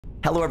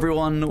Hello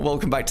everyone,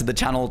 welcome back to the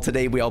channel.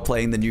 Today we are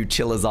playing the new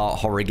Chilla's Art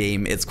horror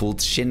game. It's called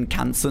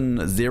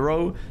Shinkansen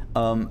 0.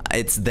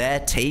 It's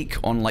their take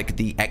on like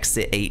the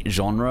Exit 8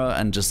 genre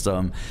and just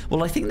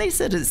well, I think they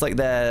said it's like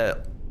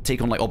their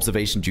take on like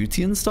observation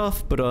duty and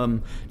stuff, but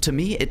to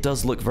me it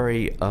does look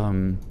very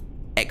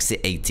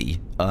Exit 80.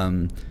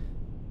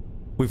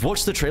 We've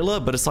watched the trailer,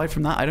 but aside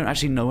from that I don't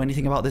actually know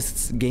anything about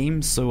this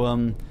game,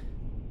 so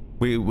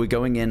we're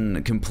going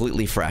in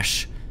completely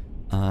fresh.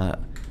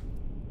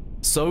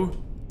 So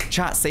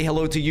chat, say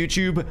hello to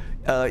YouTube.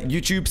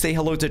 YouTube, say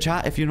hello to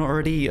chat if you're not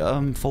already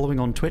following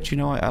on Twitch. You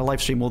know, I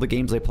live stream all the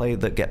games I play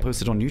that get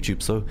posted on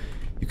YouTube, so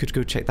you could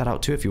go check that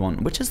out too if you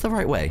want. Which is the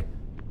right way?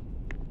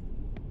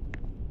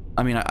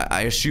 I mean,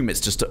 I assume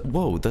it's just a...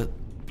 Whoa,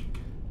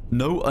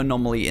 no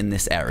anomaly in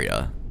this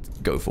area.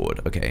 Go forward.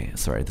 Okay,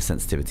 sorry, the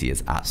sensitivity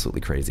is absolutely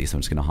crazy, so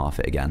I'm just going to half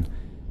it again.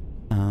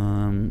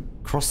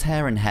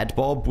 Crosshair and head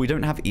bob, we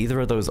don't have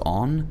either of those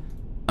on.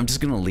 I'm just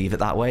going to leave it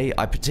that way.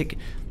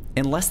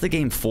 Unless the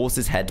game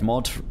forces head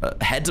mod,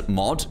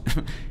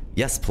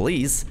 yes,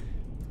 please.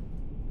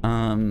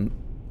 Wait,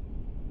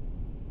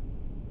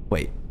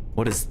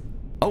 what is,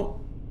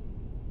 oh.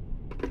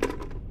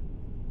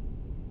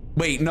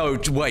 Wait, no,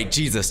 wait,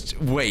 Jesus,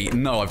 wait,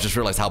 no, I've just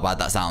realized how bad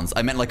that sounds.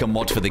 I meant like a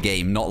mod for the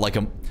game, not like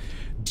a,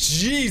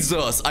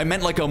 Jesus, I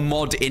meant like a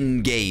mod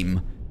in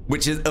game,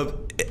 which is,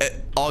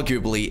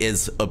 arguably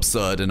is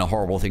absurd and a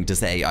horrible thing to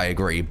say, I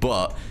agree,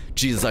 but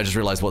Jesus, I just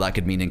realized what that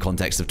could mean in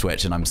context of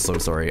Twitch, and I'm so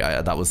sorry.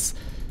 That was...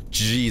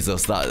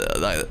 Jesus,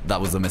 that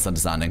was a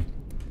misunderstanding.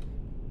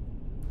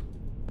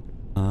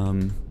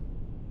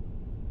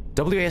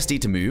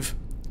 WASD to move.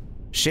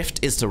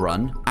 Shift is to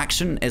run.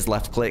 Action is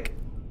left click.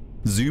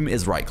 Zoom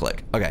is right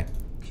click. Okay.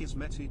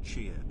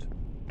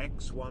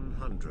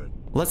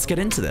 Let's get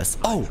into this.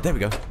 Oh, there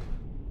we go.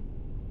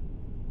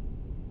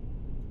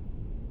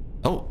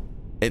 Oh,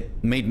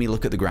 it made me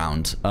look at the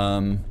ground.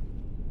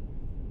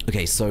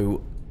 Okay,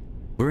 so...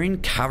 we're in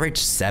carriage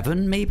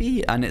 7,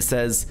 maybe? And it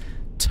says,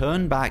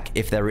 turn back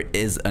if there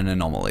is an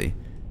anomaly.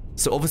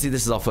 So obviously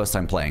this is our first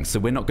time playing, so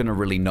we're not going to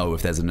really know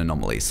if there's an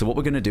anomaly. So what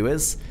we're going to do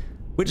is,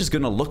 we're just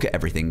going to look at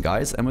everything,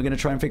 guys, and we're going to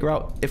try and figure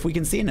out if we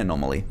can see an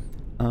anomaly.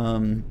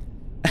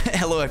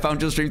 Hello, I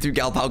found your stream through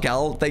Gal Pal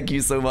Gal. Thank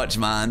you so much,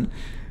 man.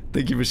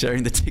 Thank you for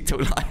sharing the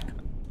TikTok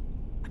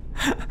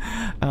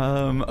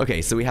line.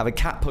 Okay, so we have a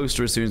cat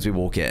poster as soon as we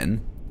walk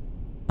in.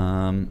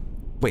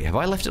 Wait, have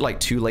I left it like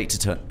too late to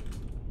turn...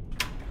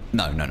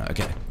 No,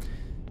 okay.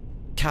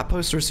 Cat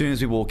poster as soon as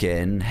we walk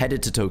in,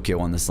 headed to Tokyo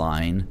on the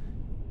sign.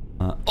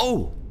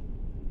 Oh!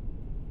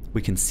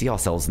 We can see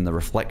ourselves in the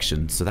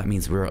reflection, so that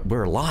means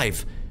we're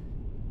alive.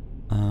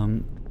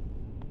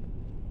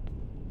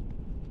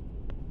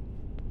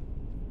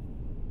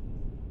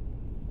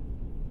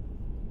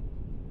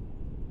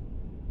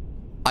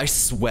 I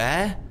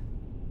swear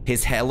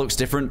his hair looks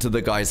different to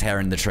the guy's hair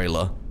in the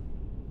trailer.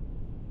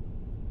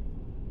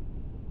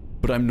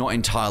 But I'm not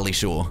entirely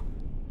sure.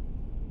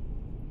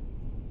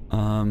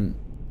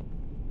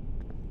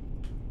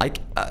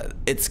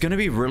 It's gonna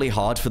be really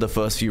hard for the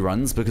first few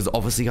runs because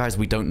obviously, guys,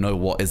 we don't know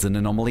what is an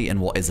anomaly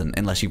and what isn't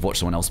unless you've watched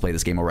someone else play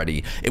this game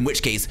already, in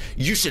which case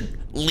you should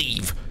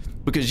leave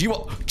because you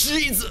are...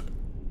 Jesus!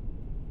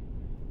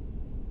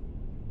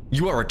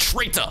 You are a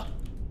traitor!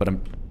 But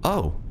I'm...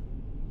 Oh.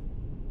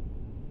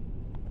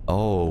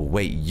 Oh,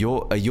 wait,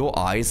 are your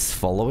eyes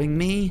following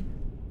me?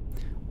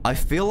 I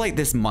feel like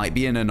this might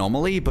be an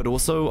anomaly, but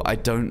also I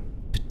don't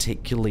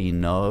particularly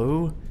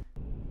know.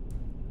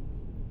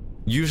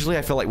 Usually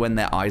I feel like when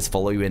their eyes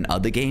follow you in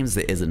other games,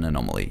 there is an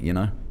anomaly, you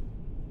know?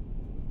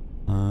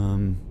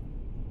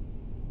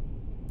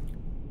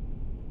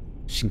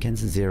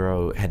 Shinkansen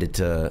 0 headed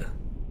to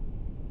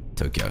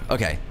Tokyo.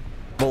 Okay.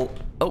 Well,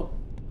 oh.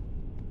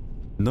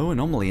 No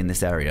anomaly in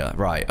this area.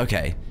 Right,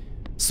 okay.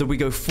 So we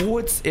go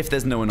forwards if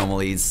there's no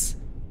anomalies.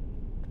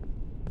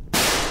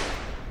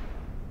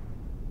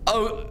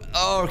 Oh,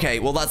 okay.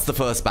 Well, that's the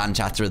first ban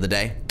chatter of the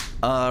day.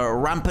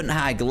 Rampant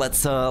Hag,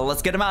 let's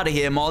get them out of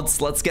here,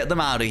 mods. Let's get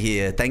them out of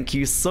here. Thank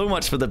you so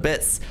much for the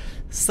bits.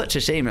 Such a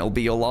shame it'll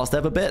be your last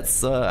ever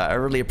bits. I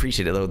really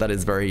appreciate it, though. That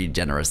is very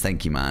generous.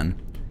 Thank you, man.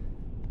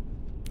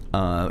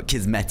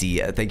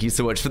 Kismeti, thank you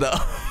so much for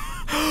that.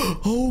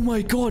 Oh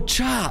my god,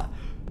 chat.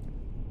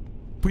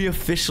 We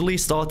officially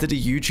started a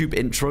YouTube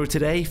intro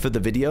today for the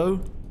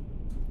video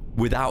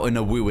without an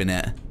awoo in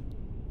it.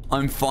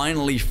 I'm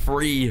finally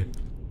free.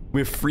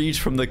 We're freed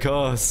from the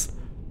curse.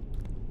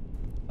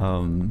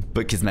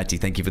 But Kismeti,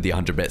 thank you for the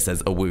 100 bits,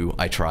 says, awoo,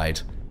 I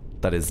tried.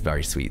 That is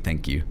very sweet,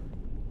 thank you.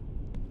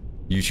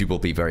 YouTube will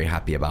be very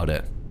happy about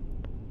it.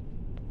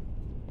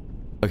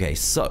 Okay,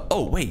 so,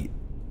 oh, wait.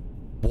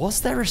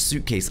 Was there a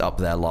suitcase up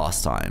there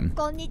last time?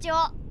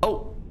 Konnichiwa.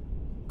 Oh,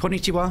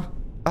 konnichiwa.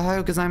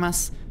 Ohayou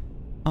gozaimasu.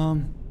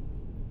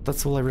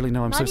 That's all I really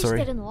know, I'm so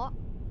sorry.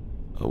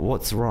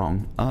 What's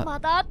wrong?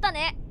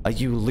 Are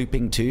you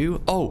looping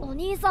too? Oh!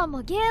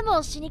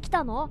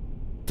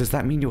 Does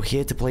that mean you're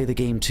here to play the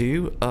game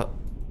too? I'm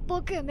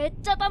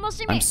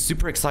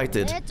super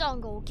excited. I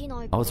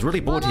was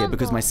really bored here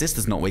because my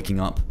sister's not waking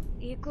up.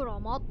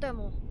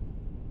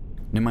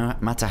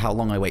 matter how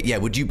long I wait. Yeah,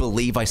 would you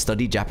believe I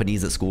studied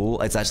Japanese at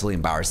school? It's actually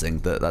embarrassing.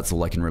 That's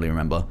all I can really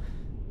remember.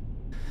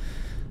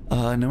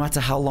 No matter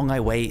how long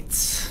I wait.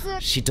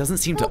 She doesn't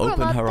seem to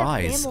open her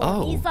eyes.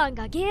 Oh.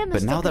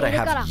 But now that I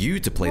have you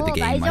to play the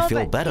game, I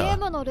feel better.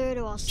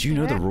 Do you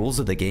know the rules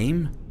of the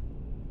game?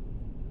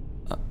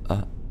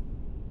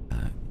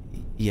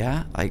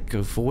 Yeah, I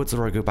go forwards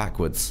or I go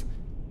backwards.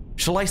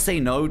 Shall I say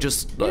no?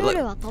 Just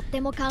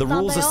the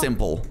rules are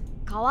simple.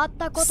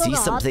 See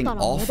something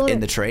off in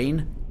the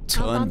train,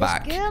 turn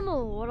back.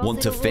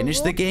 Want to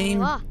finish the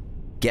game?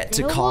 Get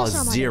to car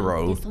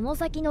 0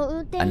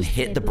 and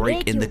hit the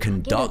brake in the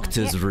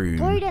conductor's room.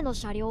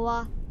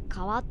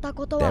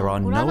 There are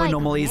no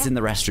anomalies in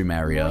the restroom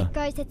area.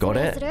 Got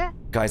it?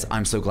 Guys,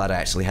 I'm so glad I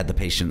actually had the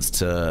patience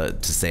to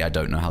say I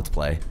don't know how to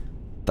play.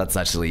 That's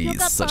actually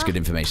such good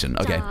information.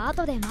 Okay.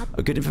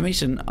 Good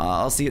information.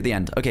 I'll see you at the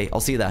end. Okay, I'll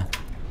see you there.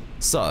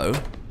 So,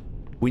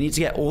 we need to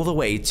get all the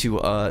way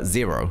to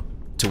 0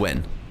 to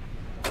win.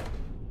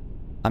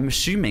 I'm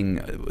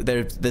assuming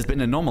there's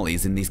been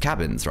anomalies in these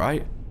cabins,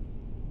 right?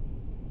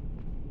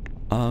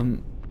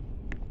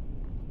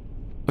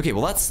 Okay,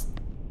 well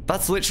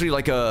that's literally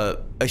like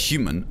a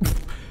human.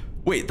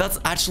 Wait, that's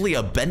actually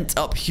a bent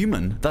up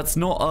human. That's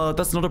not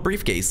a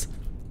briefcase.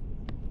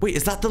 Wait,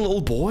 is that the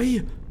little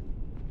boy?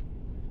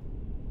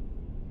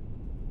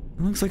 It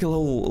looks like a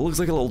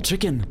little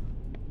chicken.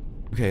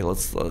 Okay,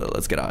 let's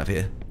get out of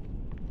here.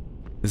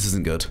 This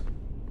isn't good.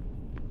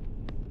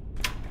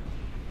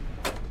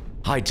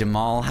 Hi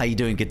Jamal, how you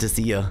doing? Good to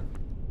see you.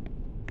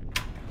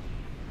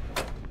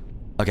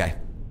 Okay.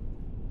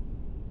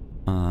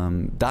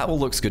 That all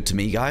looks good to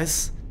me,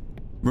 guys.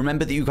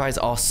 Remember that you guys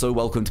are so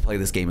welcome to play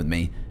this game with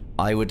me.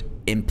 I would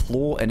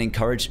implore and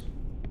encourage...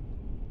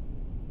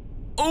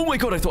 Oh my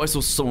god, I thought I saw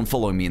someone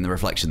following me in the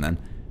reflection then.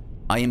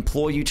 I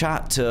implore you,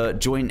 chat, to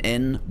join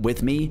in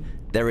with me.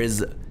 There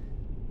is...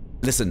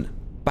 Listen,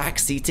 back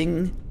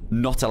seating,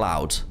 not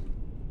allowed.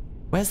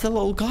 Where's the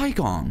little guy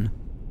gone?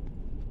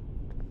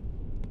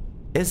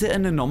 Is it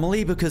an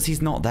anomaly because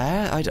he's not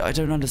there? I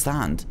don't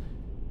understand.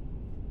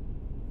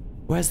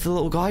 Where's the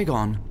little guy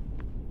gone?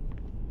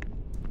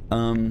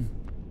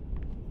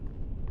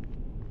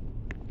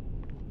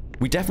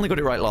 We definitely got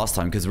it right last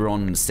time because we're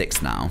on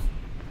 6 now.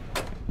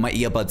 My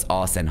earbuds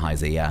are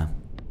Sennheiser, yeah.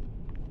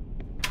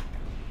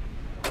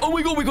 Oh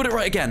my god, we got it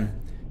right again.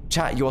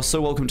 Chat, you are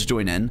so welcome to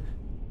join in.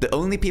 The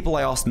only people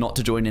I asked not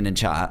to join in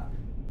chat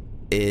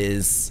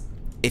is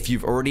if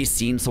you've already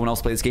seen someone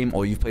else play this game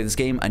or you've played this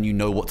game and you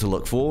know what to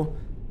look for.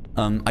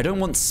 I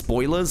don't want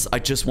spoilers. I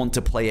just want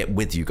to play it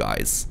with you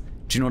guys.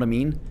 Do you know what I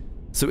mean?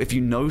 So if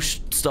you know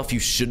stuff you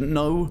shouldn't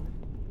know,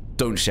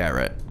 don't share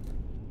it.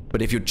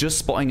 But if you're just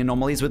spotting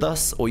anomalies with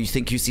us or you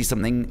think you see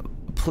something,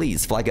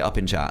 please flag it up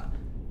in chat.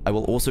 I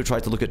will also try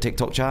to look at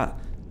TikTok chat,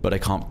 but I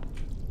can't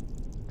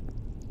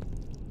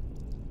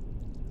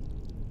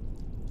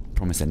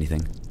promise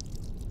anything.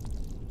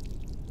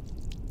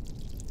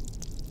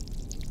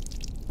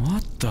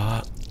 What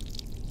the?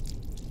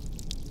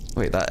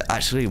 Wait, that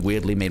actually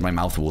weirdly made my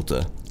mouth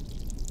water.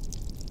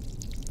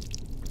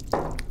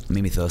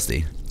 Made me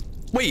thirsty.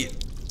 Wait!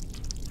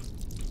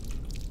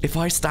 If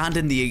I stand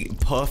in the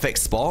perfect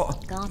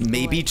spot,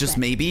 maybe, just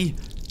maybe,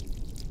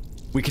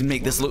 we can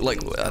make this look like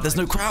there's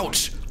no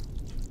crouch.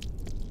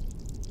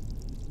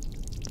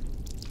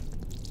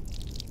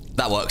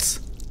 That works.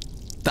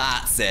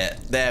 That's it.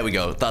 There we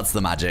go. That's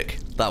the magic.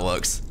 That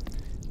works.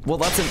 Well,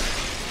 that's an...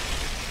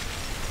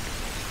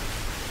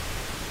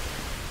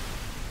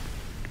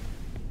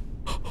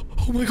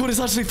 Oh my god,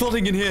 it's actually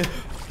flooding in here.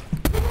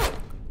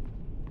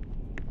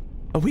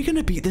 Are we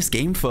gonna beat this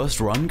game first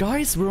run,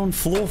 guys? We're on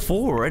floor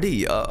 4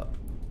 already. Well,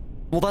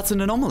 that's an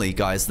anomaly,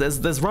 guys.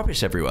 There's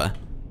rubbish everywhere.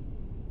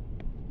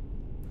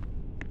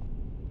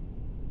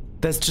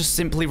 There's just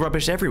simply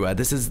rubbish everywhere.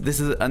 This is,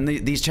 and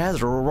these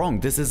chairs are all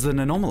wrong. This is an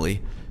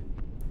anomaly.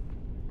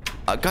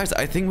 Guys,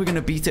 I think we're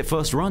gonna beat it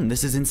first run.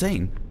 This is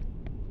insane.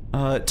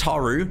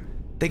 Taru,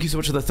 thank you so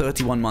much for the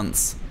 31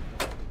 months.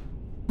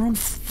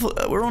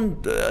 We're on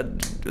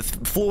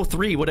floor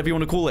 3, whatever you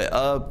want to call it.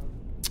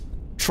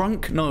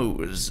 Trunk?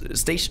 No.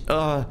 Station?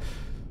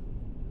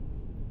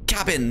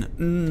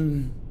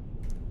 Cabin.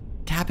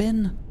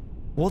 Cabin?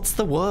 What's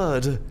the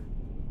word?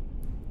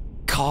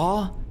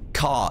 Car?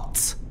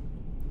 Cart.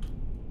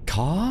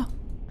 Car?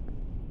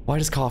 Why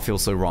does car feel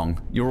so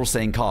wrong? You're all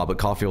saying car, but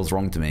car feels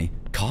wrong to me.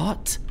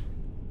 Cart?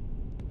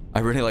 I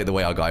really like the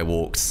way our guy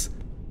walks.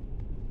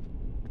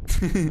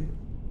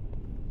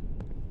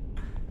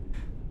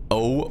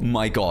 Oh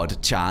my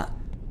god, chat.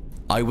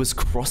 I was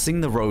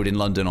crossing the road in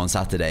London on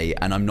Saturday,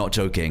 and I'm not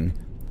joking.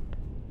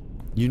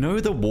 You know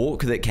the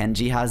walk that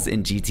Kenji has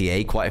in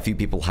GTA? Quite a few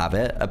people have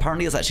it.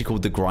 Apparently it's actually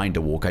called the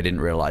Grinder Walk. I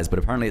didn't realize, but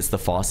apparently it's the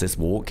fastest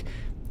walk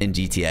in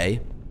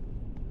GTA.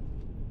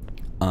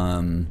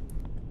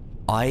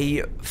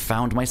 I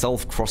found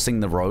myself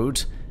crossing the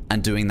road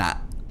and doing that,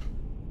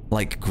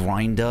 like,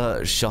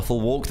 grinder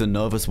shuffle walk, the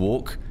nervous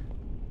walk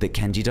that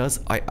Kenji does.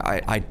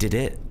 I did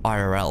it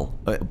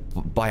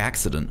IRL, by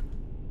accident.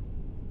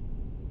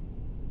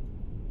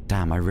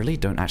 Damn, I really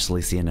don't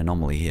actually see an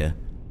anomaly here.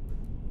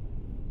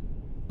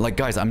 Like,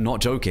 guys, I'm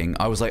not joking.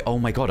 I was like, oh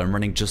my god, I'm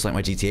running just like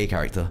my GTA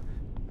character.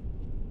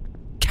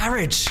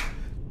 Carriage!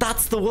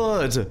 That's the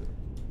word!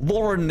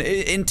 Lauren,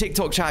 in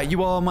TikTok chat,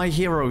 you are my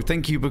hero.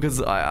 Thank you,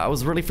 because I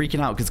was really freaking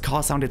out because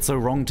car sounded so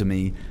wrong to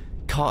me.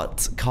 Cart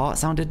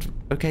sounded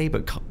okay,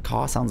 but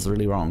car sounds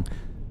really wrong.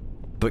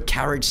 But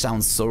carriage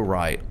sounds so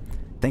right.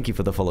 Thank you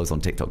for the follows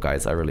on TikTok,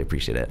 guys. I really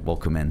appreciate it.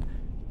 Welcome in.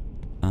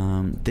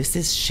 This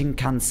is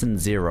Shinkansen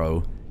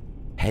 0,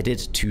 headed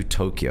to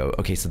Tokyo.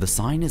 Okay, so the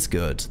sign is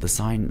good. The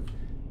sign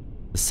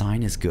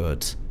is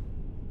good.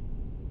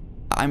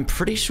 I'm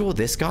pretty sure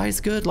this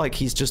guy's good. Like,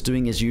 he's just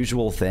doing his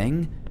usual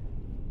thing.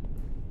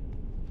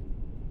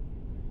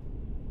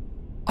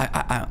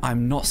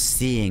 I'm not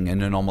seeing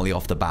an anomaly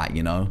off the bat,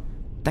 you know?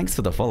 Thanks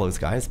for the follows,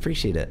 guys.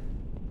 Appreciate it.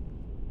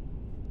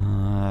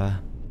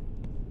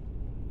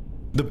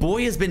 The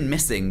boy has been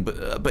missing,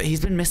 but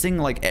he's been missing,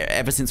 like,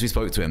 ever since we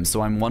spoke to him.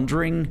 So I'm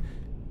wondering...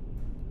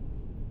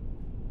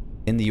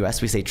 In the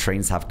US, we say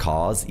trains have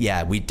cars.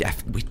 Yeah, we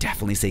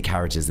definitely say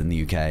carriages in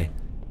the UK.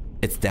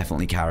 It's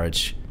definitely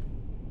carriage.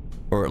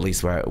 Or at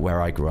least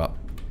where I grew up.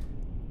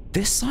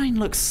 This sign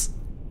looks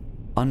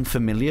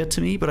unfamiliar to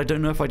me, but I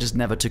don't know if I just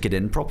never took it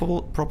in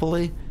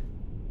properly.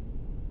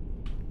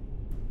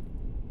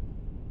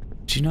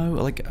 Do you know,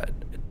 like,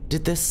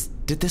 did this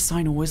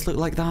sign always look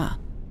like that?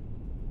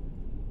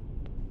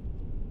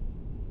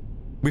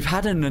 We've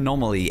had an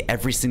anomaly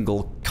every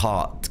single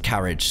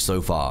carriage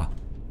so far.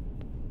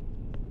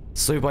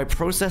 So by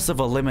process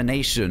of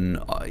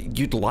elimination,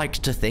 you'd like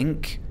to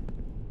think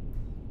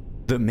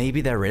that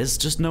maybe there is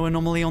just no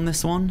anomaly on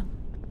this one.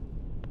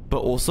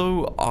 But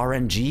also,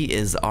 RNG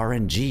is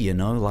RNG, you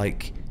know?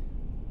 Like,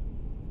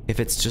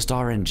 if it's just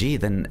RNG,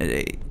 then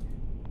it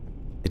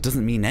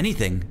doesn't mean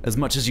anything as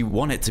much as you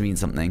want it to mean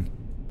something.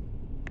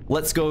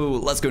 Let's go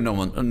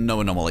no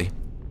anomaly.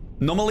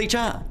 Anomaly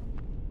chat?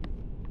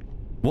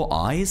 What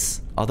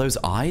eyes? Are those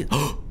eyes?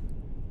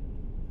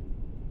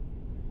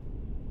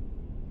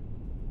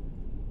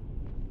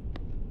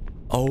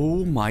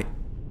 Oh my...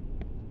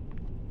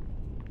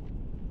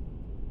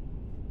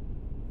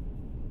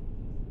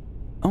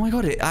 Oh my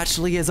god, it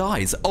actually is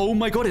eyes. Oh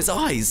my god, it's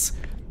eyes!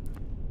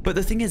 But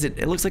the thing is,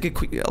 it looks like a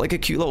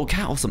cute little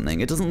cat or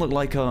something. It doesn't look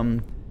like,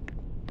 it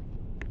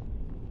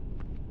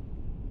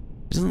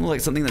doesn't look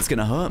like something that's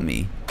gonna hurt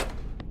me.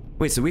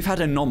 Wait, so we've had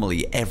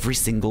anomaly every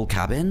single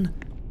cabin?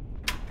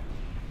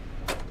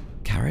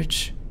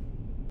 Carriage?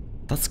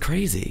 That's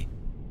crazy.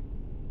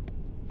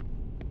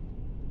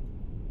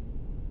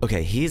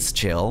 Okay, he's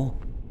chill.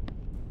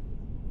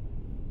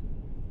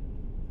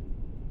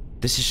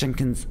 This is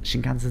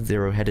Shinkansen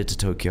 0 headed to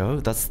Tokyo.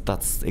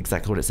 That's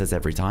exactly what it says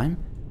every time.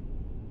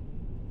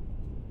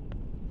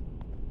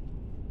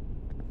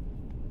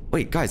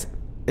 Wait, guys,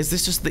 is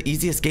this just the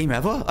easiest game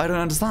ever? I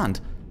don't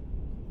understand.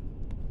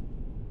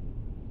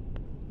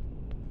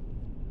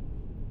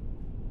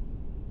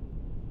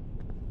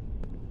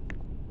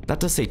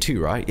 That does say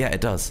 2, right? Yeah, it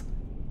does.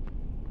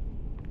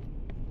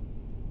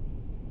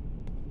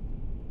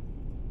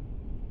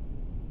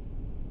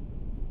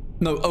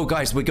 No, oh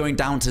guys, we're going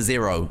down to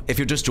 0. If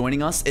you're just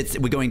joining us,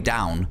 we're going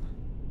down.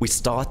 We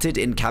started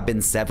in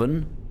cabin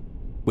 7.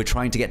 We're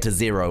trying to get to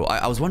 0.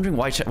 I was wondering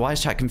why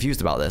is chat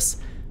confused about this?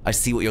 I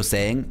see what you're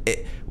saying.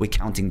 We're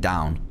counting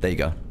down. There you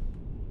go.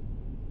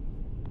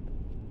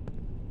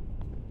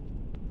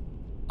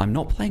 I'm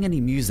not playing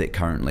any music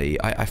currently.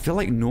 I feel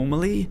like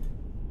normally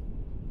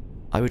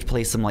I would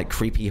play some like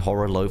creepy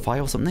horror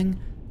lo-fi or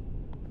something,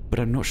 but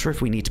I'm not sure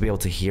if we need to be able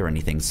to hear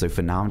anything. So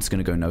for now, I'm just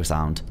gonna go no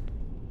sound.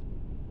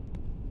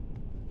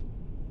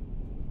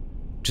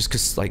 Just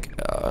because, like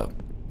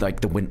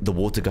the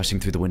water gushing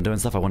through the window and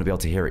stuff, I want to be able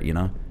to hear it, you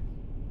know?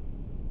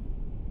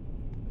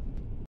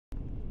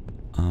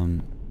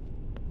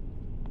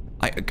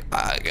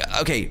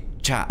 Okay,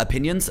 chat,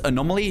 opinions?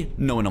 Anomaly?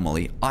 No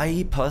anomaly.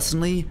 I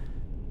personally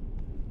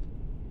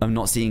am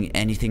not seeing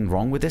anything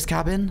wrong with this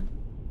cabin.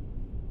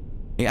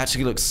 It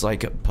actually looks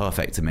like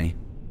perfect to me.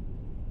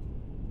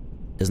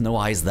 There's no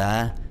eyes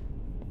there.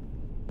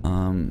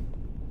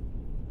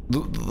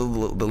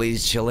 The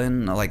lady's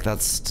chilling, like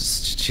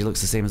she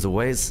looks the same as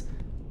always.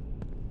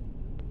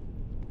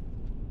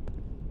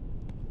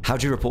 How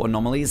do you report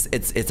anomalies?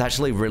 It's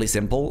actually really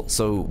simple.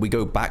 So we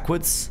go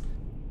backwards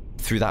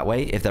through that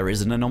way if there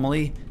is an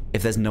anomaly.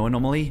 If there's no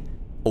anomaly,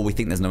 or we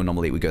think there's no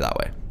anomaly, we go that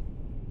way.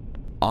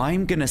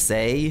 I'm gonna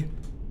say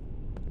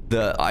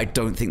that I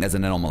don't think there's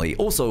an anomaly.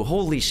 Also,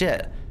 holy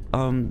shit.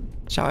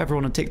 Shout out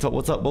everyone on TikTok,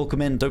 what's up?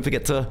 Welcome in. Don't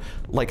forget to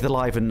like the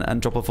live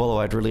and drop a follow.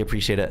 I'd really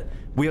appreciate it.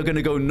 We are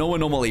gonna go no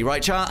anomaly,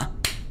 right chat?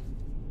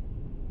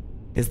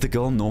 Is the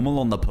girl normal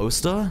on the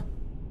poster?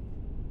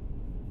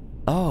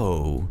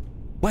 Oh.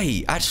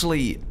 Wait,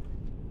 actually...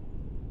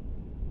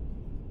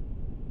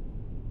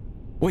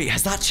 Wait,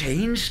 has that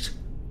changed?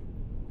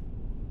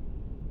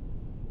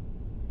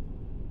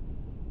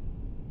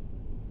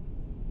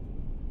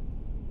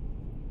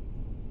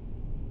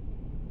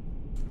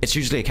 It's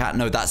usually a cat.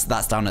 No, that's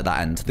down at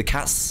that end. The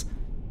cat's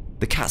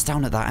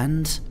down at that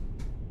end.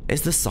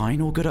 Is the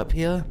sign all good up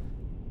here?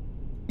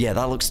 Yeah,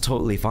 that looks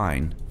totally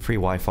fine. Free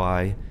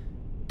Wi-Fi.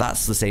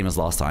 That's the same as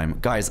last time.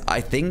 Guys, I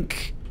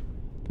think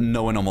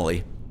no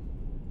anomaly.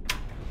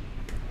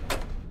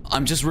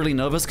 I'm just really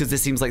nervous because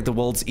this seems like the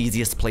world's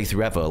easiest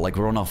playthrough ever. Like,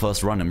 we're on our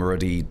first run and we're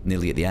already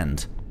nearly at the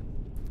end.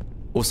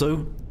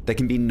 Also, there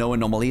can be no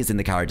anomalies in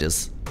the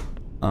carriages.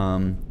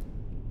 Are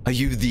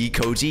you the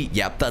Koji?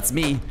 Yep, that's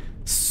me.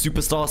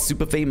 Superstar,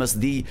 super famous,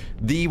 the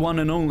one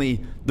and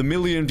only, the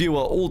million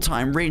viewer,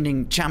 all-time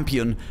reigning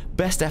champion,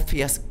 best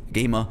FPS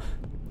gamer.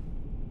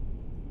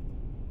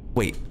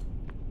 Wait.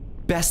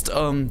 Best,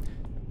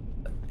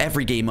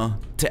 every gamer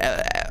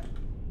to...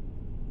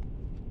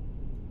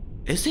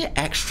 Is it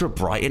extra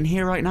bright in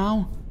here right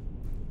now?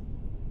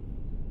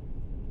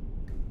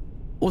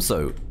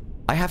 Also,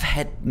 I have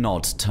head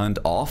nod turned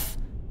off,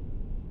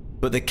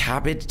 but the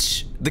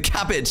carriage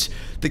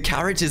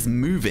is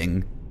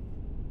moving.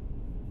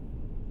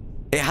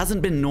 It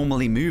hasn't been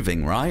normally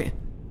moving, right?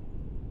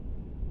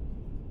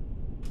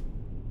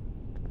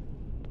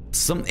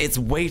 It's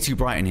way too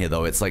bright in here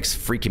though. It's like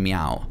freaking me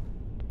out.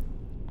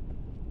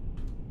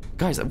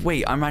 Guys,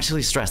 wait, I'm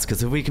actually stressed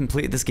because have we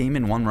completed this game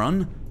in one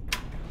run?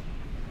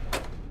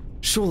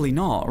 Surely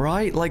not,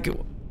 right? Like,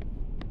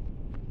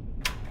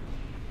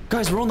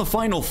 guys, we're on the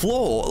final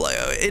floor,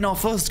 like, in our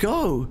first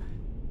go.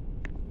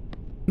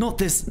 Not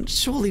this,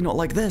 surely not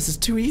like this, it's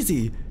too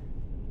easy.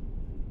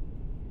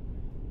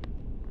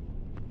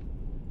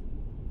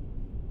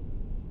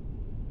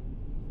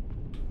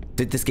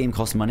 Did this game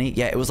cost money?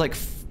 Yeah, it was like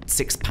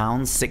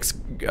 £6, 6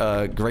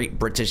 Great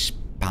British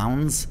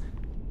pounds.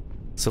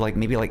 So like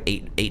maybe like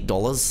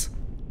 $8.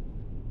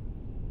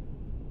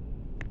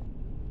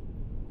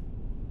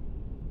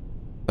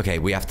 Okay,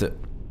 we have to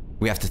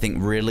think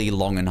really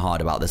long and hard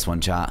about this one,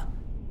 chat.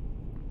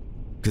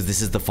 Because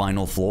this is the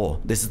final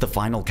floor. This is the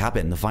final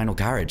cabin, the final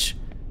carriage.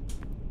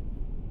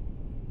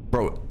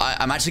 Bro,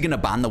 I'm actually gonna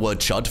ban the word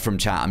chud from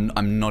chat.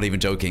 I'm not even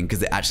joking,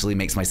 because it actually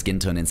makes my skin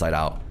turn inside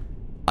out.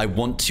 I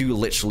want to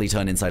literally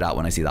turn inside out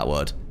when I see that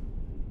word.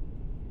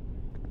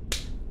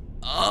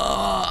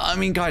 I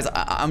mean, guys,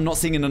 I'm not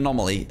seeing an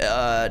anomaly.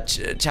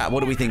 Chat,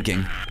 what are we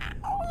thinking?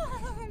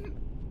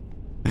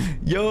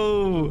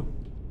 Yo!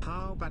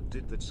 How bad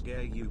did that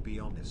scare you, be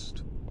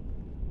honest?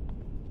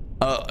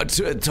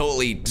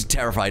 Totally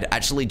terrified.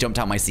 Actually jumped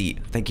out my seat.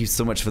 Thank you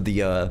so much for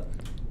the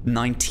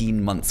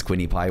 19 months,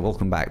 Quinny Pie.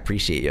 Welcome back.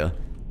 Appreciate you.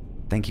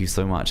 Thank you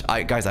so much.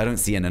 Guys, I don't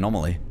see an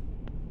anomaly.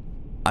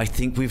 I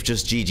think we've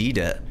just GG'd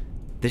it.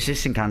 This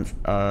is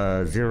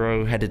Shinkansen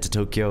 0 headed to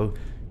Tokyo.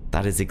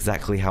 That is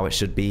exactly how it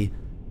should be.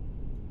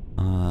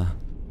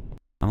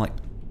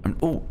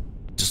 Oh,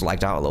 just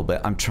lagged out a little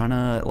bit. I'm trying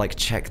to like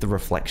check the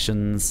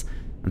reflections.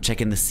 I'm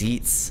checking the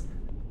seats.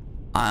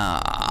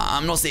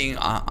 I'm not seeing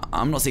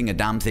a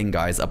damn thing,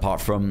 guys,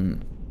 apart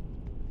from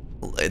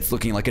it's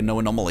looking like a no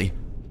anomaly.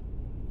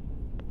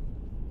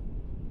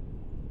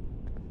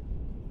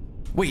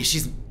 Wait,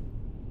 she's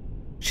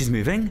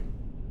moving?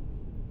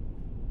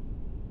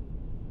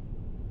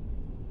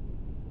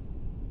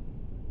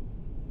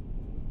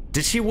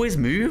 Did she always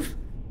move?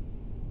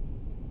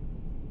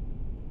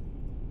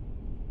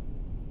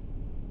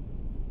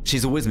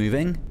 She's always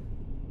moving?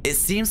 It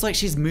seems like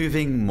she's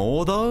moving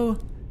more though.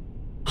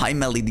 Hi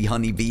Melly the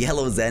honeybee.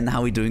 Hello Zen, how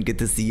are we doing? Good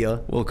to see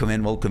you. Welcome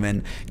in, welcome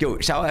in. Yo,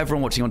 shout out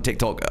everyone watching on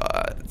TikTok.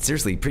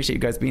 Seriously, appreciate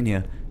you guys being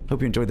here.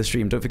 Hope you enjoyed the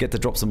stream. Don't forget to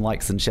drop some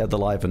likes and share the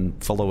live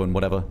and follow and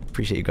whatever.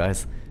 Appreciate you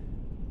guys.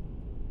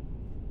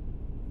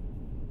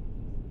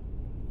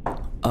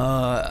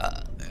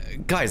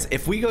 Guys,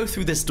 if we go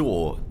through this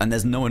door and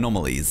there's no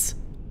anomalies,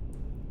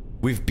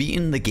 we've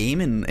beaten the game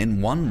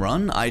in one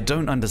run? I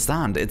don't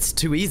understand. It's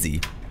too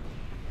easy.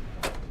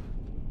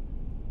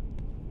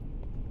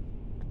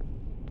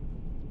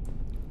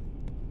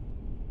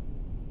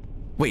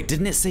 Wait,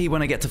 didn't it say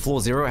when I get to floor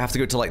 0 I have to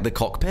go to like the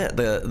cockpit?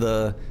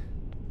 The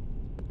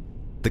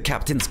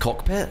captain's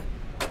cockpit?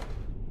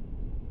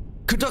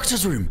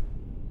 Conductor's room!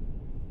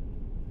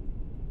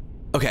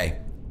 Okay,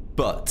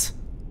 but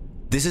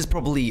this is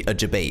probably a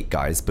debate,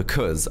 guys,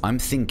 because I'm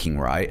thinking,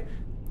 right?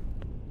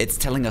 It's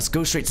telling us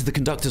go straight to the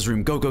conductor's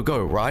room, go, go,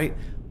 go, right?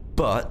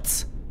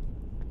 But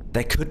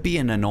there could be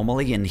an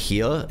anomaly in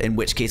here, in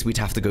which case we'd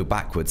have to go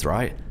backwards,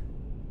 right?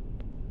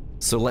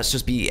 So let's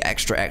just be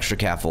extra, extra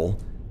careful.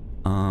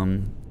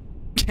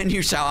 Can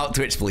you shout out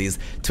Twitch, please?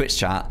 Twitch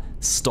chat,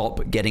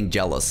 stop getting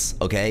jealous,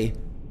 okay?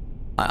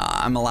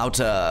 I'm allowed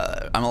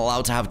to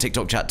have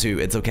TikTok chat too.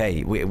 It's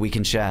okay. We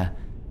can share.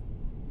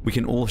 We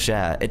can all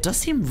share. It does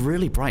seem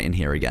really bright in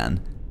here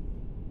again.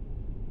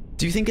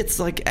 Do you think it's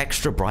like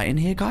extra bright in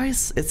here,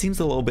 guys? It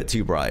seems a little bit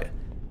too bright.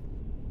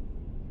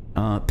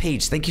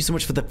 Paige, thank you so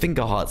much for the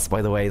finger hearts,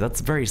 by the way. That's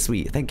very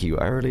sweet. Thank you.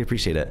 I really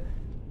appreciate it.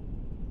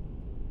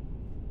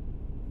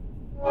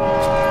 Oh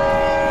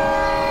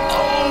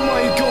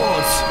my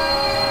god!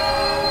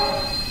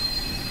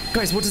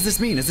 Guys, what does this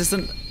mean? Is this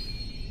an...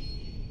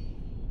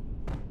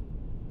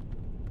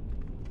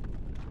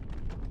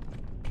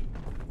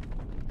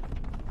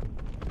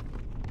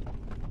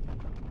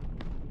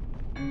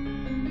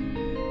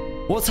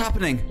 What's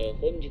happening?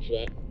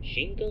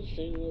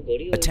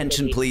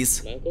 Attention,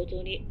 please.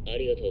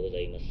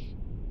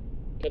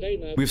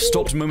 We've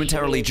stopped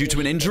momentarily due to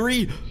an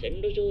injury?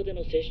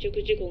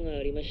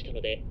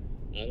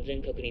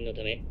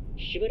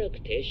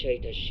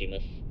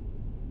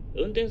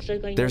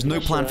 There's no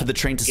plan for the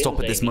train to stop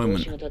at this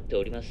moment.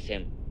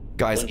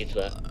 Guys,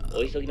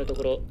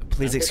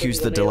 please excuse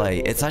the delay.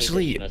 It's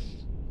actually...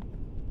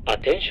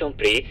 Attention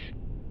please.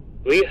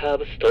 We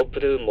have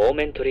stopped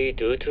momentarily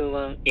due to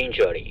an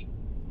injury.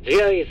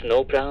 There is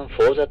no plan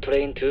for the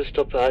train to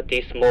stop at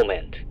this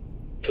moment.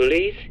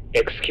 Please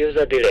excuse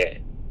the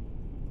delay.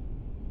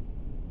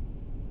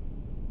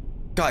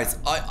 Guys,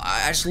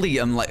 I actually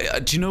am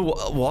like, do you know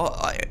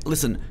what?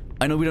 Listen,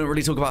 I know we don't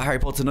really talk about Harry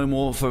Potter no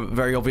more for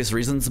very obvious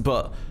reasons,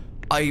 but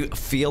I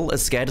feel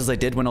as scared as I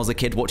did when I was a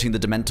kid watching the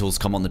Dementors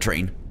come on the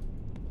train.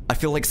 I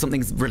feel like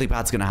something really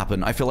bad's gonna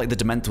happen. I feel like the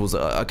Dementors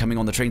are coming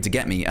on the train to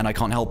get me, and I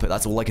can't help it.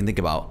 That's all I can think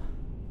about.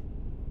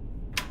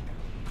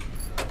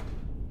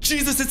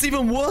 Jesus, it's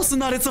even worse than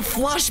that. It's a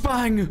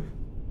flashbang.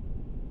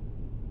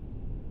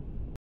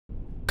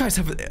 Guys,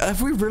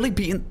 have we really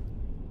beaten...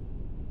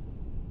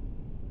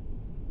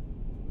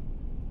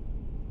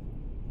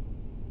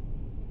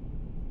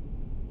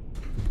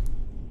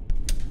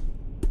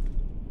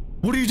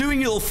 What are you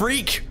doing, you little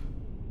freak?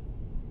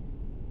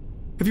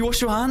 Have you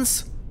washed your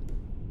hands?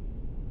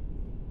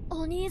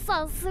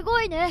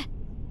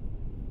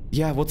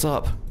 Yeah, what's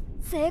up?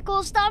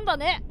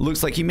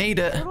 Looks like you made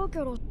it.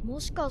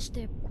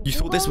 You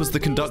thought this was the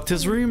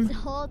conductor's room?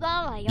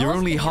 You're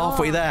only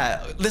halfway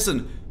there.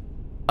 Listen,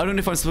 I don't know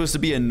if I'm supposed to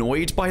be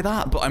annoyed by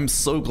that, but I'm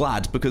so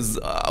glad because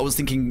I was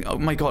thinking, oh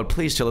my god,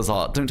 please, Chilla's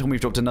Art, don't tell me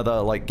you've dropped another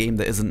like game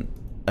that isn't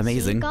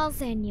amazing.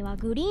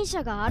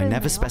 I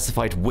never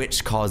specified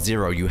which car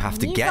zero you have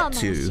to get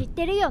to.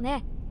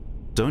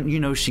 Don't you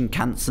know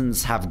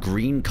Shinkansens have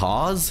green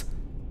cars?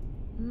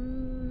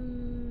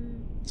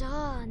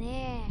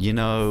 You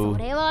know,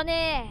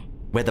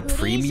 where the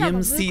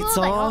premium seats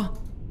are?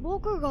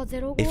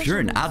 If you're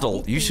an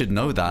adult, you should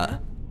know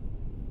that.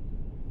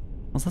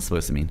 What's that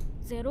supposed to mean?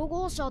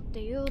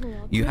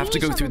 You have to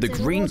go through the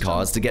green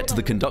cars to get to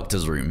the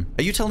conductor's room.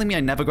 Are you telling me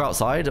I never go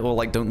outside or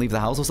like don't leave the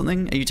house or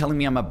something? Are you telling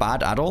me I'm a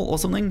bad adult or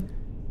something?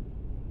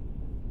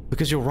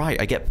 Because you're right,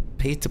 I get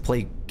paid to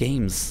play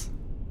games.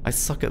 I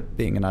suck at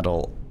being an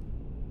adult.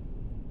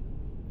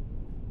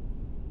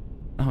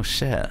 Oh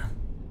shit.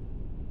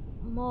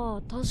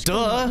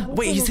 Duh!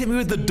 Wait, he's hit me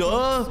with the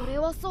duh?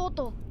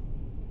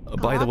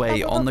 By the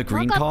way, on the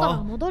green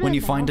car, when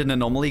you find an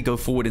anomaly, go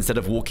forward instead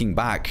of walking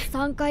back.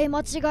 Oh,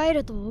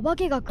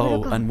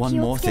 and one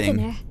more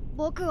thing.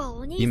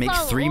 You make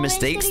 3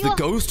 mistakes, the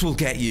ghost will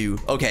get you.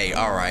 Okay,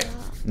 alright.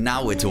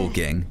 Now we're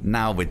talking.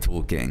 Now we're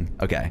talking.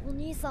 Okay.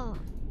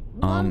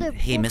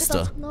 Hey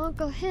mister.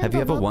 Have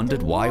you ever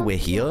wondered why we're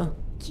here?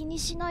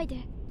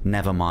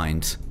 Never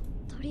mind.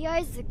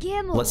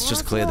 Let's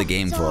just clear the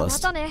game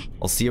first.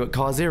 I'll see you at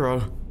car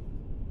 0.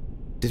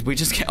 Did we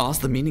just get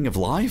asked the meaning of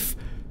life?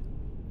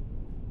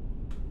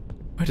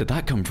 Where did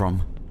that come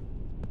from?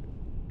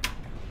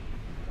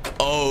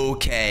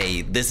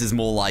 Okay, this is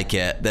more like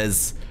it.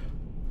 There's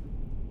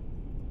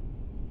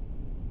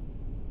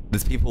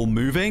people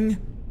moving.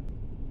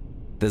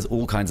 There's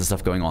all kinds of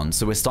stuff going on.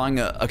 So we're starting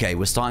at, okay,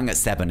 we're starting at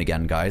 7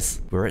 again,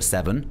 guys. We're at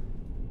 7.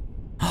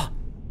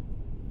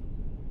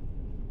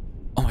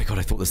 Oh my god,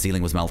 I thought the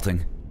ceiling was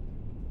melting.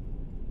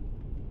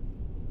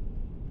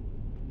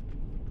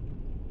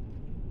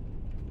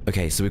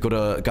 Okay, so we've got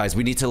a, guys,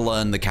 we need to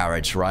learn the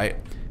carriage, right?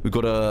 We've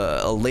got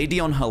a lady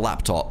on her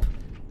laptop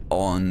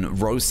on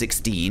row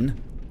 16.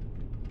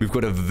 We've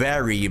got a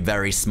very,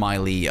 very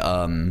smiley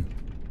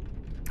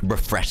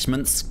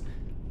refreshments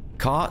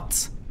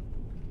cart.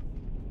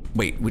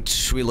 Wait,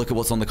 should we look at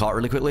what's on the cart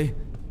really quickly?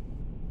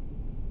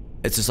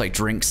 It's just like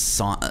drinks,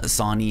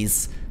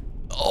 sarnies.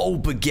 Oh,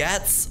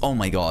 baguettes! Oh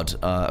my god.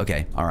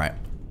 Okay, alright.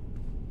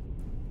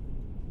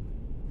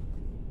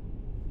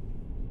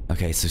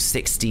 Okay, so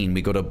 16.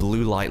 We got a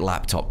blue light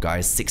laptop,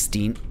 guys.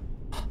 16.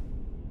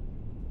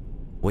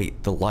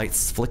 Wait, the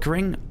light's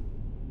flickering?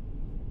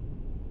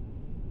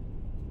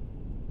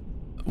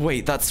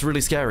 Wait, that's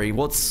really scary.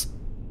 What's...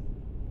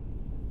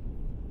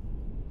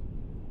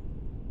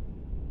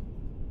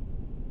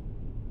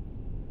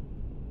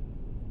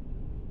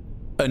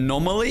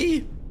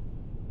 Anomaly?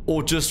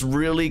 Or just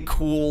really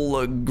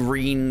cool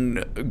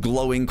green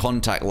glowing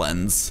contact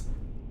lens?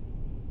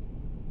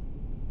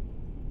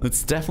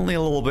 It's definitely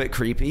a little bit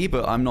creepy,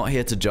 but I'm not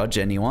here to judge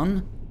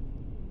anyone.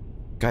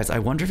 Guys, I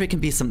wonder if it can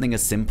be something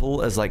as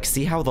simple as like,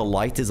 see how the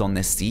light is on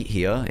this seat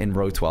here in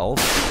row 12?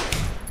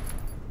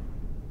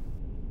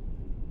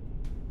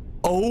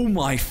 Oh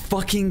my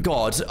fucking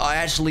god, I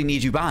actually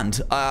need you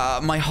banned.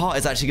 My heart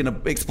is actually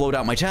gonna explode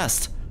out my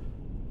chest.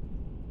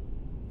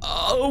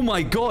 Oh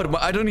my god,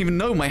 I don't even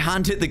know. My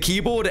hand hit the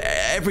keyboard,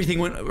 everything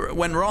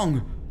went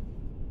wrong.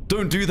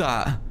 Don't do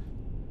that.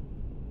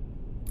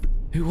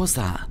 Who was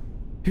that?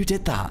 Who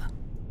did that?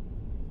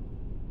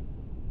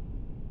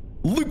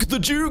 Luke the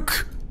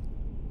Duke!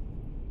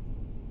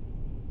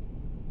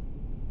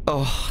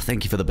 Oh,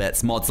 thank you for the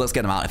bits. Mods, let's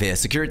get him out of here.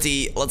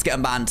 Security, let's get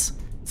him banned.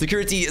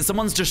 Security,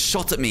 someone's just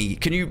shot at me.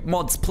 Can you,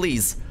 mods,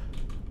 please?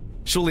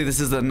 Surely this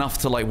is enough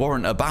to like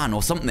warrant a ban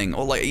or something,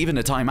 or like even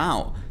a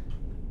timeout.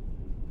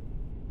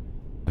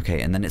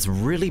 Okay, and then it's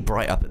really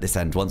bright up at this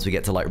end once we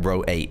get to like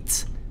row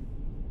 8.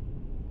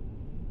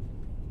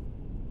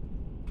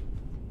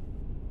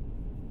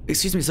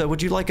 Excuse me, sir,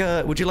 would you like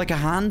a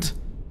hand?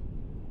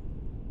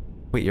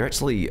 Wait, you're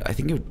actually, I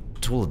think you're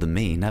taller than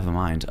me. Never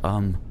mind.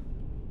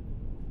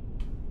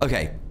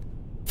 Okay.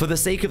 For the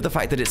sake of the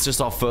fact that it's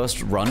just our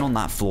first run on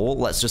that floor,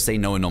 let's just say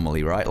no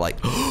anomaly, right?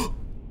 Like,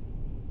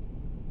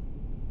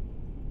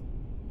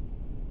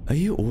 are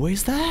you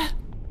always there?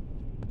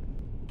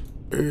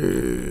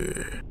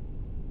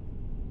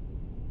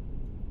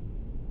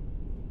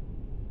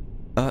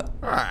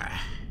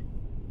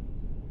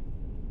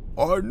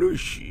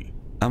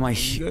 Am I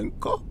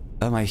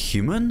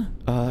human?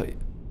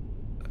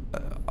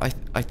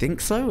 I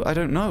think so. I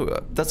don't know.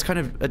 That's kind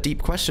of a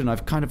deep question.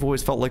 I've kind of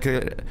always felt like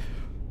a...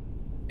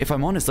 If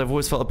I'm honest, I've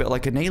always felt a bit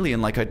like an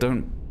alien, like I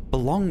don't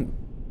belong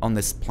on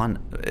this planet.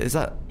 Is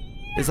that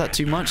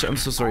too much? I'm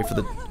so sorry for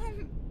the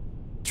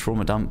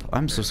trauma dump.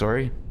 I'm so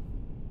sorry.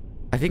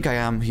 I think I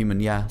am human,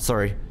 yeah.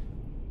 Sorry.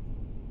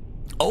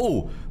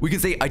 Oh, we can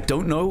say I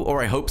don't know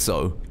or I hope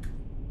so.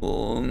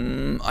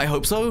 I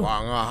hope so.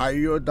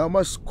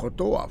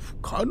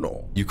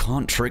 You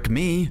can't trick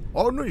me.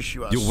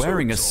 You're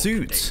wearing a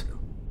suit.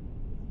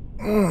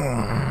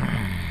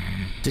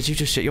 Did you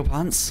just shit your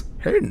pants?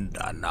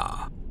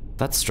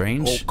 That's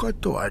strange. You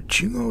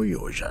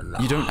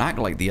don't act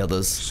like the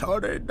others.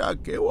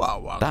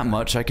 That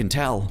much I can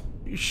tell.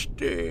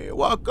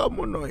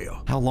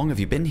 How long have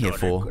you been here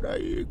for?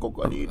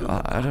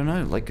 I don't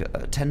know,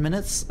 like 10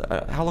 minutes?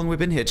 How long have we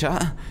been here,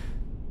 chat?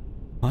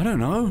 I don't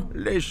know.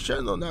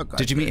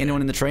 Did you meet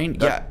anyone in the train?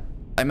 Yeah,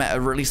 I met a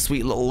really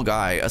sweet little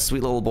guy, a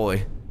sweet little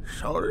boy.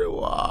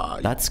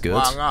 That's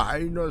good.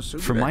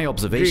 From my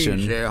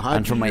observation,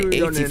 and from my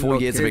 84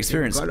 years of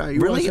experience,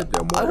 really?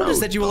 I would have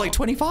said you were like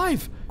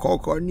 25.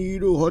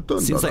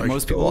 Seems like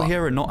most people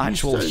here are not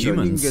actual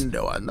humans. They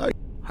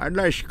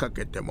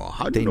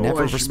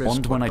never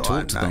respond when I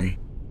talk to them.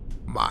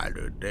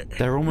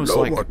 They're almost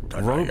like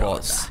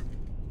robots.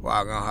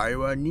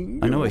 I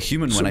know a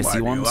human when I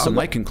see one, so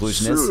my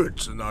conclusion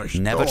is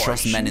never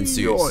trust men in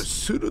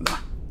suits.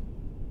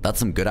 That's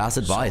some good ass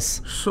advice.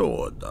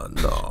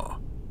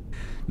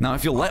 Now,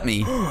 if you'll let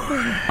me,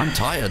 I'm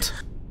tired.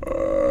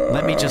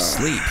 Let me just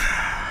sleep.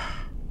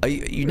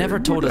 You never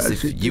told us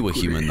if you were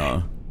human,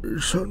 though.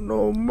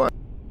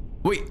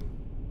 Wait.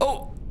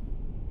 Oh!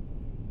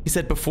 He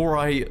said before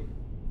I...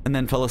 and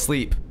then fell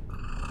asleep.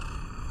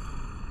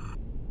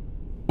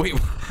 Wait,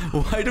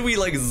 why do we,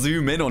 like,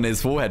 zoom in on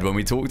his forehead when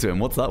we talk to him?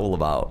 What's that all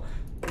about?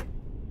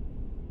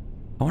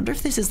 I wonder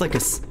if this is, like, a...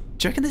 Do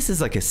you reckon this is,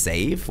 like, a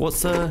save?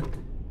 What's a...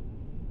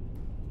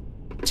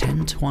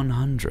 10 to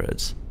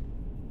 100?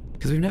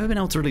 Because we've never been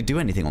able to really do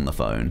anything on the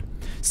phone.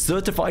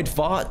 Certified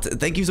Fart,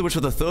 thank you so much for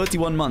the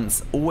 31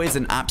 months. Always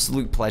an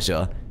absolute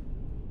pleasure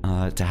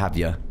to have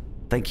you.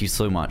 Thank you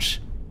so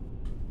much.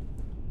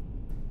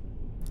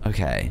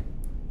 Okay.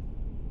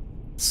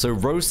 So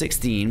row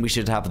 16, we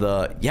should have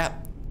the...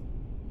 Yep.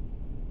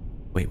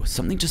 Wait, was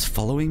something just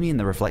following me in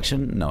the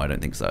reflection? No, I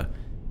don't think so.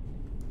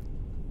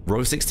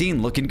 Row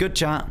 16, looking good,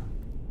 chat.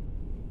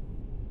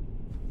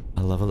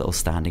 I love a little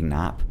standing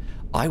nap.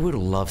 I would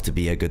love to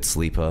be a good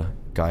sleeper,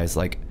 guys.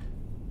 Like,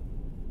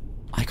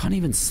 I can't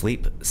even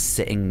sleep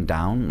sitting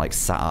down, like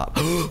sat up.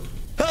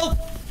 Help!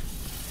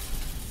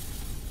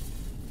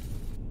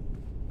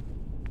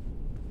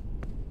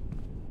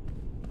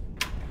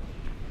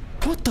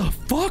 What the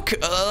fuck?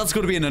 That's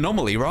got to be an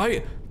anomaly,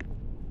 right?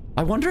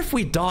 I wonder if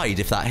we died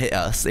if that hit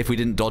us, if we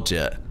didn't dodge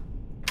it.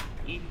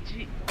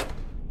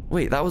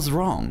 Wait, that was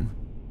wrong.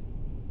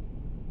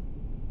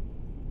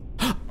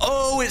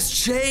 Oh, it's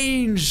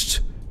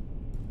changed!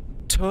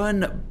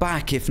 Turn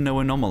back if no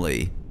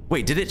anomaly.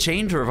 Wait, did it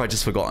change or have I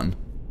just forgotten?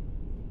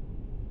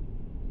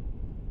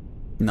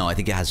 No, I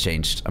think it has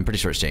changed. I'm pretty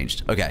sure it's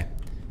changed. Okay.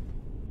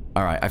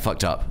 Alright, I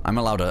fucked up. I'm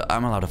allowed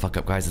to fuck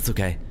up, guys. It's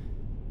okay.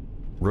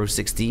 Row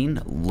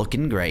 16,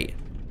 looking great.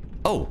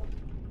 Oh!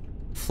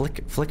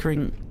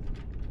 Flickering...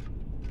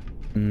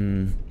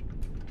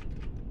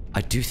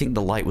 I do think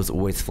the light was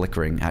always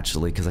flickering,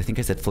 actually, because I think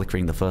I said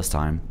flickering the first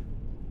time.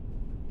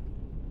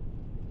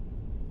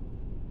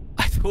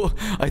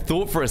 I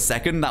thought for a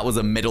second that was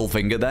a middle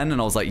finger then,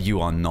 and I was like, you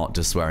are not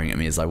just swearing at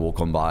me as I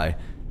walk on by.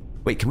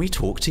 Wait, can we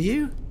talk to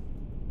you?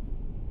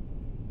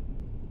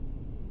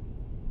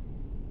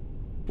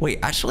 Wait,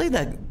 actually,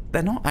 they're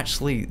not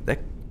actually... They're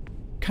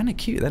kind of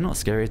cute. They're not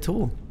scary at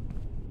all.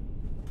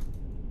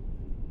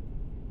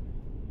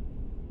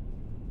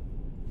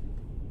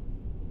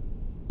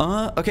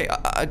 Okay,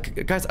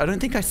 guys, I don't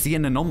think I see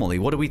an anomaly.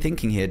 What are we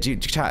thinking here? Do you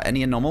chat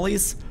any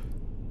anomalies?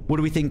 What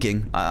are we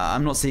thinking?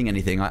 I'm not seeing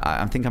anything.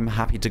 I think I'm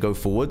happy to go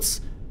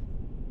forwards.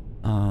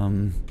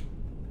 I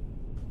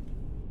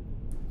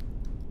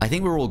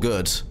think we're all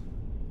good.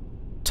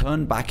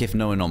 Turn back if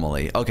no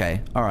anomaly.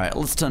 Okay, alright,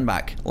 let's turn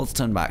back. Let's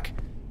turn back.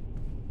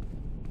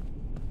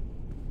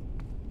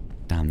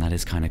 Damn, that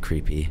is kind of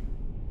creepy.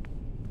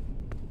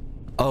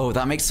 Oh,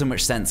 that makes so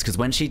much sense, because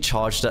when she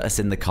charged at us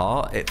in the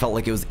car, it felt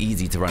like it was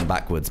easy to run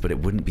backwards, but it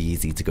wouldn't be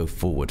easy to go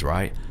forward,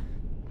 right?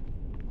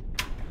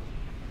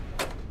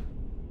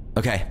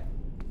 Okay.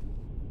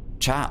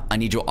 Chat, I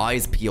need your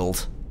eyes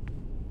peeled.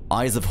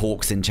 Eyes of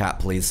hawks in chat,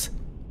 please.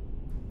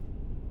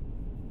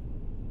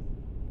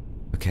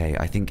 Okay,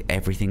 I think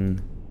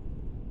everything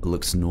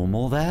looks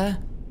normal there.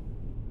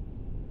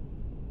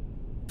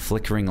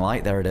 Flickering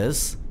light, there it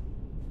is.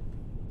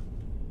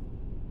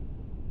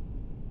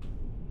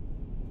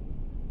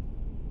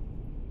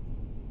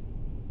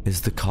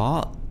 Is the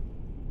car...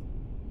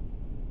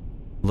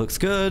 Looks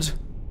good.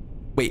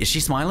 Wait, is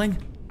she smiling?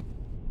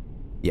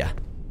 Yeah.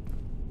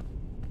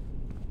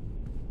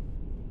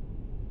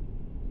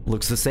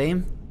 Looks the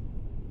same.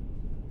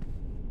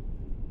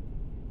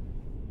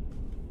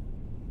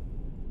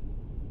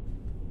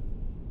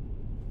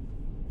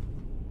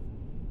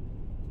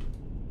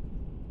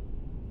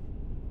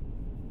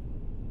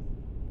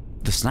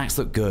 The snacks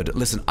look good.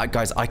 Listen,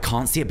 guys, I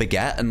can't see a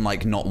baguette and,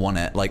 like, not want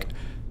it. Like,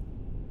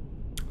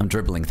 I'm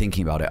dribbling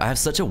thinking about it. I have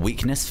such a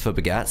weakness for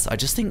baguettes. I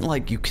just think,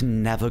 like, you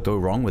can never go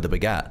wrong with a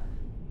baguette.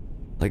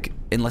 Like,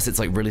 unless it's,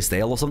 like, really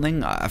stale or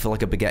something, I feel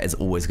like a baguette is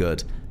always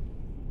good.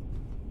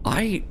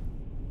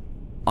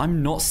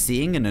 I'm not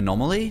seeing an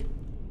anomaly.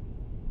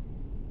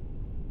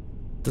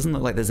 Doesn't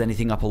look like there's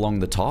anything up along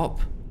the top.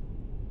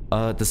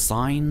 The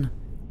sign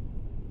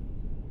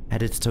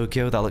headed to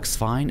Tokyo, that looks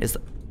fine.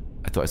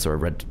 I thought I saw a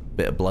red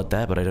bit of blood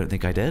there, but I don't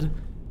think I did.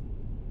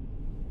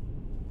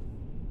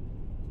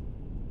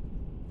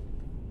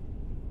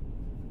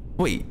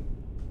 Wait.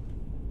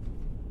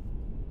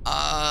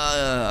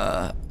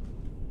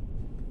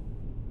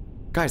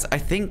 Guys, I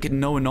think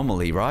no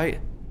anomaly,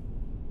 right?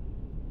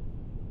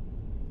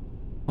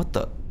 What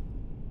the?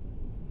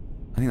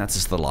 I think that's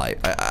just the light.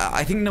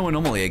 I think no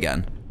anomaly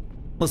again.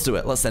 Let's do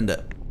it. Let's send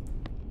it.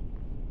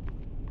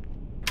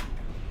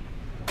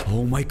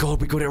 Oh my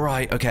god, we got it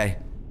right. Okay.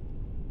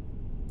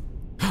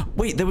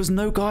 Wait, there was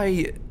no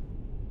guy...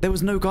 There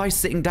was no guy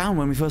sitting down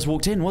when we first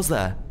walked in, was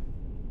there?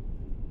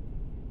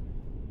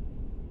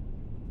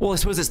 Well, I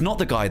suppose it's not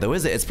the guy though,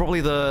 is it? It's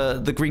probably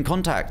the green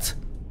contact.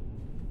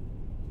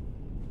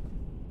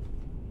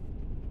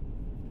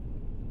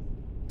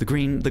 The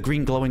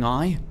green glowing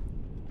eye?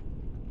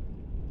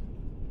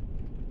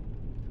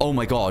 Oh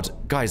my god,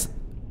 guys.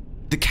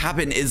 The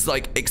cabin is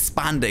like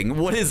expanding.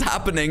 What is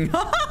happening?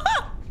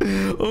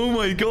 Oh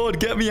my god,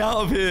 get me out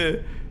of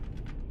here.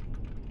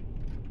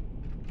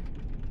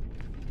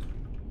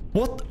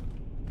 What?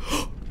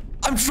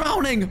 I'm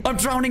drowning! I'm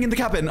drowning in the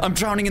cabin! I'm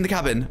drowning in the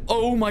cabin!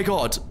 Oh my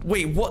god!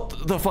 Wait,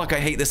 what the fuck? I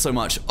hate this so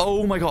much.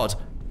 Oh my god.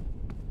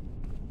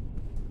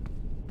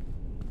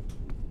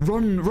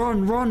 Run,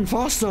 run, run,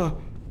 faster!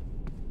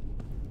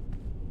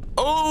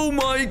 Oh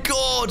my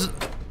god!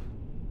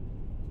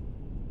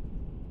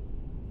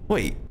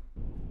 Wait.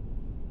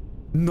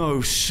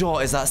 No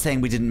shot is that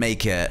saying we didn't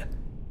make it.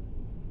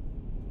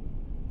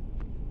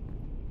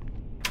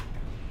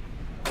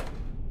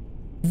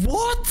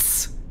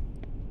 What?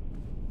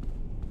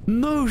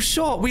 No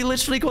shot. We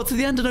literally got to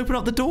the end and opened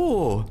up the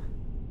door.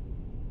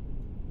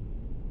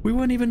 We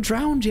weren't even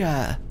drowned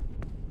yet.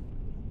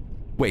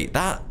 Wait,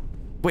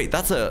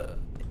 that's a...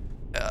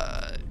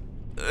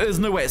 there's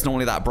no way it's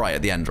normally that bright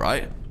at the end,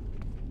 right?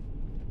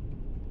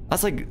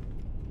 That's like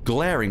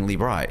glaringly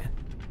bright.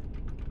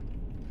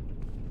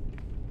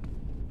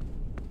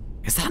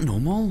 Is that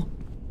normal?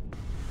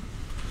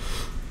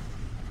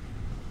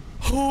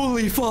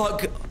 Holy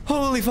fuck!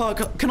 Holy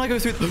fuck! Can I go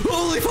through?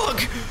 Holy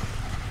fuck!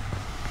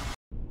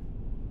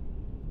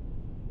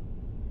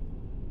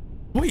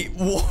 Wait,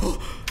 what?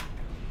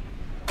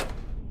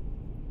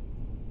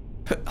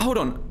 Hold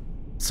on.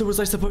 So was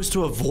I supposed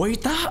to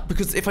avoid that?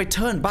 Because if I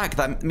turn back,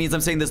 that means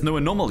I'm saying there's no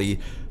anomaly.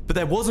 But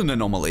there was an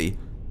anomaly.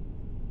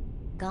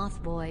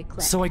 Goth boy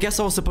click. So I guess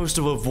I was supposed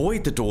to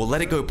avoid the door,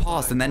 let it go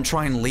past, and then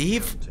try and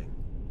leave?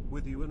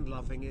 With you and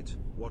loving it,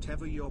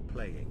 whatever you're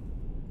playing.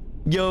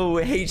 Yo,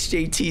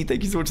 HJT,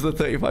 thank you so much for the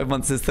 35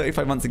 months. It's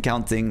 35 months and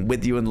counting.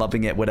 With you and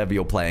loving it, whatever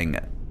you're playing.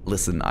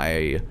 Listen,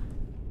 I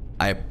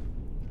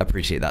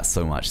appreciate that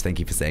so much. Thank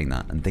you for saying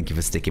that. And thank you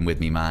for sticking with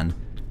me, man.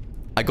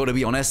 I gotta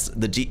be honest,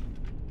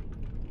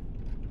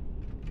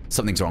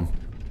 something's wrong.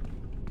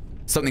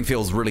 Something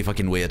feels really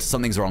fucking weird.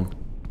 Something's wrong.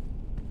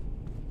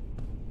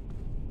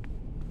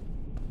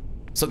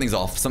 Something's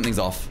off. Something's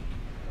off.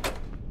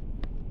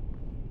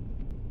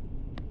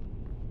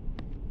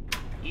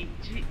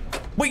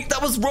 Wait,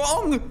 that was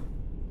wrong!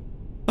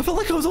 I felt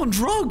like I was on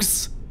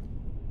drugs!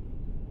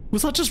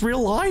 Was that just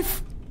real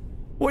life?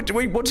 Wait,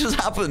 what just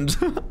happened?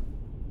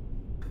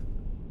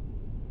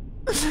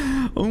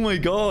 Oh my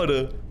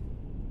god.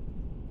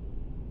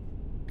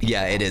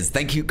 Yeah, it is.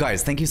 Thank you,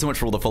 guys. Thank you so much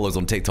for all the follows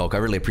on TikTok. I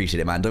really appreciate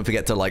it, man. Don't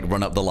forget to, like,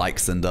 run up the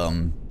likes and,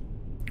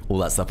 all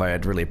that stuff.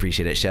 I'd really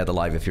appreciate it. Share the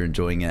live if you're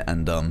enjoying it.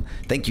 And,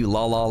 thank you,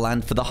 La La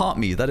Land, for the heart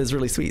me. That is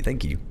really sweet.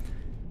 Thank you.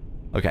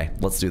 Okay,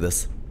 let's do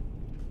this.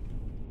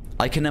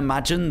 I can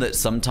imagine that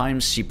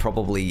sometimes she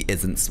probably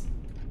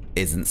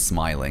isn't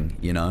smiling,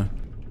 you know?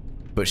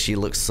 But she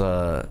looks,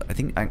 I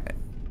think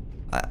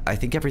I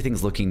think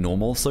everything's looking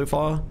normal so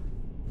far.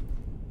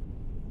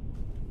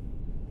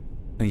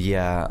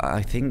 Yeah,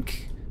 I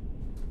think...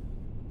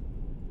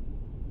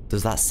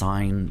 Does that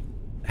sign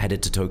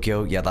headed to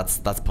Tokyo? Yeah,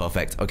 that's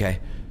perfect. Okay.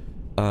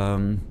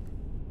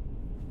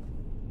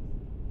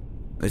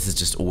 This is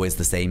just always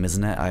the same,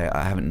 isn't it?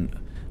 I haven't...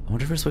 I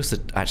wonder if we're supposed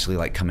to actually,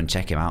 like, come and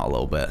check him out a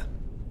little bit.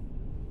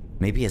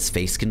 Maybe his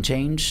face can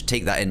change?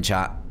 Take that in,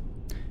 chat.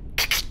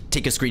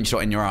 Take a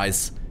screenshot in your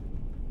eyes.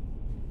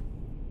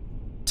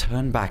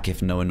 Turn back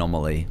if no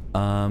anomaly.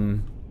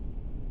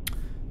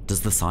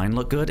 Does the sign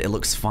look good? It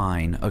looks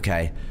fine.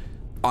 Okay.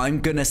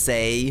 I'm gonna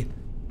say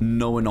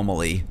no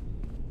anomaly.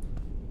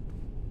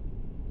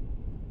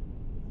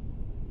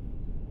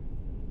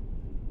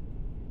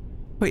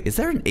 Wait, is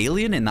there an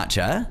alien in that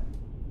chair?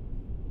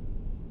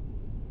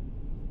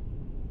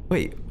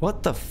 Wait,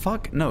 what the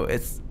fuck? No,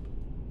 it's...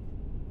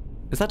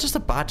 Is that just a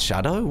bad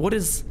shadow? What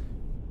is...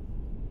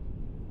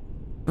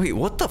 Wait,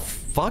 what the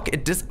fuck?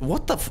 It just...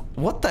 What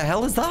the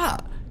hell is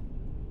that?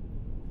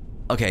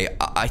 Okay,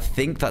 I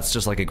think that's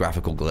just like a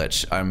graphical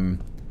glitch.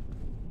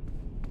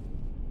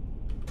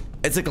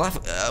 It's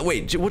a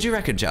wait, what do you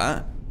reckon,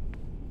 chat?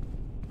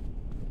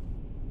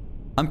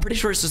 I'm pretty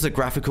sure it's just a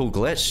graphical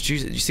glitch. Do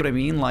you see what I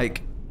mean?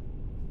 Like...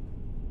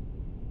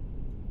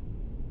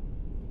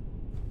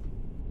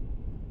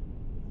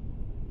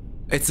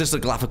 It's just a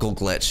graphical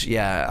glitch,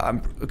 yeah.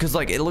 Because,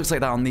 like, it looks like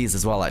that on these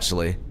as well,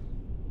 actually.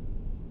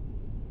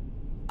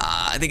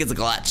 I think it's a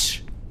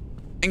glitch.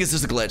 I think it's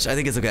just a glitch. I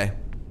think it's okay.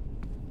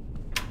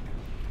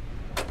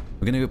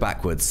 We're gonna go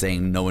backwards,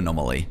 saying no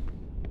anomaly.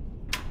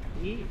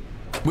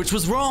 Which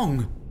was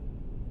wrong!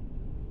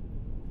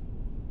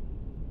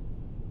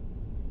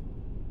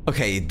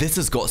 Okay, this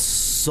has got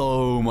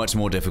so much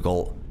more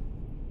difficult.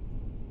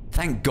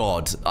 Thank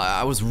God.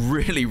 I was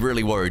really,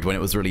 really worried when it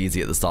was really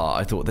easy at the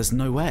start. I thought, there's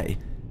no way.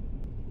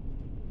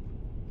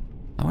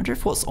 I wonder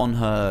if what's on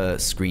her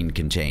screen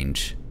can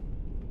change.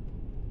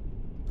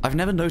 I've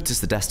never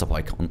noticed the desktop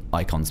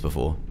icons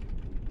before.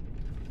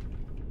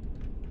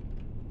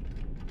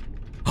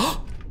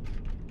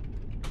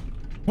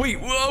 Wait,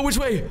 which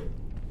way?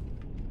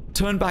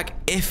 Turn back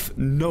if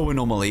no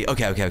anomaly.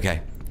 Okay, okay,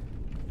 okay.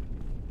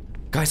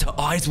 Guys, her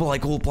eyes were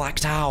like all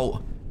blacked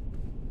out.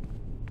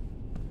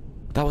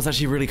 That was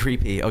actually really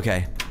creepy.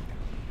 Okay.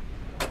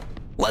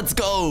 Let's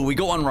go. We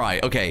got one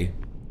right. Okay.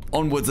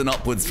 Onwards and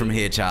upwards from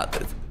here,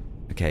 chat.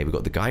 Okay, we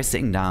got the guy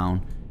sitting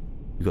down.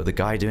 We got the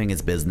guy doing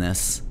his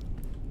business.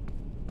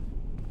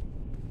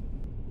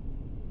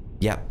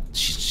 Yep,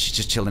 she's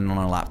just chilling on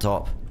her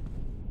laptop.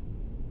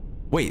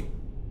 Wait.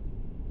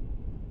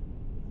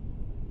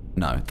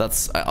 No,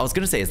 that's... I was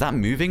gonna say, is that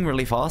moving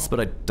really fast? But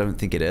I don't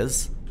think it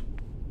is.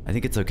 I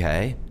think it's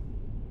okay.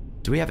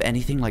 Do we have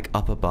anything, like,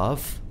 up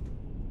above?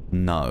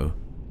 No.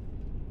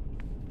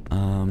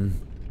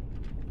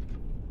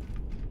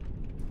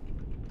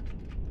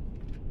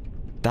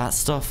 That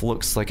stuff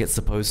looks like it's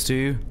supposed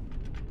to.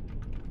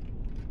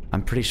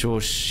 I'm pretty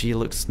sure she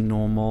looks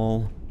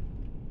normal.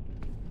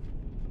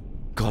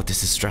 God,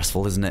 this is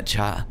stressful, isn't it,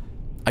 chat?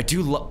 I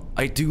do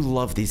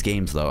love these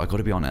games, though. I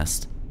gotta be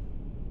honest.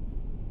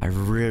 I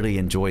really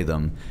enjoy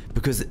them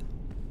because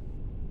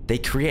they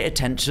create a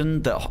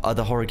tension that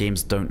other horror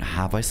games don't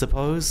have, I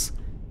suppose,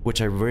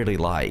 which I really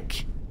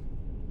like.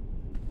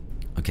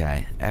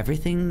 Okay,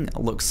 everything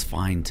looks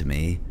fine to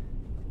me.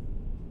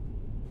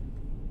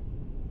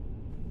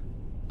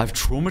 I've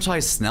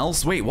traumatized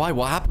Snells? Wait, why?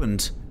 What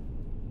happened?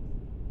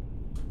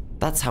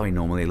 That's how he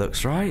normally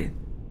looks, right?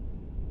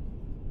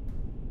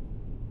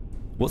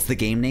 What's the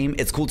game name?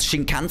 It's called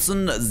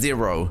Shinkansen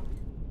 0.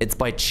 It's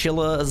by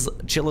Chilla's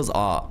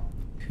Art,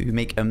 who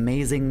make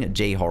amazing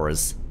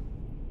J-horrors.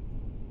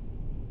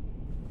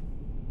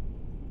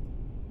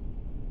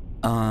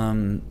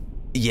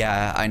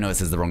 Yeah, I know it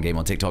says the wrong game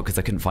on TikTok because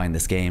I couldn't find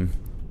this game,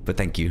 but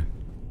thank you.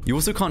 You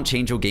also can't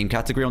change your game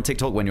category on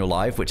TikTok when you're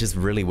live, which is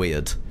really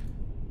weird.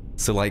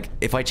 So, like,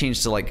 if I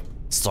change to, like,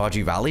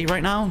 Stardew Valley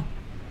right now...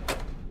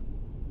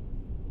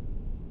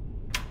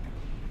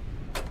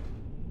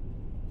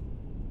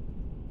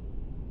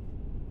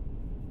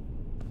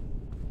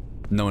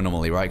 No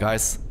anomaly, right,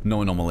 guys?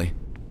 No anomaly.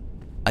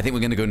 I think we're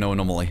gonna go no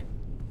anomaly.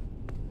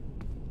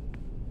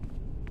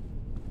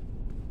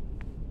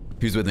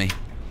 Who's with me?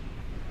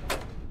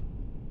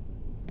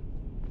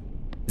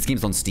 This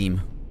game's on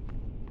Steam.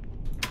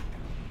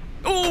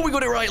 Oh, we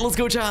got it right. Let's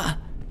go, chat.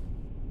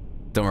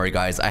 Don't worry,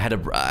 guys. I had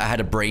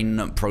a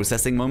brain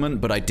processing moment,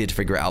 but I did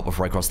figure it out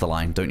before I crossed the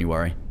line. Don't you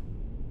worry.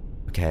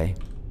 Okay.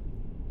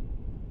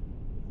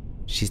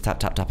 She's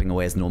tapping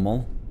away as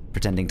normal,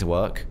 pretending to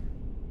work.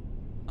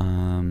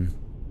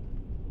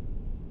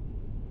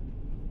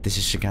 This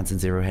is Shinkansen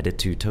 0 headed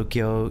to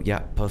Tokyo. Yeah,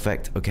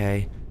 perfect.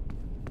 Okay.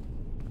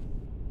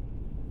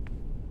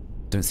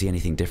 Don't see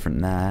anything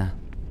different there.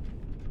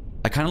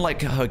 I kind of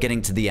like her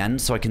getting to the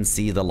end so I can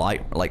see the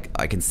light. Like,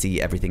 I can see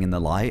everything in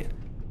the light.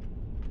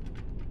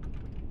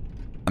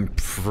 I'm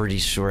pretty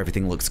sure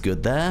everything looks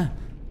good there.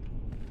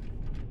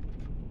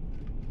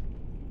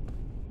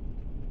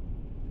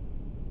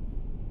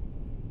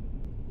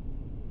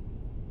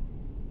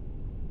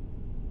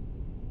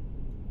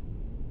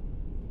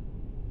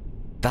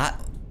 That...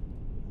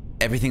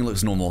 Everything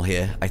looks normal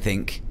here, I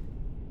think.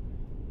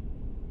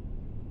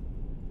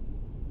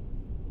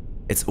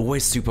 It's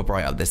always super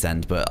bright at this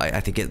end, but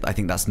I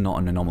think that's not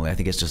an anomaly. I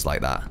think it's just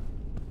like that.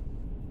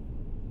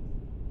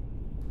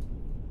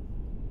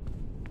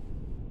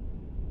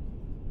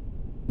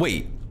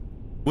 Wait,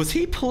 was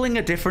he pulling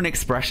a different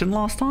expression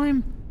last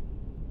time?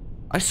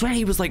 I swear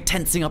he was like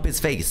tensing up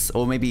his face,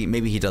 or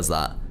maybe he does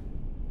that.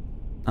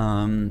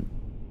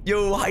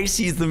 Yo, hi,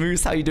 she's the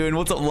Moose. How you doing?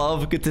 What's up,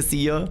 love? Good to see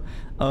you.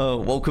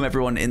 Welcome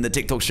everyone in the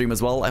TikTok stream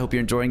as well. I hope you're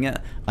enjoying it.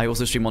 I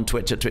also stream on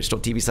Twitch at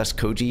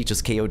twitch.tv/Koji,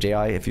 just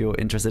Koji if you're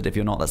interested. If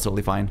you're not, that's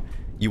totally fine.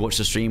 You watch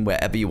the stream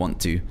wherever you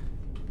want to.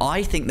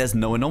 I think there's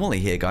no anomaly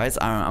here, guys.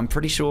 I'm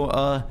pretty sure,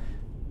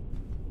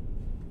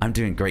 I'm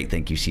doing great,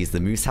 thank you, she's the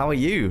Moose. How are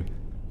you?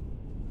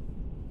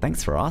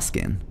 Thanks for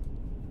asking.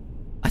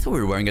 I thought we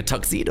were wearing a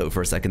tuxedo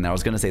for a second there. I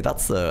was gonna say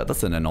that's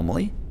an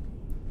anomaly.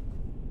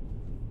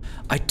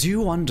 I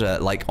do wonder,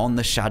 like, on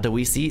the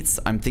shadowy seats,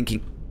 I'm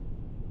thinking...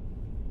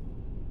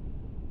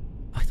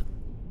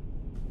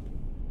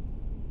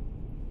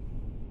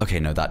 Okay,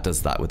 no, that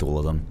does that with all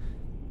of them.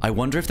 I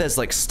wonder if there's,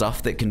 like,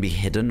 stuff that can be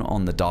hidden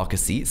on the darker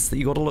seats that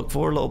you gotta look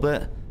for a little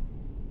bit.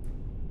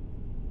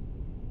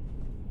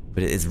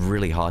 But it is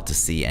really hard to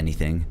see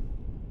anything.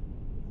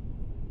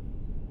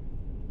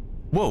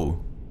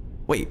 Whoa.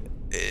 Wait,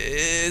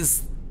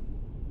 is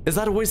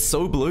that always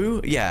so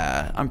blue?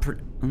 Yeah, I'm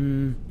pretty...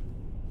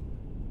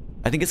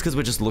 I think it's because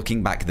we're just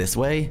looking back this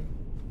way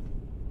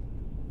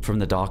from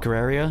the darker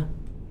area.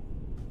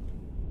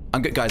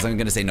 Guys, I'm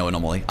gonna say no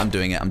anomaly. I'm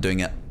doing it. I'm doing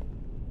it.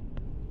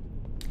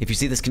 If you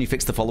see this, can you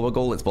fix the follower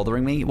goal? It's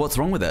bothering me. What's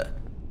wrong with it?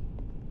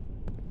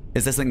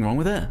 Is there something wrong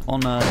with it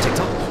on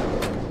TikTok?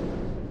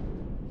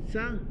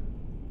 Sir?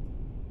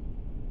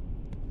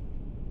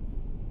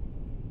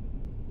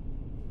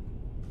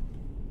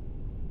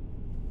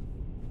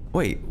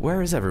 Wait,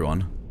 where is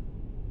everyone?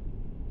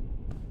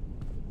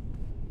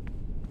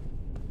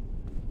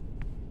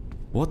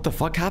 What the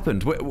fuck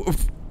happened?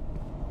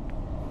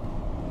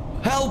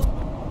 Help!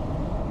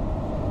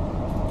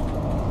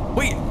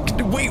 Wait,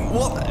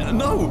 what?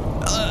 No!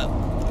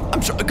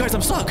 Guys,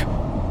 I'm stuck!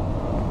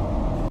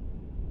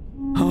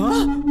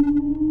 Huh?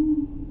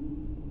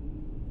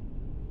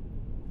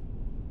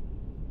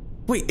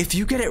 Wait, if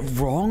you get it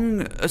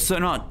wrong, so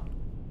not...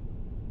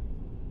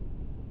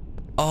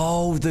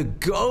 Oh, the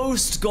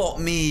ghost got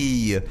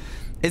me!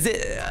 Is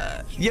it,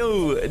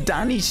 yo,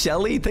 Danny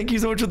Shelley, thank you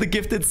so much for the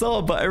gifted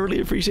sub, I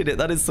really appreciate it.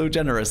 That is so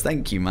generous.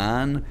 Thank you,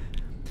 man.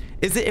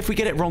 Is it if we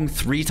get it wrong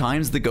 3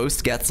 times, the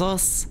ghost gets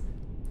us?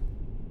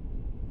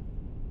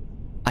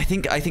 I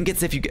think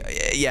it's if you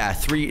get, yeah,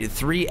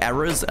 three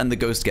errors and the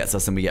ghost gets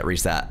us and we get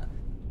reset.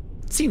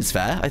 Seems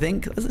fair, I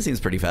think. That seems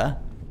pretty fair.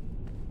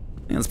 I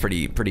think that's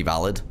pretty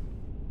valid.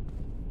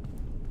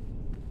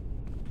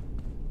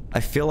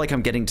 I feel like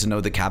I'm getting to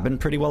know the cabin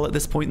pretty well at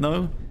this point,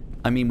 though.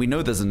 I mean, we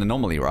know there's an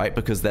anomaly, right?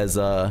 Because there's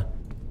no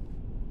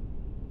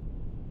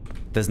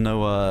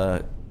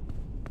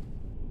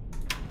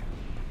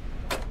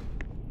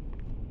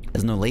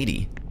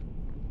lady.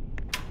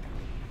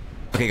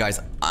 Okay, guys,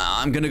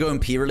 I'm gonna go and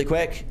pee really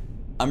quick.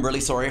 I'm really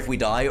sorry if we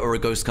die or a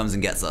ghost comes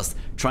and gets us.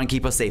 Try and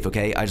keep us safe,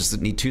 okay? I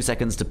just need 2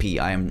 seconds to pee.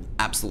 I am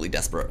absolutely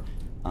desperate.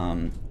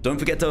 Don't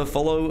forget to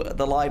follow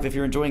the live if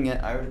you're enjoying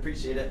it. I would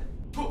appreciate it.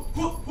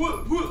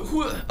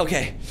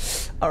 Okay.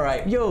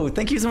 Alright. Yo,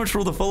 thank you so much for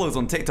all the follows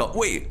on TikTok.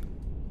 Wait.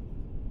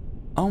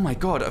 Oh my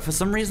god. For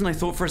some reason, I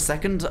thought for a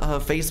second her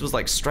face was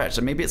like stretched.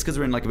 And maybe it's because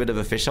we're in like a bit of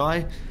a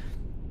fisheye.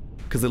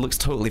 Because it looks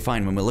totally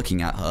fine when we're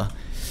looking at her.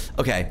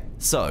 Okay.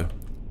 So.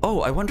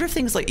 Oh, I wonder if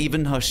things like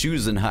even her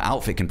shoes and her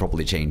outfit can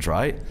probably change,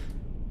 right?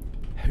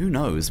 Who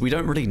knows? We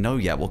don't really know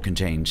yet what can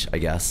change, I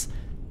guess.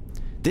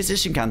 This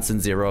is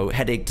Shinkansen 0,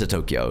 headache to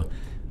Tokyo.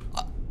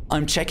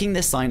 I'm checking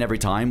this sign every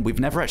time. We've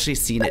never actually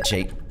seen it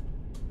change.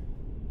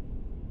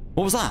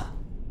 What was that?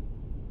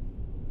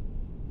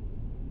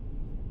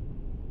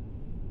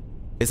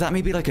 Is that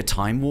maybe like a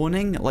time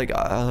warning? Like,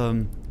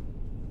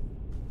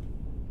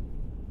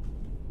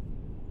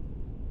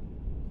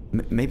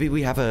 maybe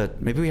we have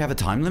a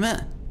time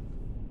limit?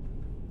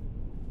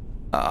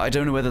 I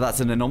don't know whether that's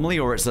an anomaly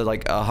or it's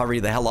like a hurry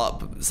the hell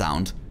up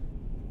sound.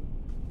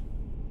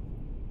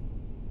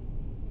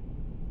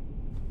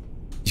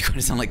 You kind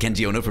of sound like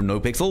Kenji Ono from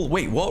NoPixel.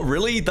 Wait, what?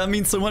 Really? That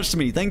means so much to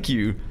me. Thank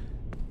you.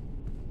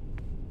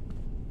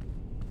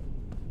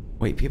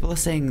 Wait, people are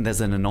saying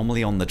there's an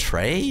anomaly on the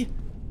tray?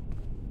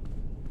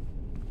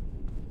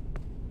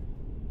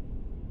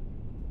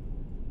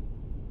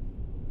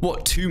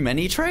 What, too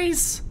many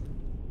trays?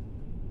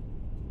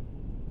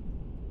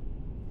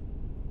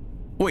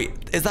 Wait,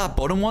 is that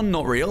bottom one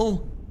not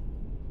real?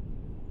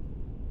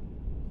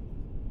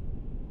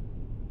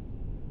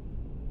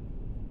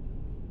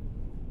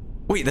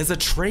 Wait, there's a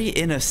tray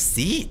in a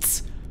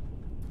seat?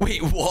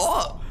 Wait,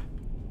 what?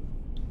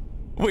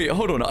 Wait,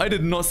 hold on. I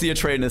did not see a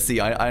tray in a seat.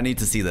 I need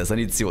to see this. I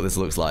need to see what this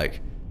looks like.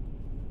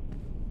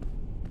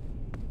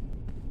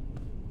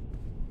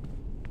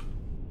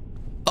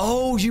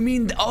 Oh, you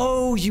mean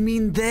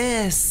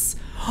this?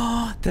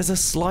 There's a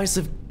slice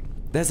of...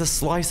 There's a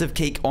slice of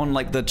cake on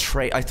like the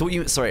tray. I thought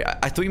you, sorry,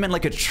 I thought you meant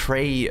like a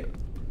tray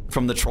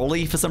from the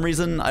trolley for some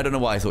reason. I don't know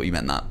why I thought you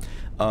meant that.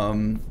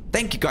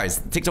 Thank you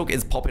guys. TikTok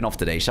is popping off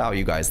today. Shout out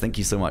you guys. Thank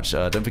you so much.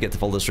 Don't forget to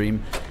follow the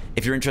stream.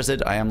 If you're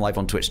interested, I am live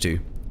on Twitch too.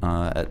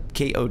 At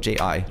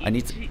KOJI. I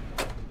need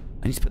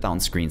to put that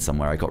on screen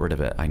somewhere. I got rid of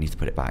it. I need to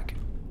put it back.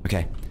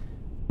 Okay.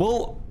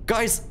 Well,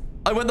 guys,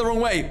 I went the wrong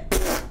way.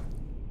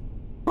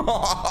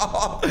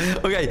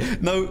 Okay,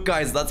 no,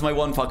 guys, that's my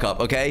one fuck up,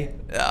 okay?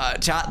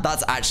 Chat,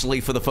 that's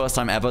actually, for the first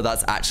time ever,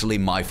 that's actually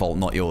my fault,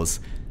 not yours.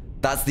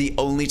 That's the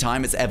only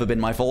time it's ever been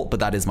my fault, but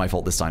that is my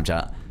fault this time,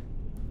 chat.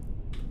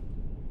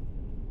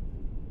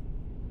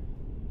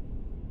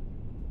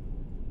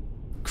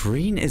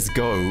 Green is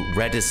go,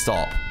 red is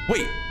stop.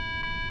 Wait.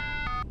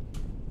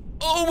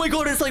 Oh my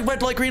god, it's like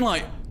red light, green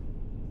light.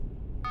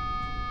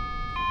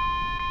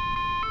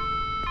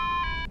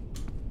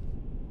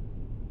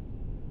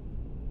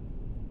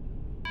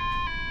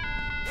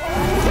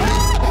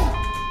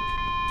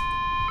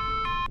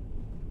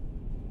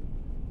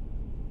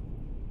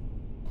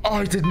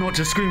 I did not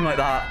just scream like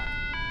that.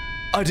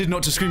 I did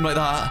not just scream like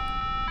that.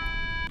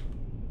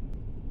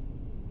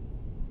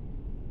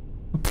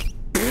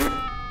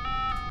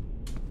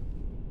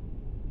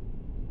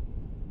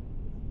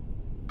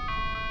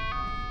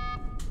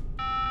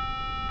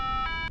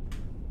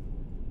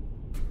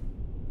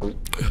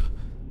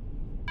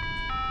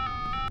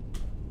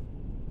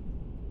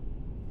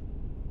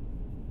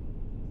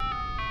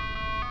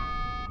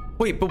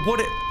 Wait, but what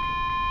it...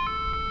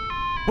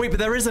 Wait, but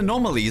there is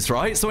anomalies,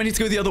 right? So I need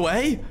to go the other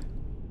way?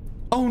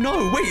 Oh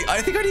no, wait,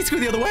 I think I need to go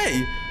the other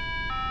way.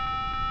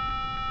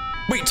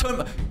 Wait,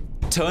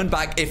 turn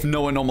back if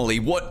no anomaly.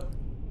 What?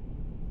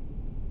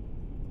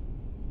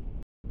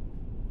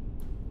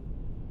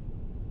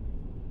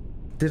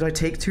 Did I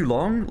take too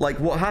long?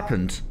 Like, what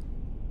happened?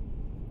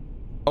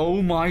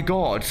 Oh my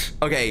god.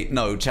 Okay,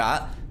 no,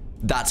 chat.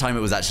 That time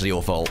it was actually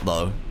your fault,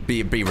 though.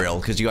 Be real,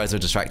 because you guys are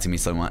distracting me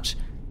so much.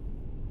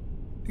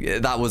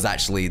 That was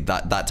actually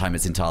that time.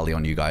 It's entirely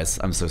on you guys.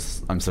 I'm so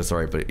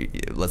sorry, but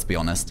let's be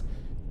honest.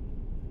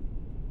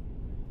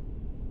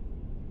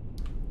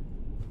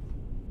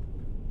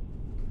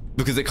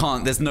 Because it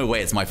can't. There's no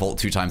way it's my fault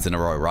 2 times in a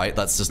row, right?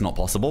 That's just not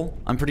possible.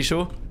 I'm pretty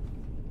sure.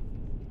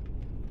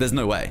 There's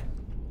no way.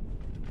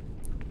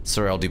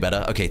 Sorry, I'll do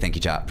better. Okay, thank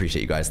you, chat.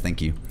 Appreciate you guys.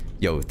 Thank you.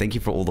 Yo, thank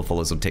you for all the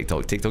follows on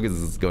TikTok. TikTok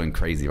is going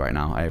crazy right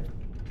now.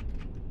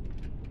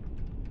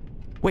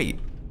 Wait.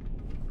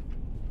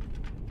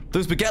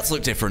 Those baguettes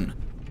look different.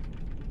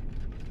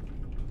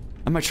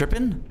 Am I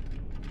tripping?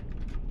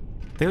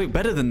 They look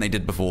better than they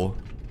did before.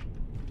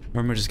 Or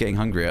am I just getting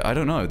hungrier? I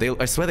don't know.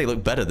 I swear they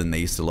look better than they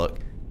used to look.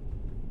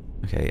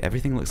 Okay,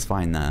 everything looks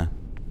fine there.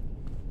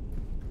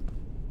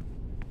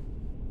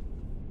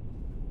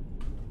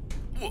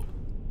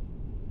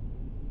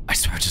 I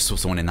swear I just saw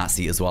someone in that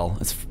seat as well.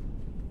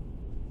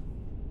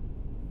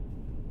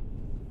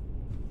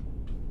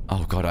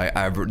 Oh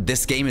god,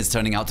 this game is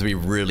turning out to be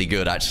really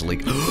good,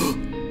 actually.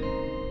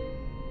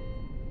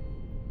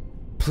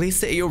 Please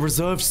sit at your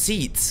reserved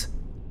seat.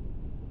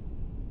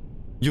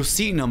 Your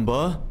seat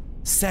number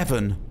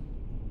 7.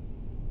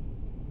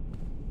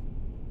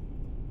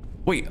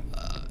 Wait,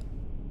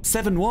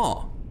 7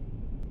 what?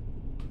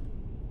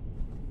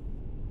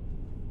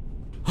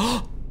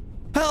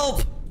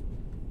 Help!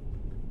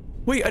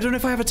 Wait, I don't know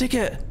if I have a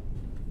ticket.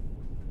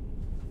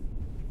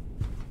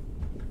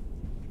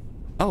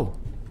 Oh.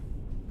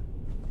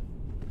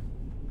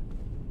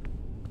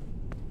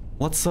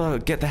 Let's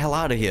get the hell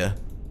out of here.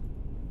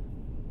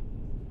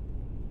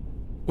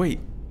 Wait,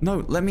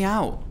 no, let me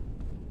out.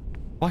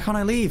 Why can't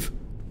I leave?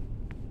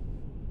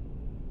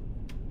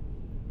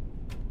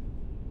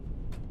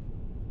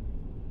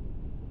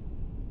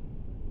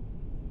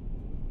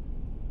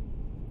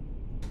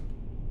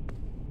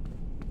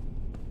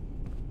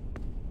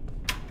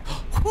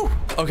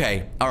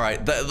 Okay,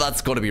 alright,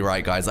 that's gotta be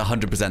right, guys.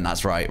 100%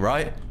 that's right,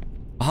 right?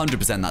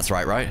 100% that's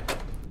right, right?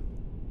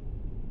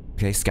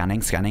 Okay,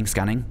 scanning, scanning,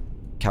 scanning.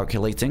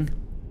 Calculating.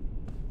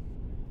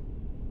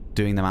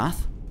 Doing the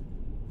math.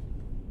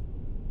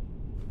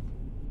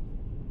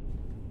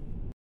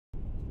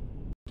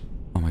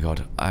 Oh my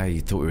god, I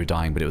thought we were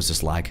dying, but it was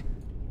just lag.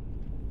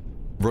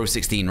 Row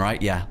 16,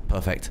 right? Yeah,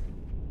 perfect.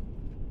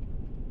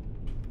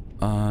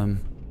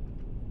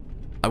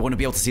 I want to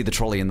be able to see the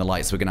trolley in the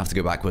light, so we're gonna have to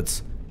go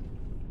backwards.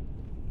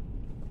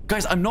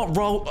 Guys, I'm not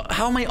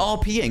how am I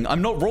RPing?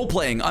 I'm not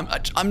role-playing.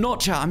 I'm not,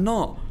 chat, I'm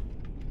not.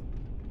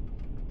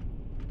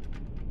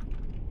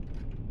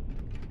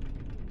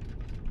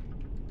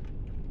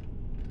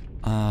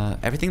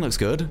 Everything looks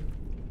good.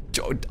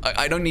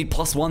 I don't need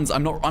 +1s.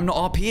 I'm not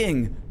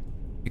RPing.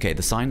 Okay,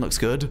 the sign looks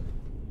good.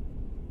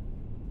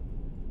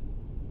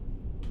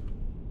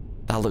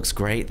 That looks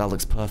great. That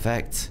looks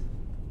perfect.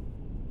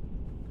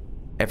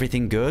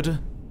 Everything good?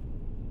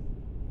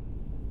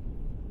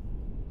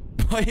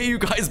 Why are you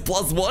guys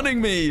 +1ing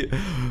me?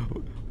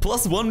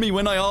 +1 me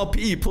when I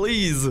RP,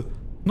 please.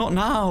 Not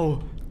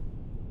now.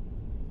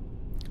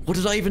 What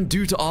did I even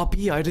do to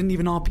RP? I didn't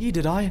even RP,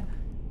 did I?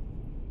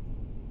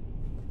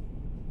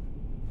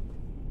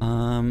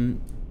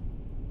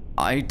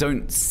 I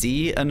don't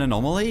see an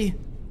anomaly.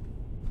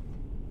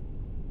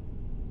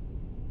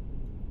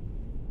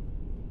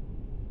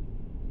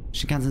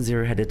 Shinkansen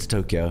 0 headed to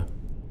Tokyo.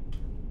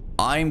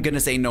 I'm gonna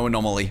say no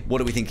anomaly.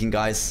 What are we thinking,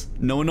 guys?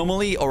 No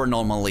anomaly or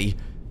anomaly?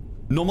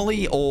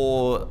 Anomaly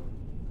or...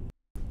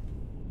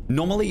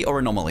 Anomaly or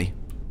anomaly?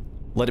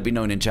 Let it be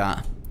known in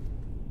chat.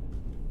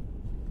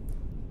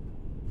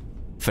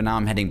 For now,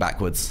 I'm heading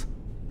backwards.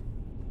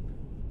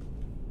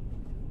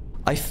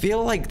 I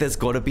feel like there's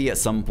got to be at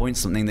some point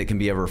something that can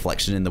be a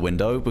reflection in the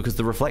window, because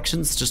the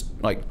reflection's just,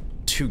 like,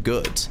 too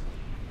good.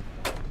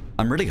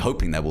 I'm really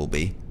hoping there will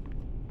be.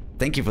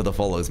 Thank you for the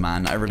follows,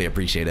 man. I really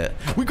appreciate it.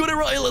 We got it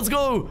right. Let's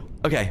go.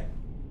 Okay.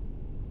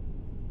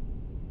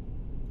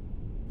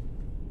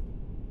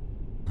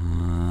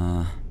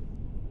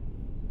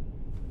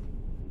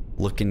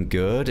 Looking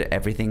good.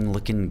 Everything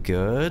looking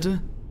good.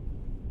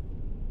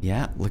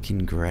 Yeah, looking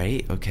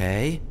great.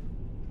 Okay.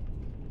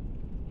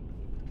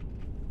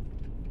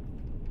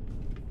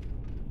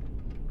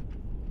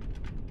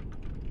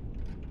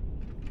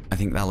 I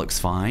think that looks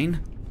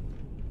fine.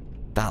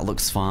 That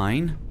looks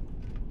fine.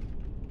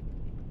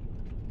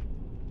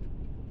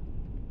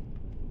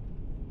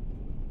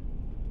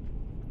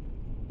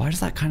 Why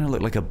does that kind of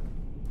look like a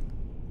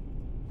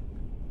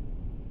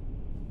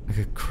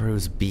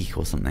crow's beak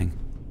or something?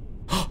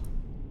 Oh,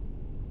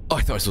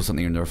 I thought I saw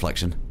something in the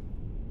reflection.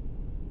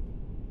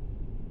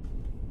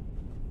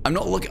 I'm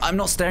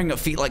not staring at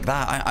feet like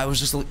that. I was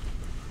just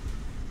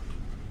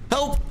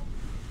help!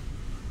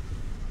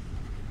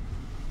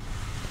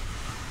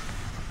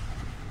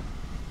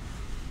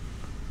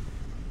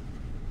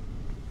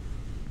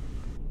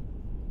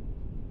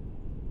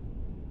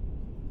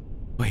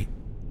 Wait.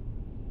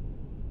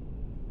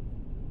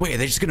 Wait, are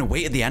they just gonna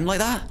wait at the end like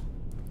that?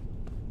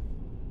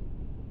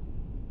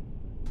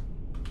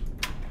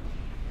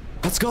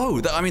 Let's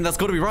go. I mean, that's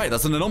got to be right.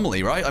 That's an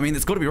anomaly, right? I mean,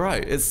 it's got to be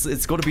right.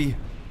 It's got to be.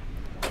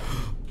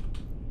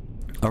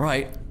 All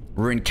right,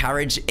 we're in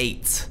carriage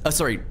 8.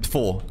 Sorry,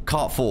 4.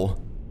 Cart 4.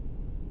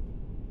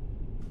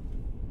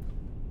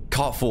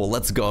 Cart 4.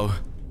 Let's go.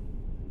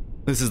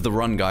 This is the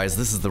run, guys.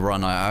 This is the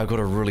run. I've got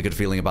a really good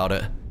feeling about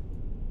it.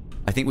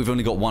 I think we've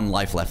only got 1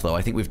 life left, though.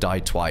 I think we've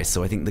died twice,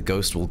 so I think the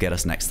ghost will get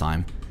us next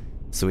time.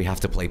 So we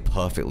have to play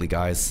perfectly,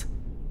 guys.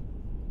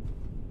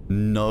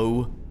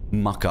 No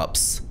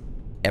muck-ups.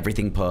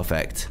 Everything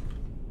perfect.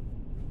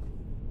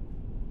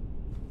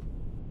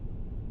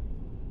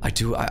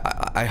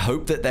 I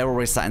hope that they're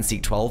always sat in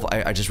seat 12.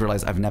 I just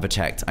realized I've never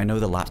checked. I know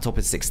the laptop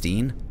is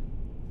 16.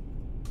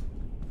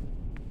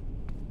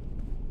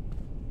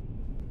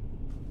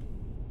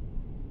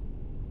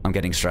 I'm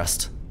getting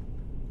stressed.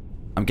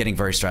 I'm getting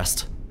very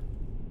stressed.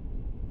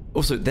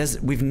 Also,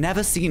 we've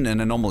never seen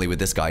an anomaly with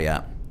this guy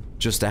yet.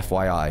 Just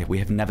FYI, we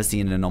have never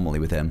seen an anomaly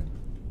with him.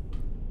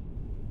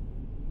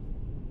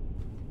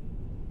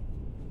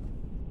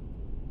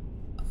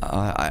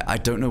 I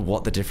don't know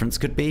what the difference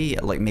could be,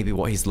 like maybe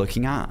what he's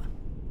looking at.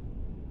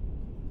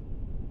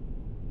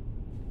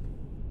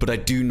 But I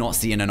do not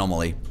see an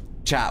anomaly.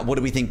 Chat, what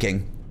are we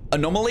thinking?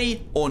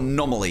 Anomaly or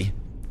anomaly?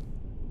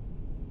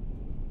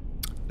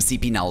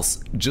 CP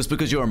Nels, just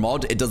because you're a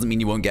mod, it doesn't mean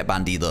you won't get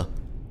banned either.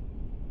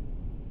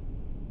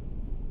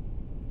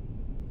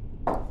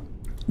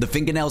 The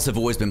fingernails have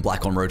always been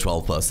black on row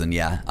 12 person,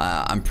 yeah.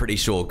 I'm pretty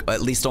sure,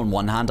 at least on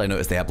one hand, I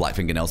noticed they had black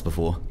fingernails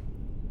before.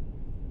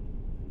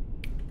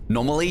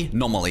 Anomaly?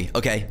 Anomaly.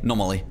 Okay,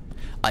 anomaly.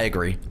 I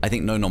agree. I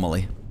think no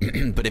anomaly.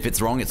 But if it's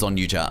wrong, it's on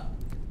you, chat.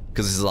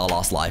 Because this is our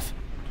last life.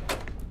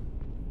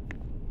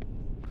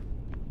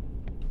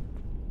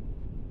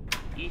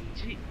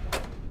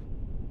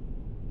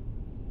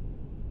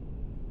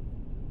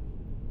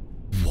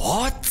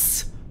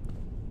 What?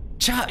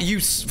 Chat,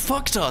 you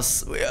fucked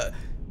us.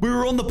 We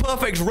were on the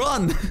perfect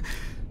run.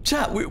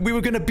 Chat, we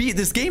were going to beat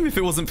this game if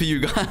it wasn't for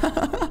you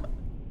guys.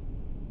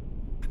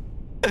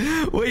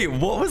 Wait,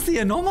 what was the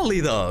anomaly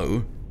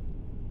though?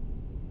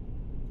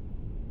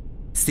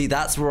 See,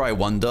 that's where I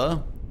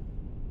wonder.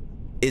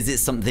 Is it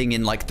something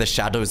in like the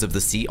shadows of the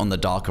seat on the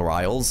darker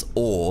aisles?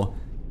 Or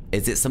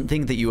is it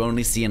something that you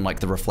only see in like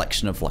the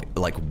reflection of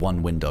like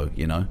one window,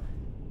 you know?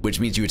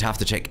 Which means you would have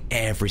to check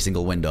every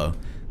single window.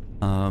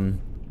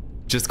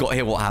 Just got to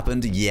hear what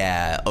happened?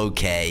 Yeah,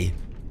 okay.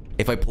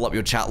 If I pull up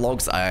your chat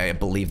logs, I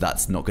believe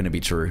that's not going to be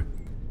true.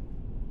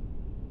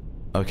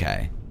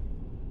 Okay.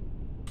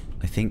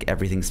 I think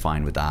everything's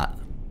fine with that.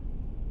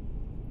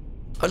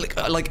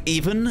 Like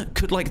even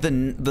could like the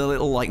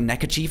little like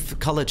neckerchief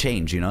color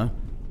change, you know?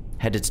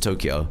 Headed to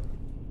Tokyo.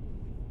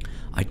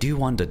 I do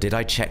wonder, did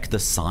I check the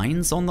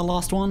signs on the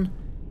last one?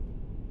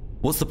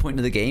 What's the point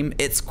of the game?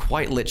 It's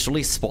quite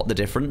literally spot the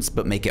difference,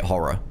 but make it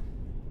horror.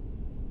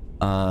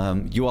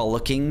 You are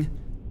looking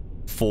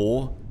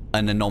for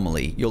an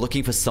anomaly. You're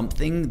looking for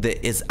something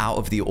that is out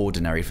of the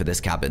ordinary for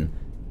this cabin.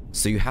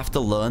 So you have to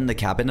learn the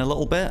cabin a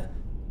little bit.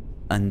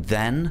 And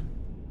then...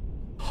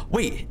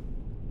 Wait!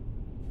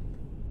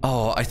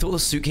 Oh, I thought the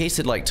suitcase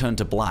had like turned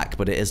to black,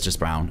 but it is just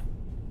brown.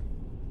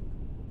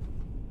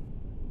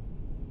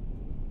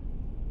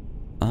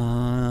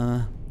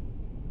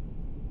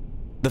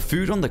 The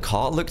food on the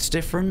cart looked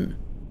different?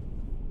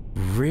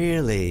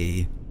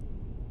 Really?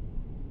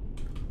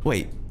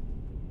 Wait.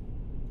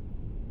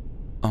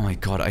 Oh my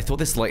god, I thought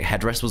this like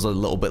headrest was a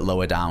little bit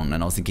lower down,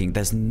 and I was thinking,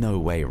 there's no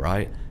way,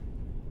 right?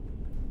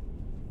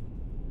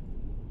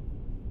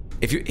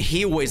 If you,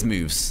 he always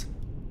moves.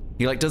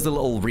 He like does a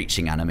little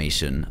reaching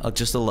animation,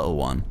 just a little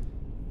one.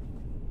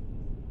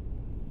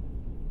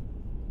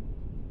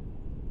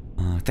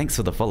 Thanks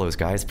for the follows,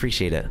 guys.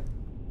 Appreciate it.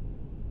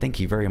 Thank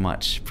you very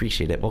much.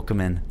 Appreciate it.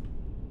 Welcome in.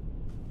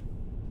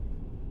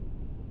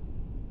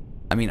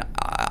 I mean,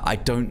 I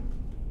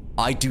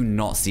do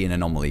not see an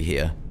anomaly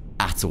here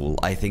at all.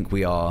 I think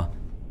we are...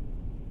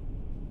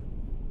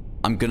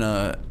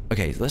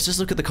 Okay, let's just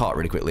look at the cart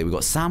really quickly. We've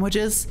got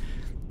sandwiches.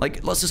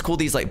 Like, let's just call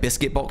these like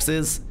biscuit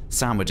boxes.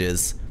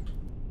 Sandwiches.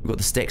 We've got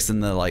the sticks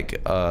and the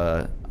like,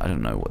 I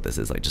don't know what this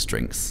is, like just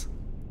drinks.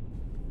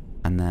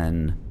 And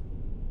then...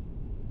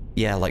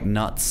 yeah, like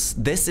nuts.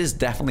 This is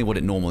definitely what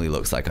it normally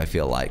looks like, I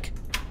feel like.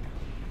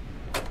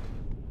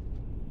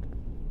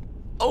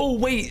 Oh,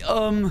 wait,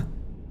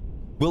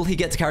 will he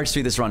get to carriage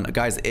through this run?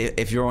 Guys,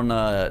 if you're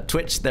on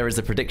Twitch, there is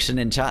a prediction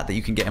in chat that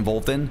you can get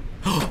involved in.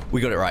 We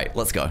got it right.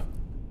 Let's go.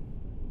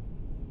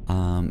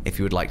 If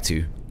you would like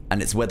to. And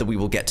it's whether we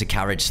will get to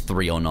carriage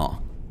 3 or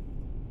not.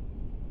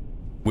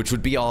 Which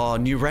would be our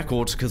new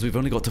record, because we've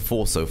only got to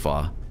 4 so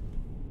far.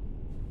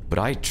 But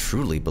I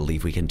truly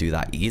believe we can do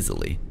that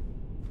easily.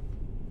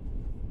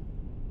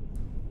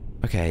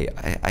 Okay,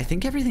 I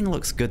think everything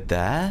looks good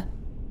there.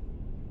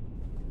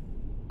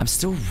 I'm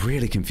still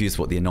really confused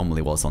what the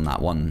anomaly was on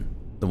that one.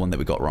 The one that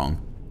we got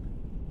wrong.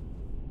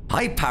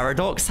 Hi,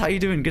 Paradox. How you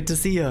doing? Good to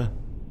see you.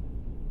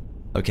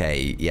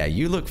 Okay, yeah,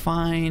 you look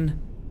fine.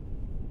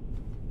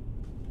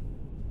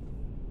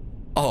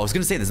 Oh, I was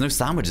gonna say there's no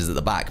sandwiches at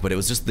the back, but it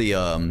was just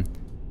the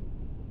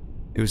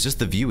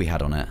view we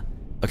had on it.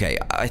 Okay,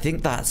 I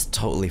think that's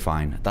totally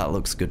fine. That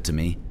looks good to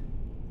me.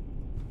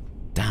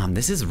 Damn,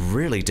 this is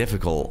really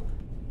difficult.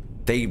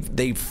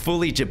 They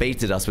fully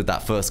debated us with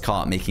that first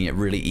cart, making it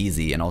really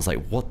easy, and I was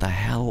like, what the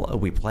hell are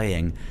we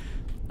playing?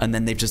 And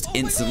then they've just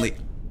instantly...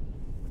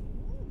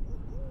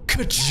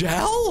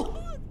 Kajel?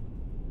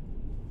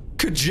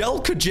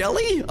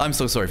 Kajelly? I'm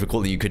so sorry for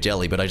calling you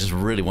Kajelly, but I just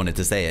really wanted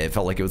to say it. It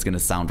felt like it was going to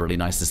sound really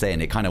nice to say,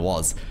 and it kind of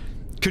was.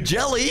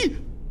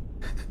 Kajelly?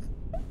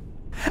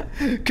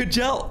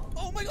 Kajel?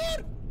 Oh my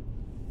god!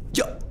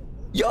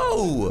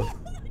 Yo!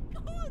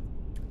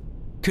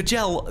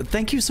 Kajel,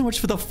 thank you so much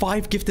for the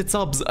 5 gifted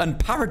subs, and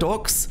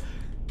Paradox,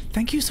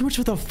 thank you so much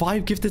for the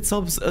 5 gifted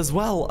subs as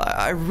well.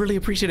 I really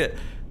appreciate it.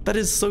 That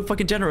is so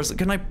fucking generous.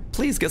 Can I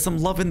please get some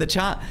love in the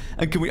chat?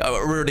 And can we...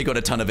 oh, we already got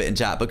a ton of it in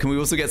chat, but can we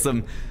also get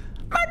some...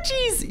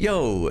 Matchies!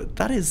 Yo,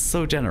 that is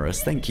so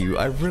generous. Thank you.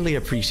 I really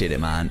appreciate it,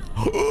 man.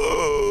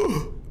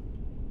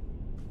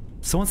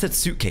 Someone said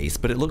suitcase,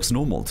 but it looks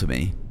normal to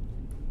me.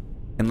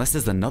 Unless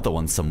there's another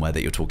one somewhere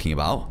that you're talking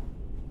about.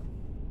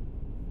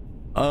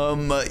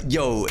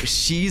 Yo,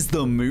 She's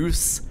the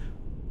Moose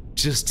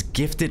just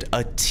gifted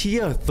a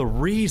tier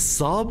 3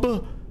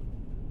 sub.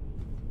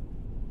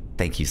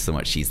 Thank you so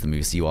much, She's the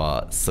Moose. You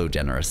are so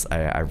generous.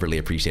 I really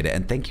appreciate it.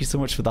 And thank you so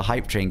much for the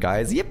hype train,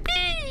 guys.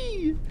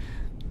 Yippee!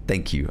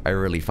 Thank you. I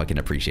really fucking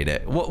appreciate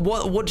it.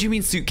 What do you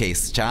mean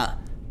suitcase, chat?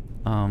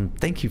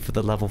 Thank you for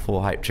the level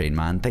 4 hype train,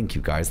 man. Thank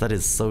you, guys. That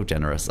is so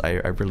generous. I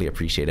really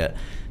appreciate it.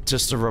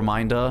 Just a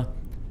reminder,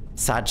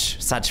 Sag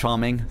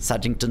farming,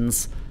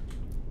 Sagingtons.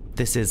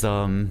 This is,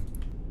 I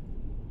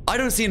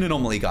don't see an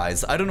anomaly,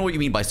 guys. I don't know what you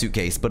mean by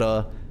suitcase, but,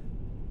 I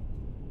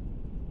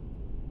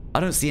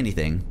don't see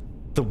anything.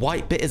 The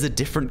white bit is a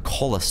different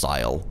collar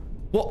style.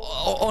 What?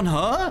 On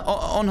her?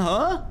 On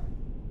her?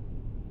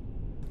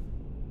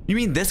 You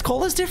mean this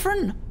collar's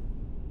different?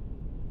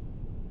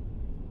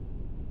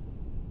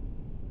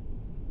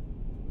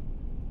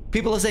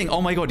 People are saying,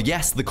 oh my god,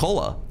 yes, the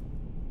collar.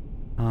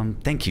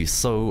 Thank you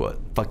so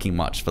fucking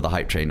much for the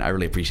hype train. I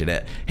really appreciate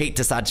it. Hate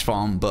to Sag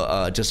farm,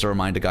 but just a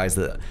reminder, guys,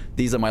 that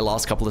these are my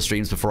last couple of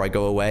streams before I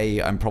go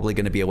away. I'm probably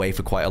going to be away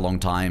for quite a long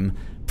time.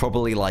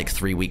 Probably like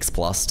 3 weeks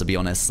plus, to be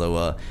honest.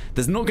 So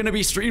there's not going to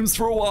be streams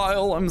for a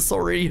while. I'm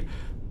sorry.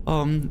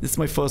 It's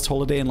my first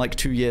holiday in like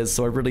 2 years,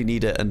 so I really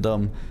need it. And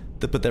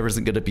but there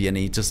isn't going to be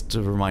any, just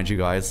to remind you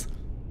guys.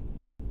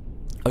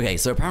 Okay,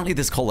 so apparently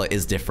this collar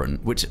is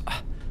different, which...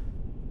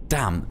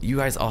 damn, you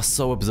guys are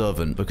so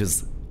observant,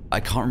 because I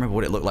can't remember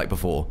what it looked like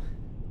before.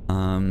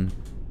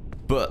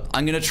 But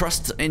I'm going to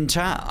trust in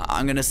chat.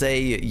 I'm going to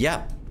say,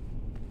 yeah.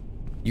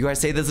 You guys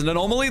say there's an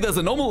anomaly? There's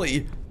an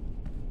anomaly.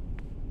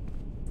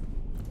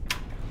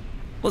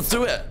 Let's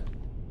do it.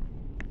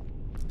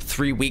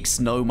 3 weeks,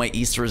 no, my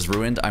Easter is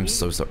ruined. I'm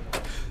so sorry.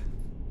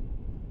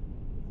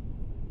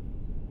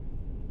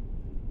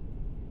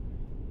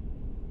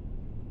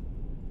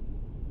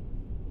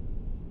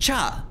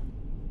 Chat.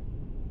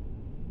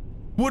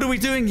 What are we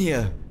doing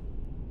here?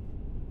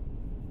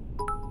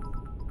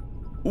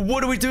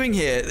 What are we doing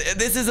here?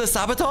 This is a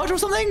sabotage or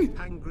something?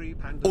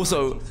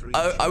 Also,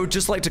 I would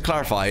just like to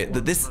clarify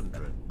that this...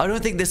 I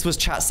don't think this was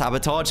chat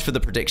sabotage for the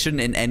prediction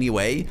in any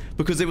way,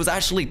 because it was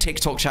actually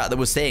TikTok chat that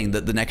was saying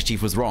that the next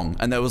chief was wrong.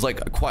 And there was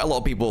like quite a lot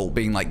of people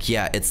being like,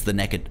 yeah, it's the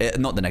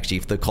not the next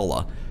chief, the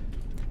collar.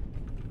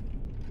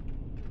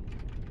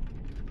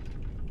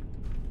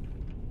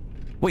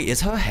 Wait, is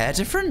her hair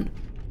different?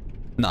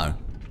 No.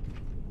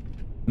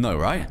 No,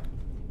 right?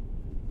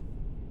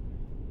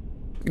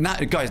 Now,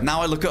 guys,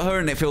 now I look at her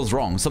and it feels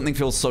wrong. Something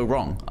feels so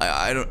wrong.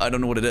 I don't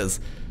know what it is.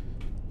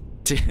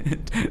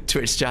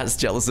 Twitch chat's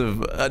jealous of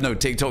no,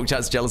 TikTok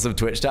chat's jealous of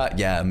Twitch chat.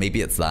 Yeah,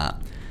 maybe it's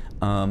that.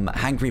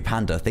 Hangry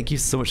Panda, thank you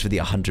so much for the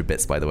 100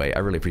 bits, by the way. I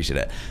really appreciate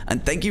it.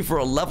 And thank you for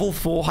a level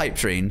 4 hype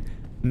train.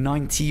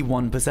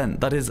 91%.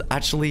 That is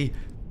actually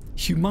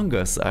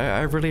humongous.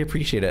 I really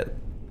appreciate it.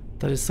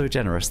 That is so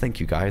generous. Thank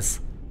you, guys.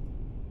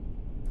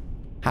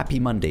 Happy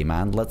Monday,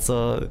 man. Let's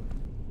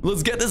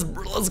get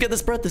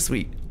this bread this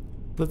week.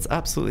 Let's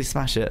absolutely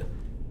smash it.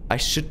 I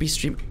should be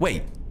streaming.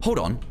 Wait, hold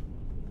on.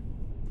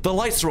 The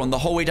lights are on the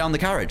whole way down the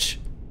carriage.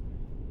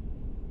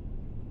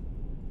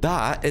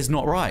 That is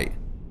not right.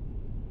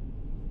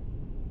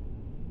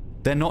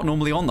 They're not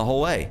normally on the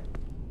whole way.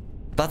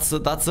 That's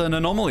an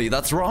anomaly.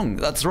 That's wrong.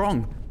 That's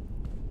wrong.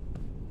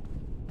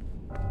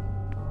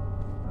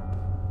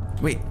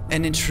 Wait,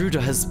 an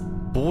intruder has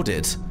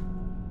boarded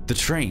the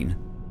train.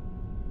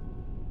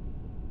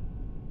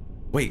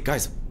 Wait,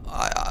 guys.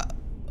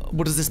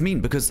 What does this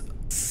mean? Because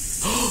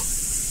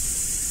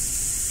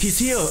he's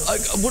here.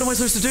 What am I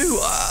supposed to do?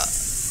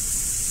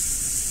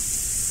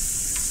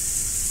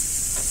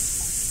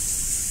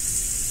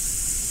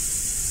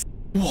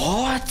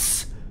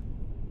 What?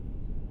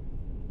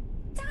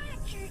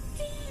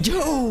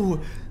 Yo!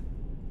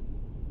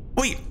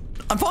 Wait,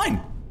 I'm fine.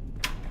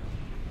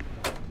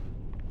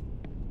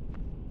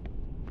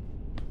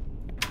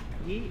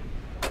 Yeah.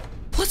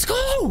 Let's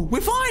go!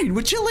 We're fine!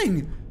 We're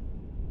chilling!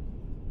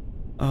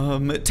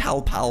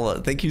 Tal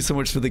Pal, thank you so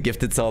much for the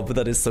gifted sub.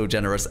 That is so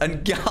generous.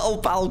 And Gal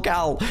Pal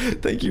Gal,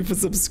 thank you for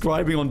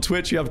subscribing on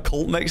Twitch. You have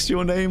Colt next to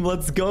your name.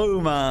 Let's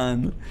go,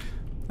 man.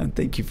 And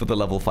thank you for the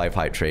level 5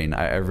 hype train.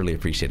 I really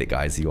appreciate it,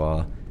 guys. You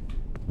are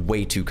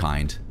way too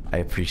kind. I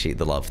appreciate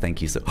the love.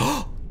 Thank you so...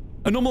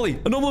 Anomaly!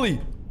 Anomaly!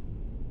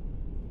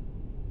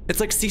 It's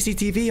like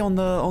CCTV on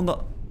the...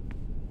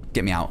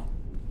 Get me out.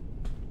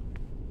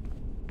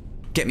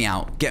 Get me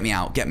out. Get me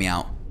out. Get me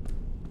out.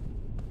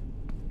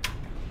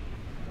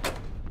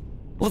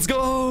 Let's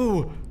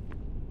go!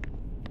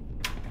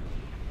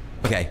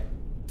 Okay.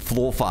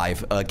 Floor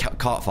 5.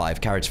 Cart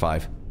 5. Carriage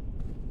 5.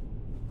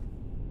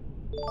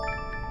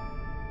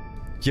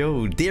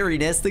 Yo,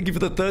 deariness, thank you for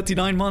the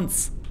 39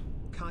 months.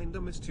 Kinda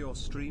missed your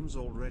streams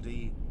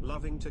already.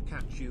 Loving to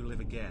catch you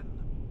live again.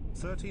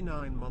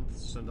 39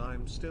 months and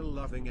I'm still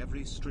loving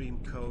every stream.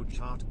 Coach,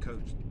 heart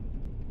coach.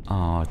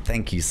 Oh,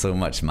 thank you so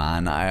much,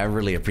 man. I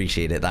really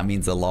appreciate it. That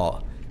means a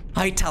lot.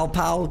 Hi, Tal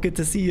Pal. Good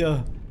to see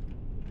you.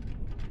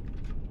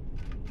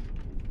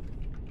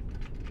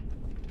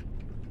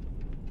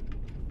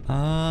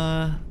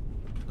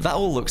 That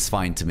all looks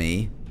fine to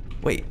me.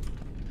 Wait.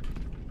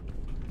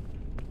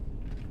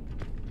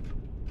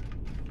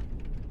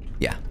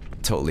 Yeah,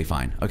 totally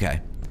fine.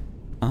 Okay.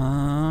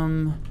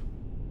 I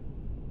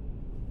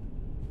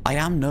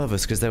am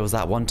nervous because there was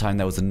that one time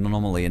there was an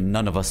anomaly and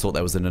none of us thought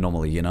there was an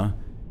anomaly, you know?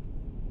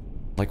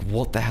 Like,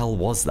 what the hell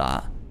was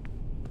that?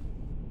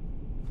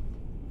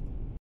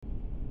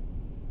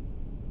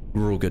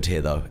 We're all good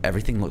here though.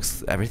 Everything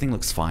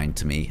looks fine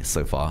to me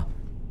so far.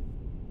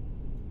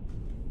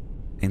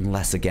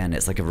 Unless, again,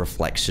 it's like a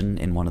reflection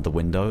in one of the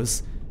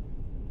windows.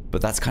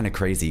 But that's kind of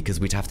crazy because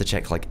we'd have to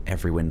check like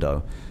every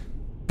window.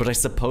 But I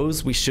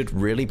suppose we should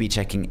really be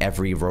checking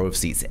every row of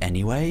seats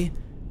anyway.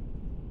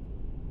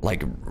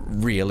 Like,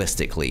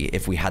 realistically,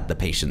 if we had the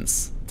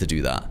patience to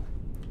do that.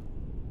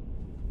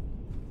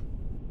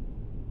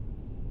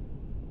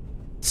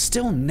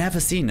 Still never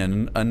seen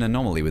an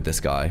anomaly with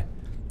this guy.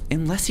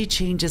 Unless he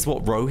changes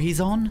what row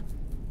he's on.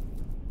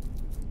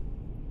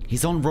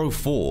 He's on row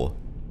 4.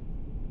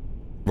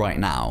 Right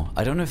now.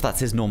 I don't know if that's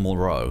his normal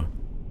row.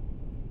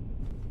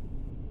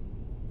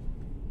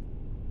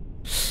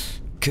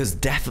 Because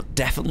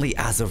definitely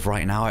as of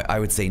right now, I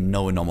would say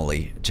no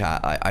anomaly.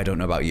 Chat, I don't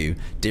know about you.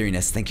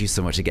 Deariness, thank you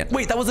so much again.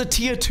 Wait, that was a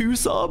tier 2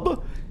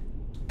 sub?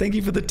 Thank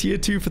you for the tier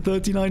 2 for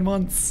 39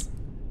 months.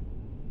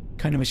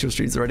 Kind of miss your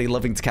streams already.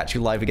 Loving to catch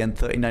you live again.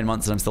 39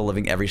 months and I'm still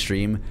loving every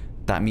stream.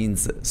 That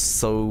means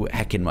so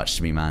heckin' much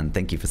to me, man.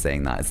 Thank you for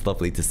saying that. It's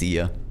lovely to see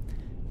you.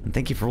 And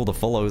thank you for all the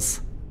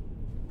follows.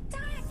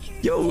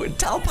 Yo,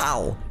 Tal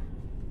Pal!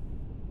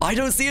 I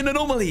don't see an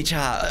anomaly,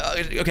 chat.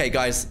 Okay,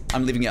 guys,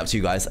 I'm leaving it up to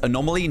you guys.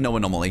 Anomaly, no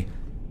anomaly.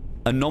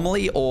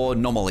 Anomaly or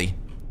anomaly?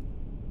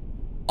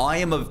 I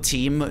am of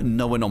team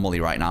no anomaly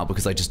right now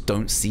because I just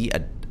don't see a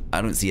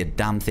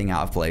damn thing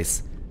out of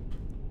place.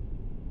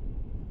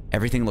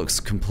 Everything looks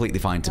completely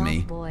fine to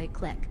me. Boy,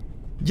 click.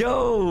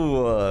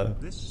 Yo!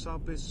 This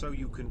sub is so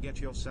you can get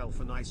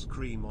yourself an ice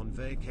cream on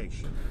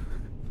vacation.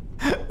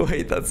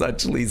 Wait, that's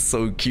actually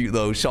so cute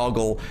though.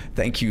 Shargle,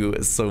 thank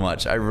you so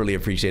much. I really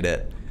appreciate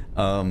it.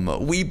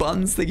 Wee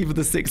Buns, thank you for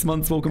the 6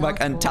 months. Welcome back.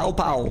 And Tal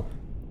Pal.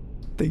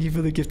 Thank you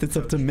for the gifted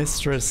sub to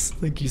Mistress.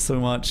 Thank you so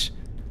much.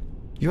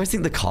 You guys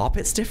think the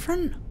carpet's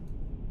different?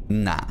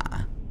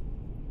 Nah.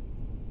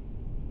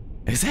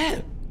 Is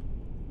it?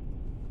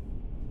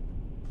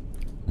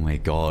 Oh my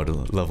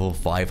god, level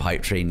 5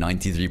 hype train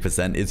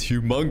 93% is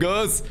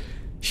humongous.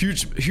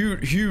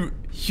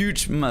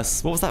 Huge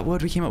must. What was that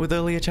word we came up with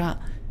earlier, chat?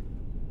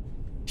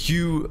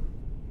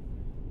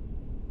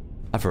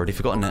 I've already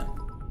forgotten it.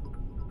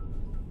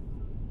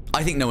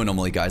 I think no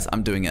anomaly, guys.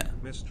 I'm doing it.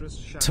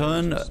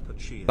 Turn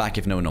back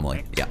if no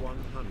anomaly. Yeah.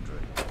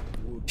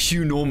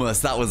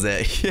 Huenormous, that was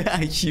it. Yeah,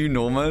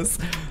 huenormous.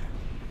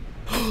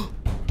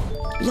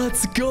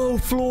 Let's go,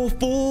 floor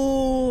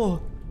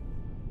 4.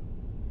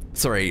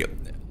 Sorry,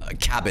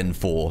 cabin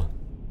 4.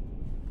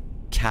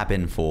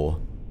 Cabin 4.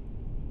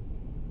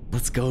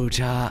 Let's go,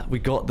 chat. We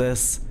got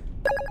this.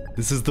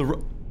 This is the...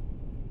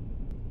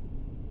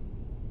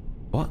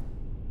 What?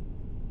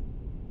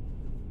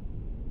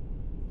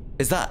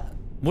 Is that...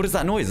 What is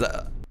that noise?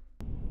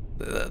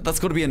 That's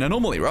got to be an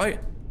anomaly, right?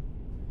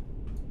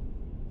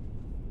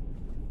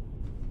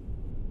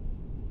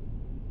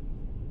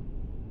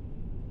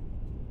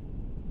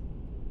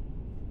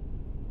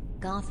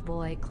 Goth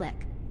boy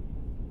click.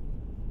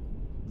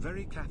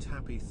 Very cat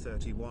happy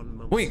 31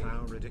 months. Wait.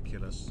 How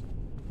ridiculous.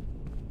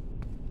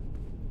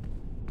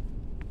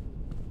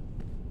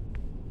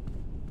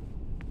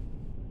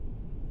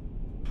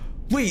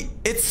 Wait,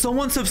 it's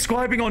someone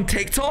subscribing on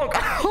TikTok?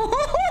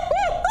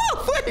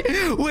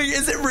 wait,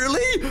 is it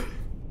really?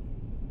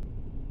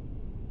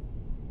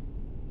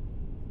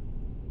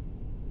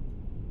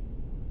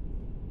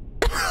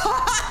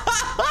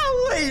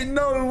 Wait,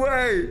 no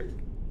way.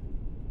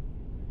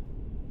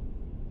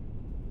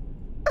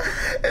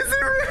 Is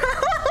it real?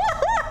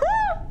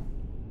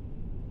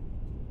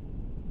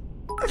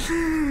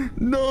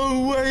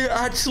 No way,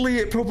 actually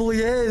it probably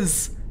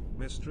is.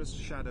 Mistress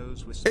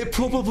Shadows it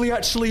probably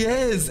actually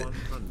is.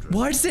 100.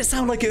 Why does it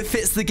sound like it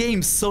fits the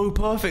game so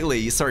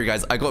perfectly? Sorry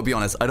guys, I gotta be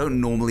honest, I don't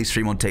normally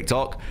stream on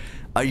TikTok.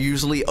 I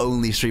usually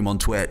only stream on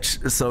Twitch.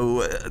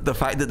 So the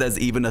fact that there's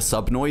even a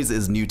sub noise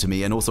is new to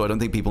me, and also I don't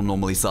think people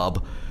normally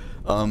sub.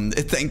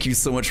 Thank you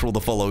so much for all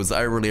the follows.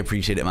 I really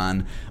appreciate it,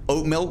 man.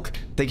 Oat Milk,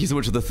 thank you so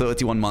much for the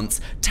 31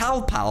 months.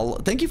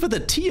 Talpal, thank you for the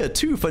tier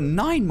 2 for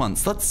 9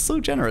 months. That's so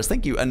generous.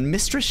 Thank you. And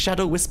Mistress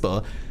Shadow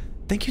Whisper,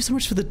 thank you so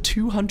much for the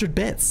 200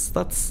 bits.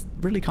 That's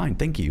really kind.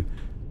 Thank you.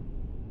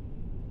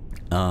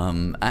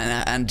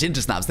 And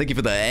Ginger Snaps, thank you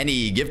for the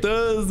any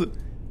gifters.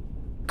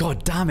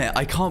 God damn it.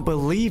 I can't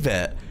believe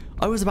it.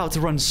 I was about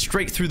to run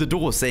straight through the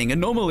door saying,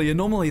 anomaly,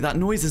 anomaly, that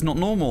noise is not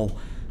normal.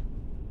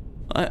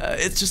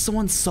 It's just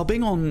someone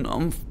subbing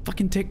on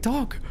fucking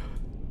TikTok.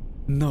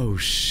 No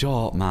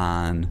shot,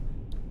 man.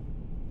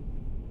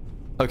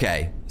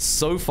 Okay,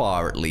 so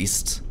far at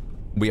least,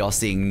 we are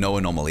seeing no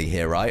anomaly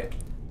here, right?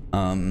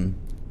 The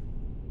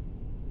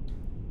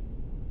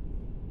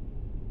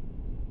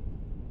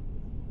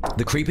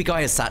creepy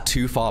guy is sat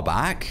too far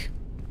back?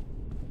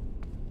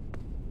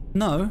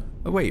 No.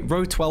 Oh, wait,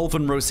 row 12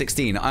 and row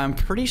 16. I'm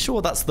pretty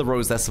sure that's the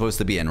rows they're supposed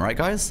to be in, right,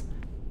 guys?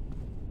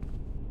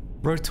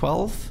 Row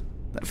 12?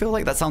 I feel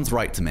like that sounds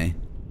right to me.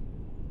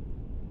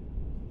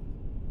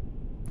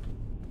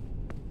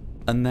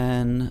 And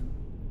then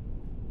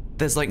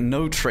there's like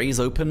no trays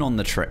open on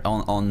the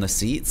on the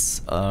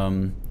seats.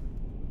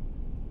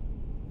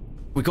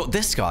 We got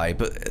this guy,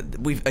 but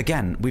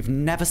we've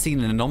never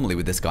seen an anomaly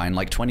with this guy in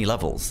like 20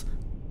 levels.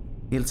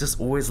 He just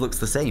always looks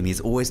the same.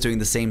 He's always doing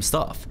the same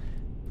stuff.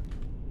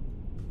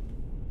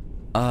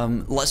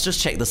 Let's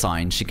just check the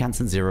sign.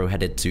 Shinkansen 0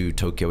 headed to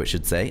Tokyo, it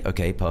should say.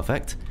 Okay,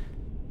 perfect.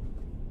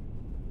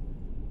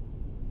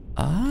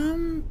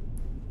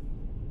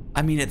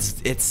 I mean,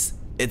 it's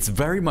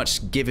very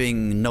much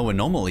giving no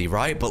anomaly,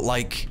 right? But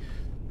like,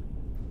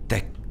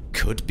 there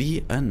could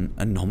be an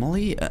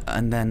anomaly,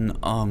 and then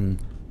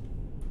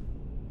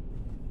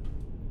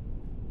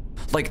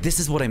like, this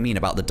is what I mean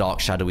about the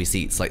dark shadowy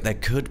seats. Like, there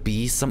could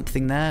be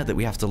something there that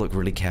we have to look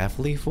really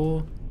carefully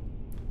for.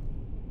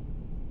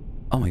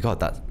 Oh my god,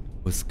 that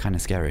was kind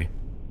of scary.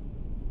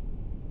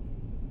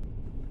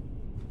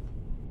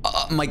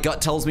 My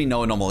gut tells me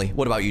no anomaly.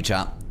 What about you,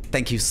 chat?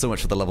 Thank you so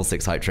much for the level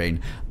 6 hype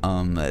train.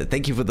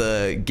 Thank you for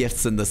the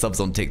gifts and the subs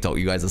on TikTok.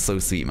 You guys are so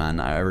sweet, man.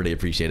 I really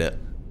appreciate it.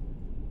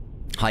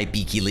 Hi,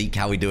 Beaky Leak.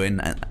 How we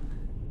doing?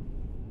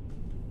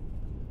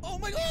 Oh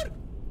my god!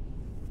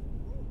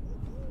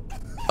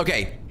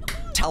 Okay,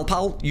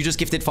 Talpal, you just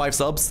gifted 5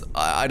 subs.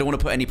 I don't want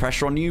to put any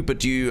pressure on you,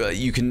 but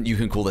you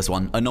can call this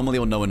one anomaly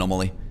or no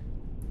anomaly.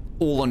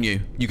 All on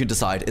you. You can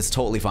decide. It's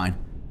totally fine.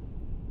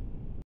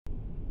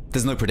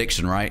 There's no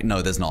prediction, right?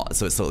 No, there's not.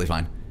 So it's totally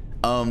fine.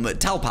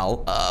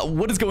 Talpal,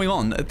 what is going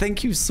on?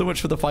 Thank you so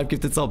much for the 5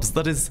 gifted subs.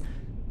 That is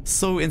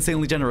so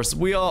insanely generous.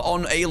 We are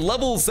on a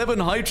level 7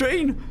 high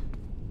train.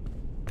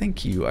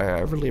 Thank you. I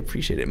really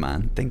appreciate it,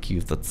 man. Thank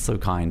you. That's so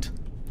kind.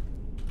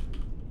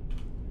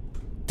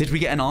 Did we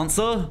get an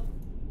answer?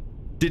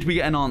 Did we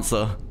get an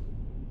answer?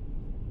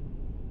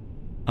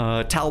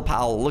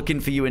 Talpal, looking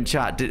for you in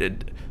chat.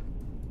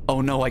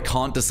 Oh no, I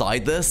can't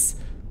decide this.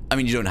 I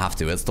mean, you don't have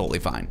to. It's totally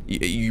fine.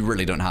 You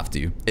really don't have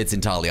to. It's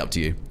entirely up to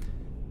you.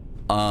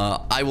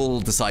 I will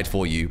decide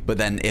for you, but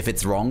then if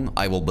it's wrong,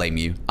 I will blame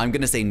you. I'm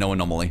gonna say no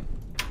anomaly.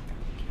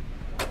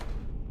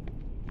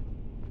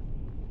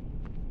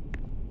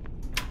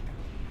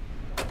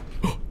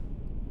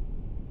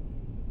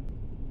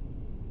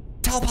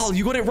 Talpal,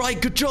 you got it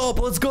right. Good job.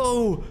 Let's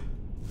go.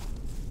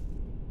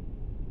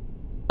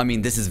 I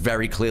mean, this is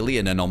very clearly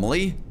an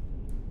anomaly.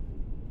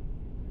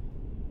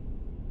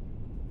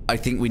 I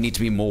think we need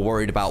to be more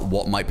worried about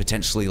what might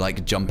potentially,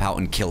 like, jump out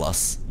and kill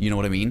us. You know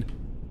what I mean?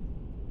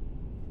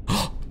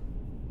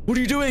 What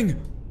are you doing?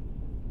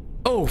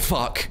 Oh,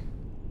 fuck.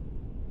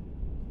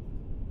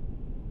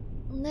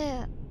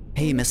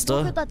 Hey,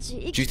 mister. Do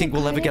you think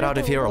we'll ever get out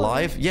of here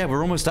alive? Yeah,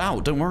 we're almost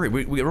out. Don't worry.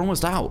 We're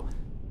almost out.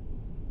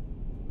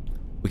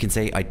 We can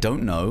say, I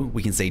don't know.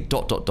 We can say ...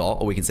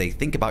 or we can say,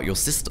 think about your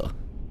sister.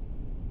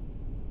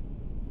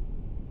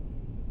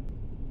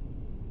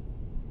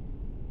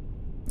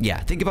 Yeah,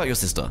 think about your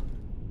sister.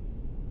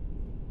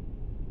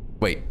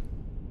 Wait.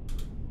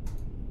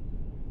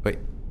 Wait.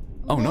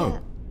 Oh,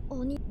 no.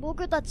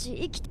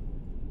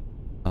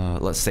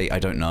 Let's say, I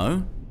don't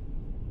know.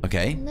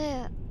 Okay.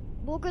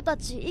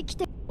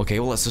 Okay,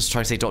 well, let's just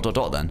try to say ...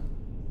 then.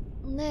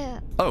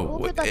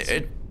 Oh,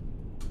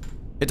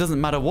 it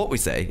doesn't matter what we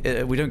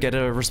say. We don't get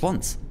a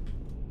response.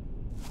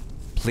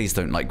 Please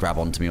don't, like, grab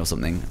onto me or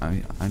something.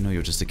 I know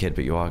you're just a kid,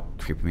 but you are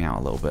creeping me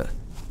out a little bit.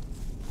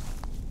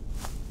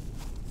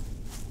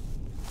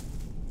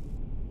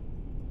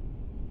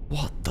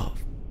 What the...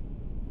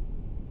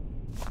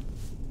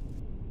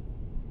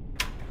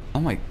 Oh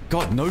my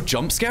god, no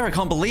jump scare? I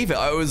can't believe it.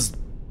 I was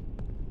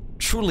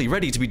truly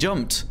ready to be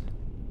jumped.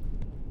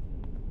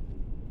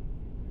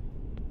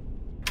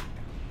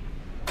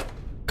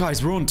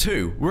 Guys, we're on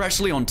 2. We're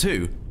actually on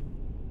 2.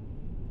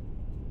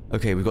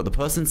 Okay, we've got the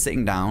person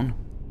sitting down.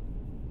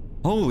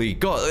 Holy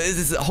god,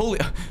 this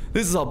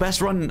is our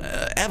best run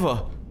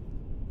ever.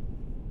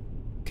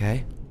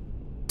 Okay.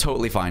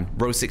 Totally fine.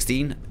 Row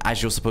 16,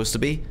 as you're supposed to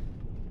be.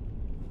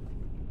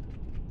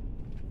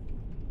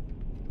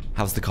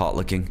 How's the cart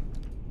looking?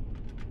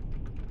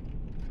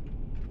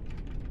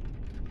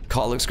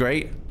 Cart looks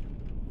great.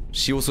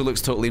 She also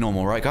looks totally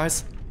normal, right,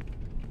 guys?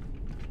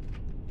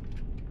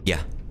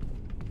 Yeah.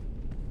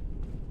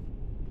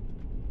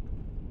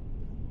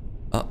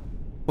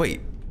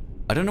 Wait.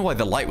 I don't know why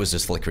the light was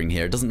just flickering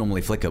here. It doesn't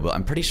normally flicker, but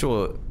I'm pretty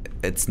sure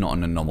it's not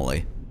an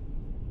anomaly.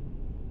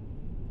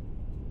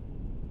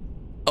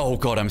 Oh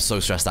god, I'm so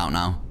stressed out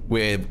now.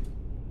 Wait.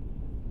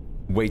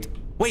 What?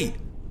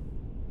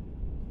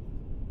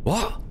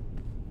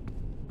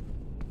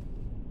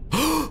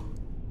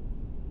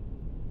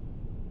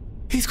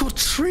 He's got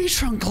tree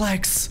trunk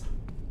legs!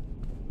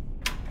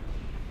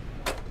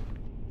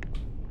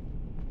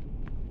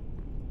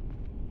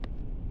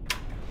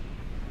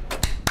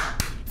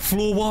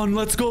 Floor 1,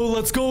 let's go,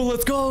 let's go,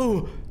 let's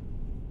go!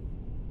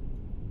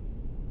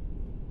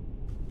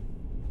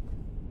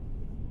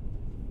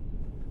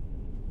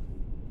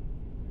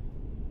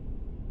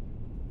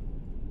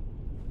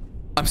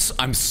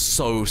 I'm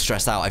so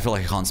stressed out. I feel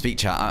like I can't speak,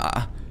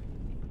 chat.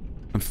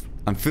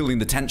 I'm feeling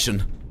the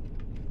tension.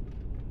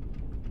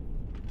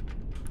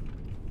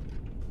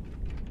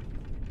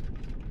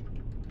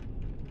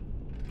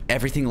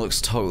 Everything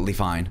looks totally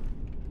fine.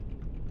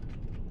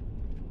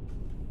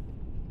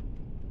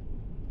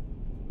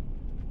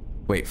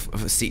 Wait,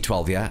 seat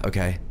 12, yeah?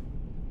 Okay.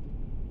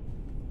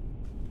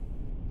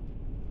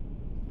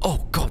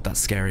 Oh god, that's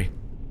scary.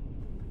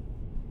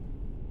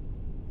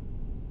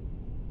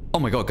 Oh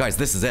my god, guys,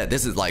 this is it.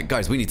 This is like,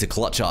 guys, we need to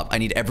clutch up. I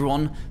need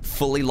everyone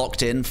fully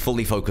locked in,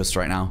 fully focused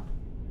right now.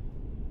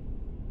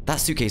 That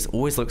suitcase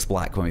always looks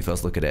black when we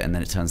first look at it, and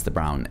then it turns to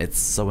brown. It's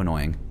so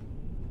annoying.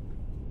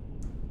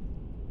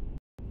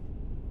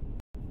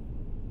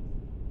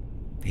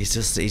 He's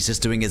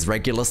just doing his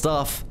regular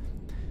stuff.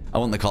 I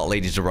want the cart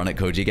lady to run at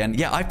Koji again.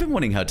 Yeah, I've been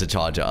wanting her to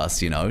charge at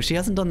us, you know. She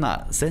hasn't done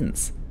that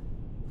since.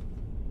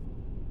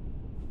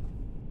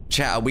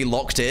 Chat, are we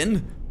locked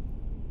in?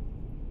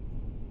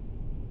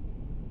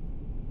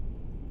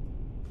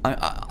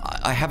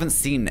 I haven't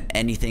seen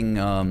anything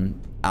out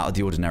of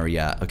the ordinary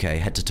yet. Okay,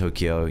 head to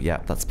Tokyo.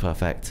 Yeah, that's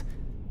perfect.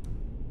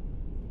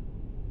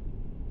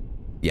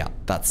 Yeah,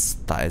 that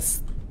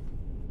is...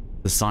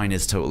 The sign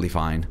is totally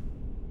fine.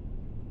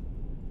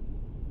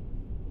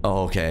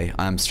 Oh, okay.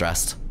 I'm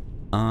stressed.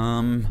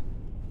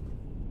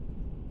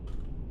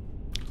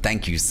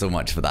 Thank you so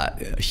much for that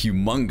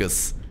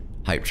humongous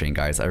hype train,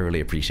 guys. I really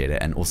appreciate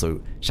it. And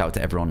also, shout out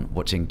to everyone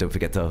watching. Don't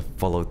forget to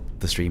follow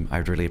the stream. I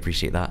would really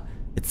appreciate that.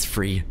 It's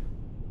free.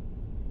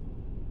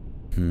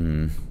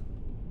 I'm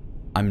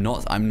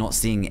not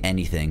seeing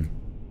anything.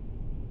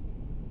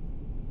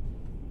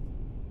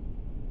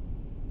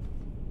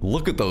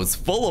 Look at those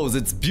follows.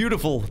 It's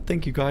beautiful.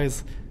 Thank you,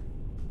 guys.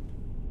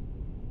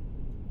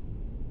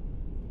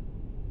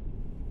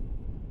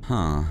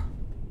 Huh.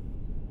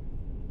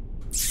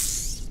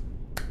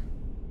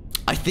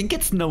 I think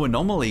it's no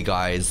anomaly,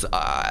 guys.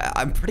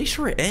 I'm pretty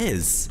sure it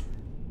is.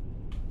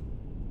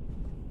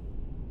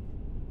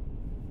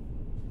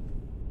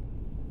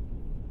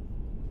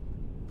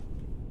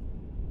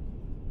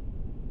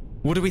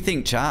 What do we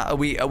think, chat?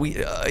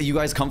 Are you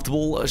guys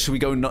comfortable? Should we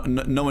go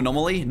no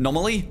anomaly?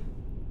 Anomaly?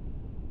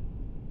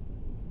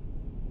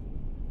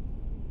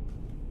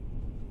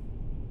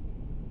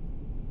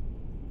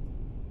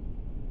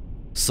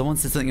 Someone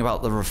said something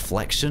about the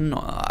reflection.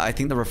 I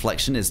think the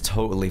reflection is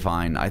totally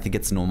fine. I think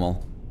it's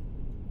normal.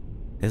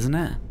 Isn't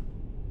it?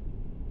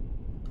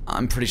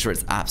 I'm pretty sure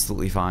it's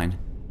absolutely fine.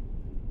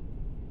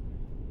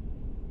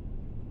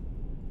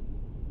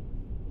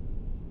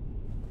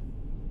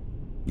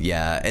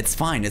 Yeah, it's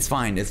fine, it's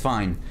fine, it's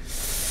fine.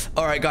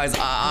 Alright guys,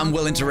 I'm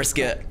willing to risk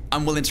it.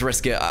 I'm willing to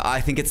risk it. I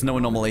think it's no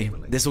anomaly.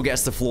 This will get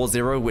us to floor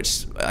 0,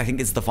 which I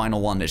think is the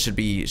final one. It should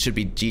be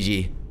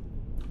GG.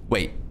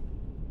 Wait.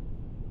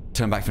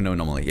 Turn back for no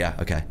anomaly. Yeah,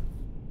 okay.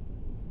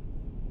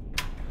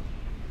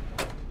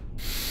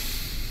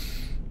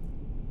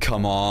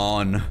 Come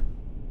on.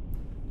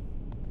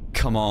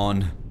 Come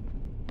on.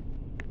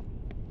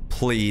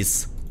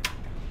 Please.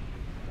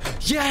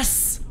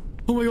 Yes!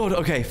 Oh my god,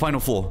 okay,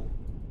 final floor.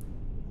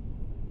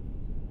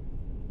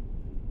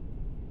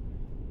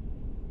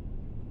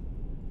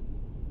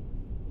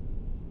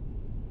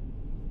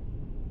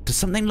 Does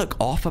something look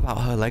off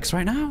about her legs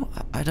right now?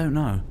 I don't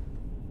know.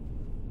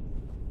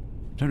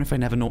 I don't know if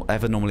I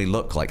ever normally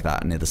look like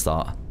that near the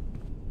start.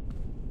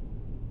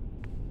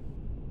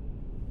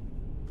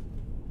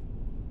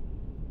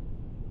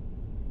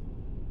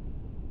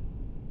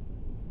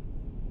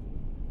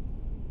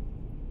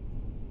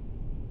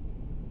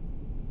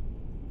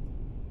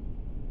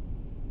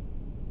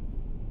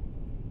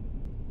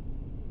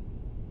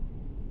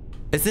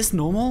 Is this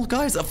normal,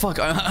 guys? Oh, fuck,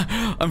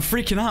 I'm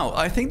freaking out.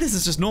 I think this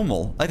is just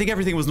normal. I think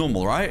everything was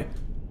normal, right?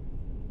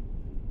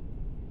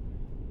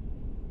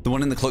 The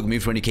one in the cloak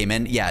moved when you came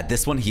in. Yeah,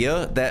 this one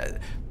here,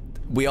 that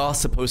we are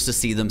supposed to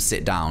see them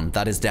sit down.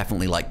 That is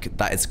definitely like,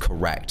 that is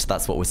correct.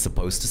 That's what we're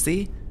supposed to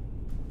see.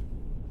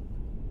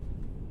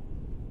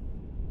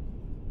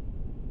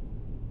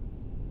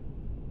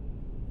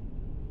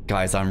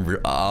 Guys,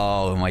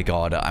 oh my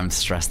god, I'm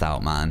stressed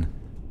out, man.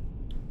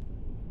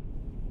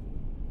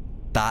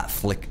 That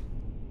flick.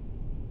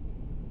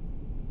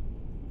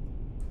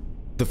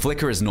 The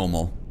flicker is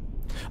normal.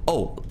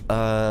 Oh,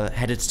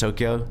 headed to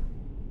Tokyo.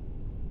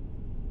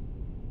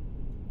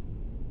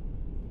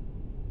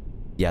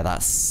 Yeah,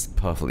 that's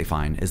perfectly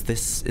fine. Is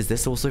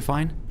this also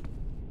fine?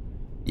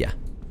 Yeah.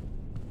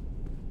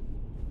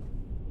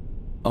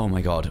 Oh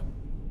my god.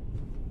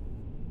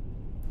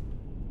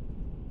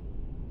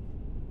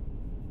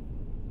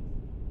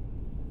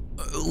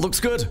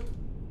 Looks good.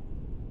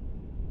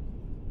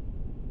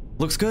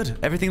 Looks good.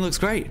 Everything looks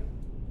great.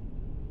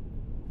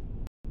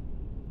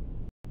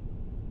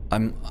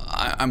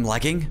 I'm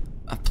lagging.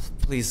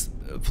 Please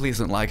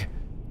don't lag.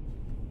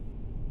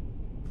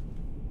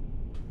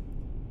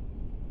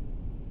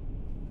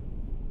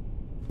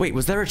 Wait,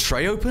 was there a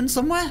tray open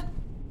somewhere?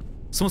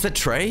 Someone said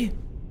tray?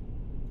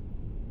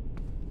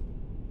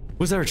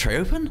 Was there a tray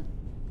open?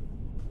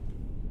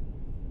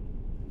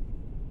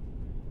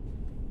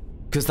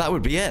 Because that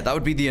would be it. That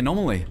would be the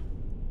anomaly.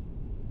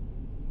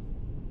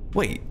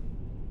 Wait.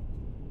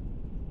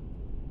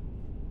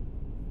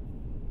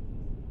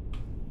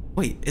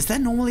 Wait, is there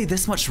normally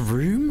this much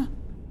room?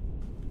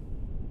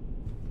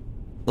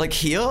 Like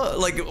here?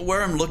 Like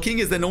where I'm looking,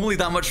 is there normally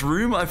that much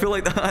room? I feel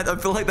like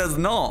there's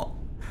not.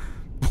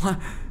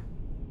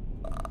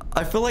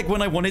 I feel like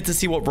when I wanted to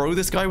see what row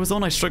this guy was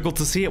on, I struggled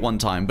to see it one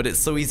time, but it's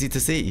so easy to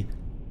see.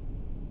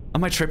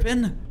 Am I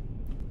tripping?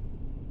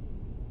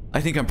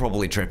 I think I'm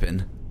probably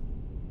tripping.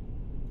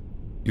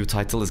 Your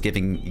title is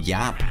giving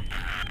yap.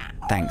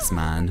 Thanks,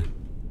 man.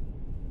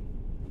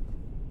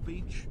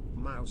 Beach,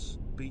 mouse,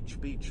 beach,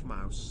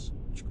 mouse.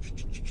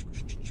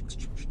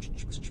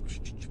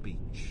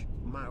 Beach,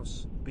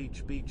 mouse,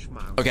 beach,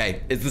 mouse.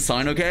 Okay, is the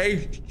sign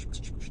okay?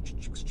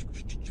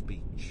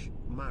 Beach,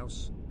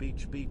 mouse,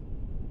 beach.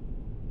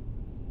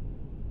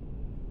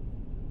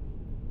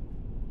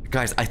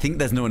 Guys, I think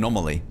there's no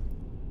anomaly.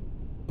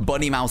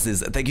 Bunny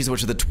Mouses, thank you so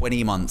much for the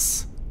 20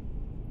 months.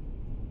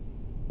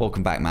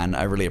 Welcome back, man.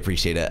 I really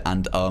appreciate it.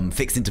 And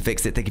Fixin' to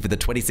Fix It, thank you for the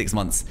 26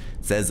 months.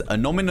 Says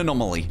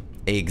anomaly.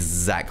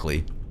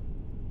 Exactly.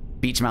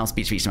 Beach mouse,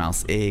 beach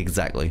mouse.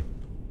 Exactly.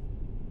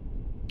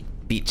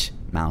 Beach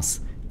mouse.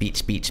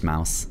 Beach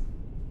mouse.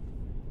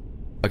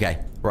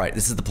 Okay, right.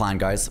 This is the plan,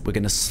 guys. We're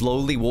going to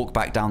slowly walk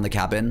back down the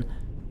cabin.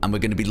 And we're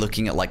going to be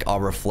looking at like our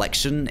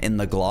reflection in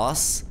the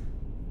glass.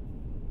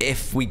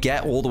 If we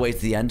get all the way to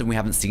the end and we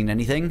haven't seen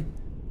anything,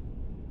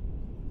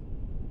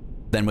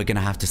 then we're going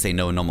to have to say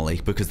no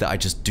anomaly, because I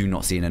just do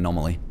not see an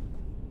anomaly.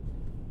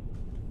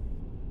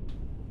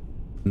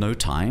 No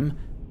time?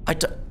 I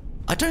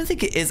don't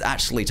think it is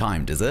actually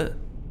timed, is it?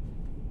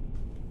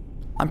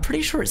 I'm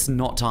pretty sure it's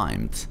not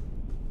timed.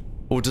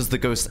 Or does the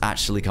ghost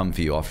actually come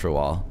for you after a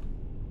while?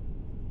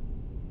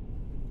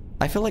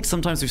 I feel like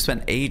sometimes we've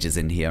spent ages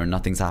in here and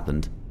nothing's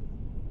happened.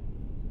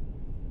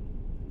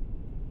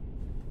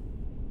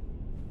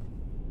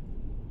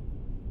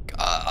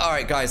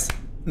 Alright, guys.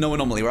 No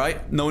anomaly,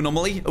 right? No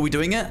anomaly? Are we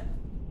doing it?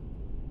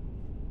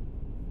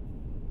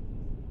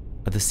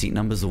 Are the seat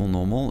numbers all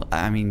normal?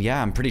 I mean,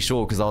 yeah, I'm pretty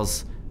sure,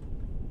 because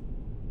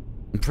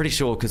I'm pretty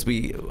sure because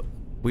we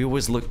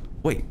always look...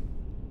 Wait.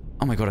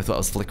 Oh my god, I thought I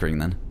was flickering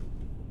then.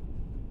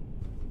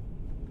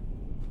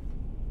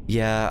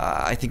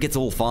 Yeah, I think it's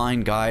all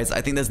fine, guys.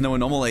 I think there's no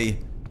anomaly.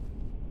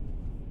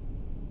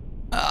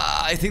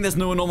 I think there's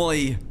no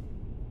anomaly.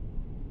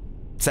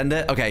 Send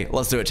it? Okay,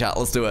 let's do it, chat.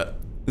 Let's do it.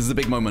 This is a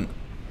big moment.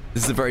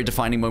 This is a very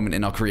defining moment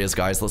in our careers,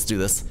 guys. Let's do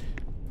this.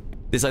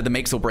 This either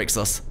makes or breaks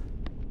us.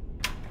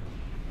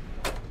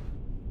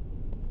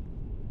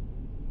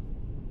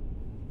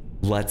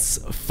 Let's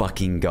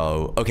fucking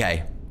go.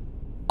 Okay.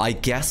 I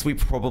guess we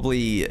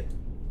probably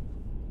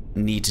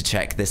need to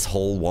check this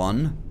whole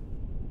one.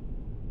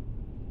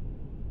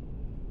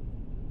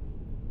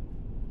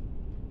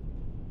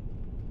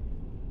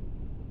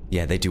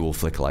 Yeah, they do all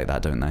flicker like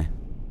that, don't they?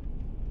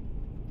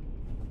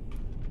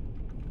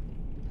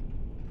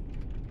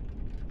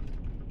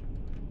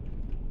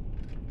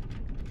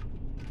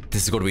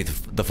 This has got to be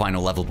the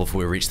final level before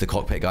we reach the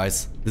cockpit,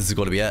 guys. This has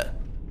got to be it.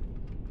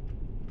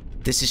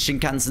 This is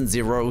Shinkansen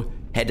 0,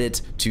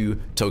 headed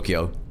to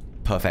Tokyo.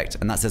 Perfect.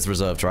 And that says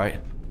reserved, right?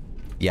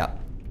 Yeah.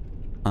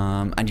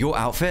 And your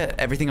outfit,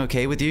 everything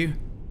okay with you?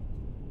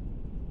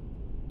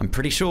 I'm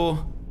pretty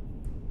sure.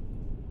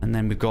 And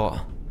then we've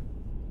got...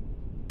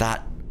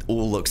 That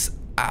all looks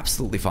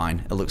absolutely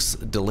fine. It looks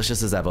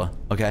delicious as ever,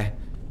 okay?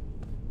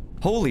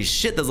 Holy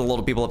shit, there's a lot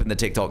of people up in the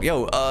TikTok.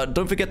 Yo,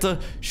 don't forget to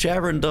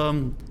share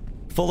and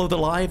follow the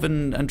live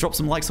and drop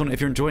some likes on it if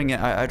you're enjoying it.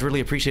 I'd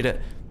really appreciate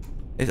it.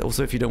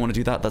 Also, if you don't want to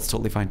do that, that's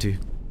totally fine too.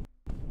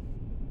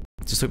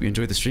 Just hope you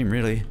enjoyed the stream,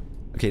 really.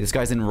 Okay, this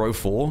guy's in row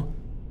 4.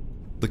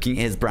 Looking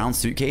at his brown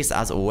suitcase,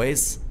 as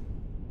always.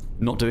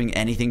 Not doing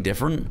anything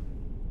different.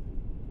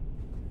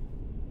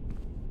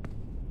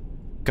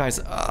 Guys,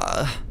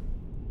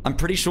 I'm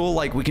pretty sure,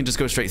 like, we can just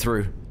go straight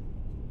through.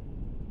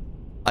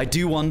 I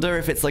do wonder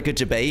if it's like a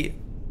debate.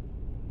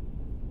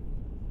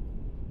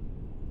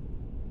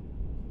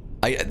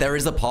 There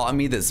is a part of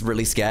me that's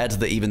really scared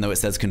that even though it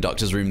says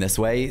conductor's room this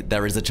way,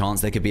 there is a chance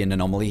there could be an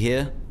anomaly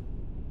here.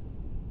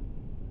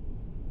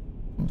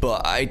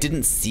 But I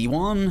didn't see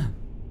one.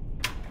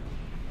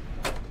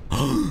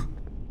 Oh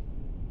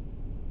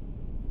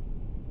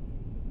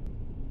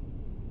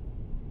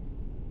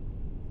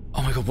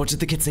my god, what did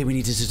the kid say we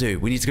needed to do?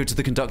 We need to go to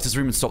the conductor's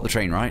room and stop the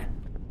train, right?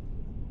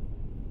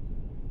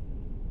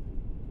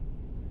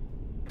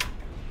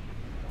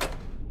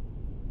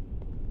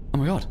 Oh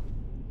my god.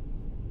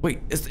 Wait,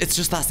 it's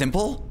just that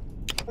simple?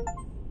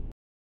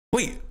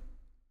 Wait.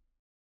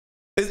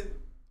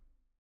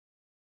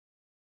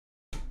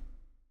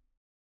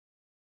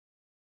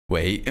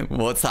 Wait,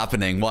 what's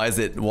happening? Why is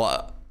it,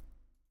 what?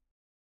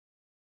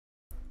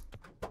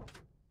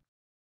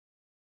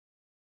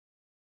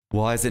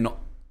 Why is it not?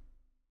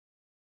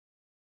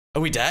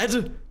 Are we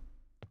dead?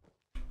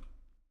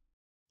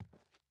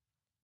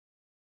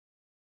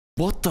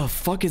 What the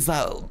fuck is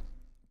that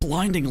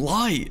blinding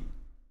light?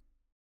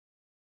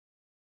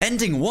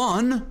 Ending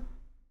 1?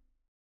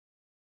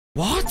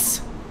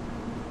 What?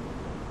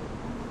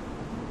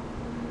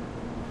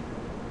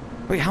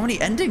 Wait, how many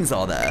endings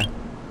are there?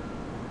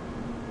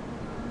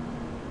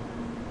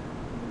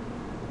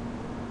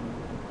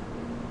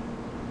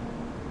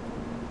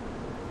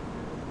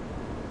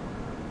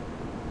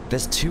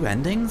 There's 2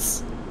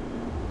 endings?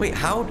 Wait,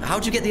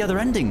 how'd you get the other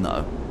ending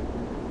though?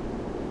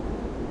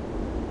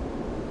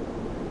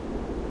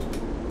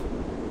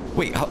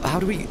 Wait, how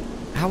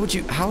would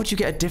you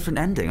get a different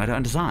ending? I don't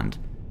understand.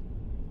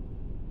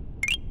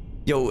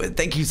 Yo,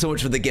 thank you so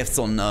much for the gifts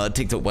on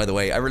TikTok, by the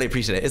way. I really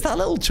appreciate it. Is that a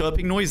little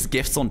chirping noise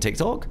gifts on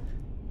TikTok?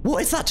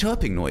 What is that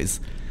chirping noise?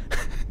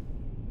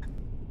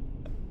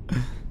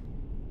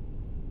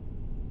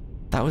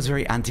 That was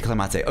very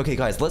anticlimactic. Okay,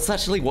 guys, let's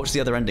actually watch the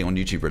other ending on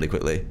YouTube really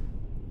quickly.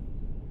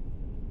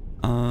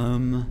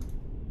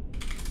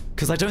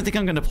 Because I don't think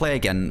I'm going to play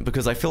again,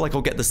 because I feel like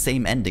I'll get the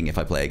same ending if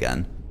I play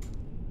again.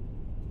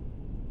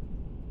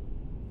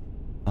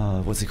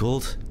 What's it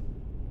called?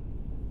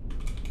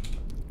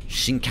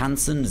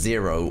 Shinkansen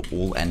 0,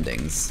 all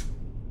endings.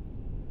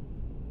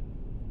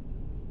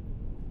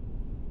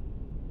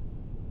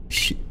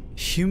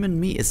 Human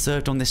meat is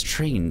served on this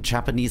train.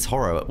 Japanese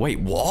horror. Wait,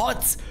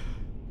 what?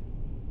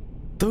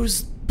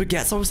 Those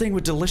baguettes I was saying were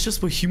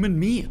delicious were human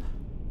meat?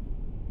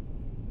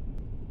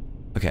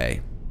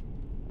 Okay.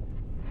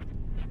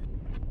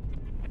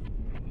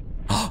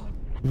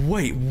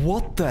 Wait,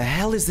 what the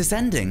hell is this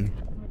ending?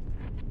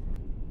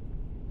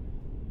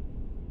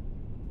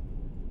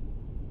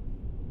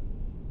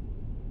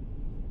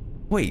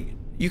 Wait,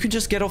 you can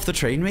just get off the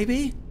train,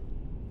 maybe?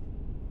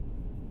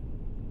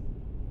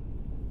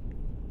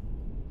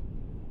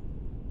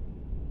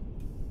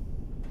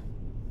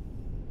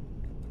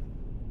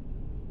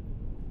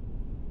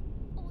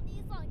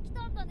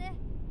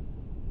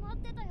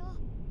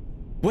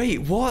 Wait,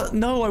 what?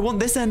 No, I want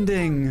this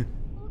ending.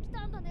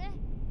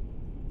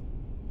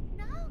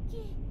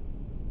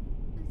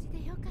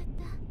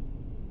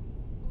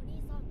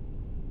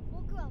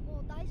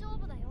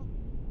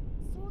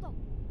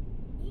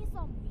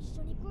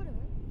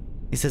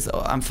 He says,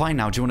 oh, I'm fine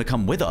now. Do you want to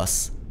come with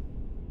us?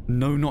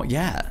 No, not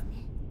yet.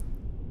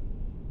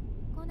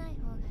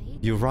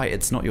 You're right,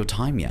 it's not your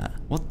time yet.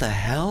 What the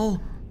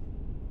hell?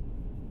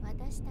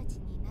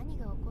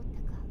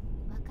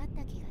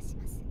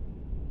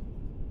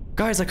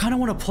 Guys, I kind of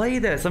want to play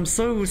this. I'm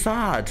so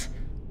sad.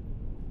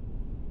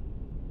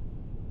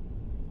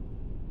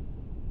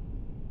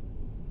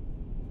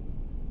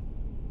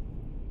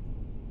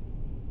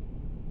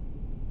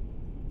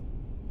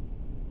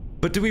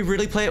 But do we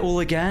really play it all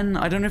again?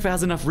 I don't know if it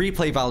has enough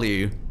replay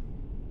value.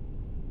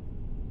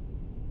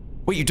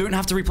 Wait, you don't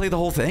have to replay the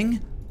whole thing?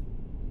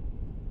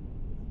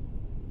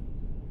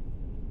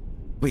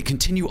 Wait,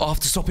 continue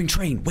after stopping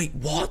train. Wait,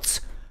 what?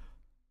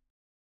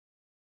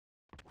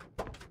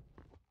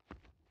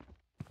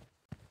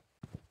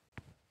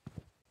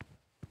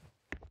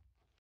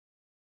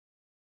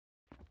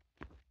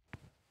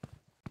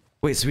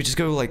 Wait, so we just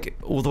go like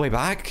all the way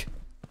back?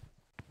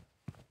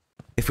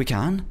 If we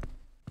can?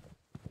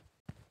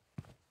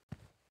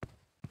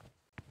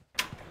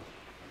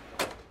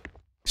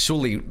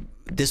 Surely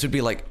this would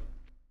be like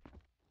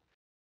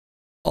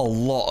a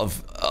lot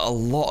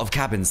of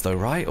cabins though,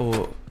 right?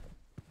 Or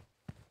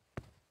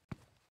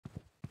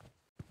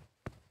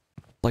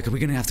like, are we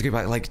gonna have to go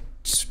back like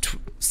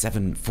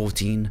 7,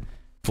 14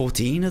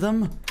 of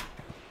them?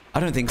 I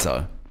don't think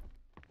so.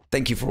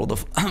 Thank you for all the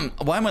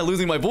why am I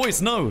losing my voice?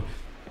 No.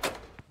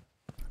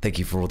 Thank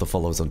you for all the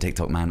follows on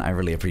TikTok, man. I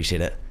really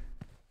appreciate it.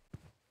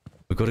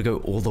 We've got to go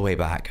all the way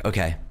back.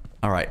 Okay.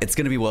 All right. It's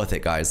going to be worth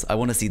it, guys. I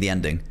want to see the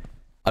ending.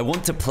 I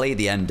want to play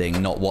the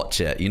ending, not watch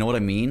it. You know what I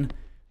mean?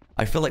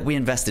 I feel like we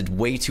invested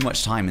way too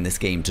much time in this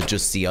game to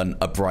just see a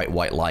bright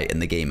white light in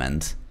the game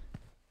end.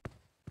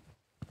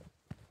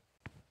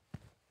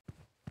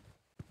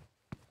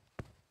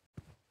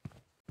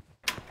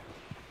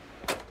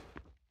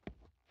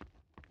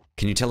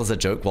 Can you tell us a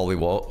joke while we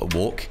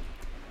walk?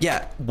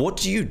 Yeah, what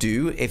do you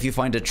do if you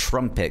find a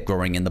trumpet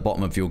growing in the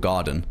bottom of your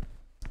garden?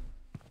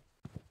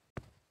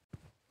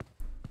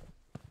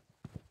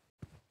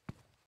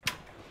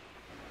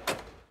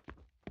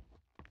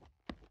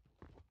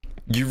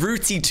 You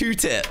rooty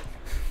toot it.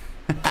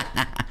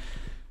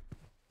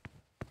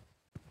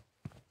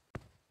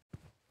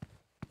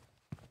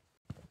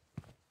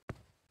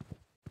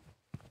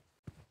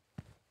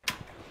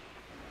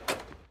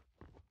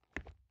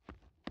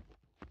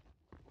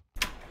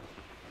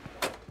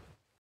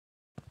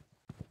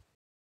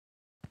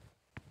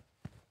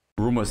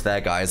 We're almost there,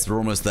 guys. We're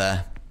almost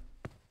there.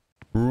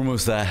 We're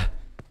almost there.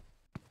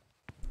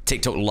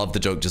 TikTok loved the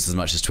joke just as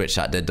much as Twitch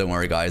chat did. Don't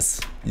worry,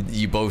 guys.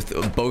 You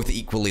both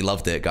equally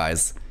loved it,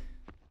 guys.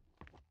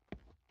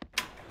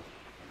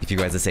 If you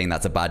guys are saying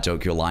that's a bad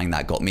joke, you're lying.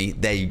 That got me.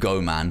 There you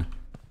go, man.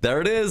 There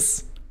it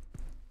is.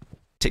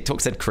 TikTok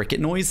said cricket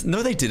noise.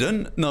 No, they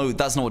didn't. No,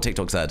 that's not what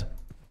TikTok said.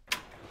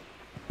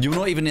 You're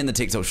not even in the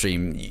TikTok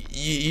stream.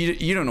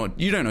 You don't know.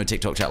 You don't know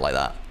TikTok chat like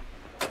that.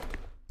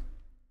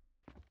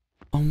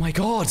 Oh my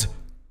god.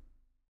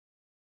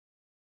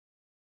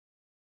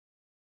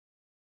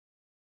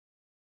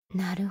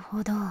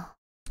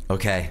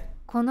 Okay.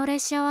 So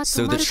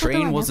the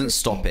train wasn't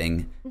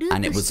stopping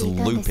and it was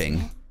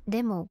looping.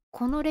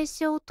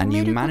 And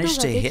you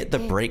managed to hit the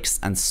brakes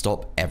and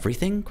stop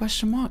everything?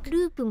 Question mark.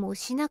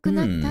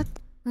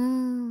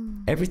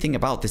 Everything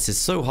about this is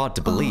so hard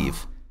to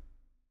believe.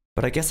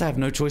 But I guess I have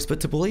no choice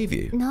but to believe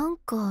you.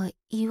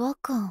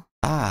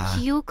 Ah,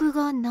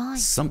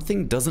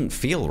 something doesn't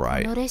feel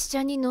right.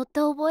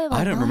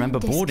 I don't remember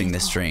boarding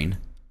this train.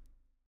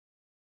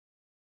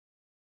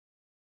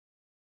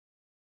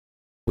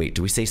 Wait,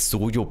 do we say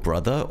saw your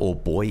brother or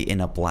boy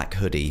in a black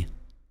hoodie?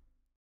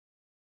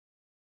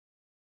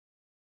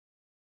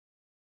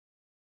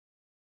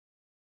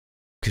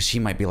 Because she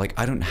might be like,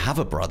 I don't have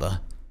a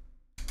brother.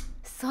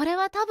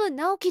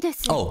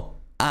 Oh,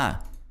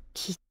 ah.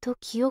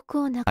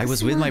 I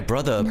was with my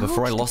brother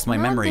before I lost my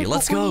memory.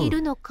 Let's go.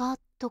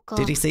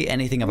 Did he say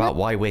anything about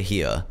why we're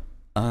here?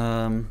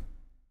 You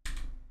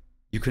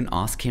can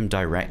ask him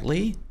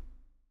directly?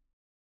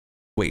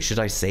 Wait, should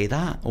I say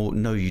that? Or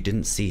no, you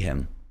didn't see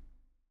him.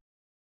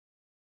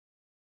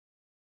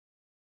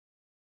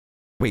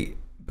 Wait,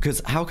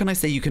 because how can I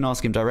say you can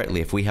ask him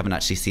directly if we haven't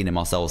actually seen him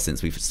ourselves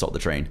since we've stopped the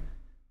train?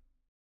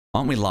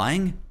 Aren't we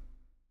lying?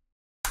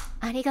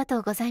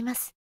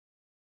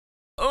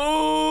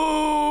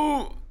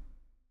 Oh!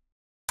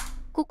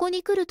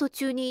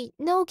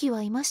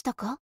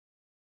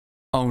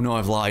 Oh no,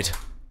 I've lied.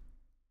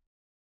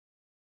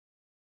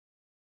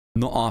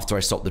 Not after I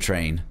stopped the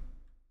train.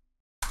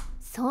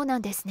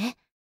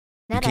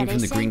 You came from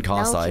the green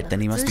car side, then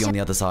he must be on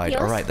the other side.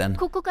 Alright then.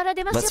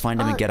 Let's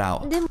find him and get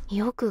out.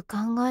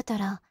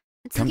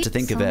 Come to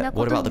think of it,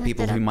 what about the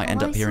people who might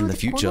end up here in the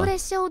future?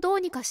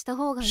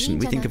 Shouldn't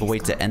we think of a way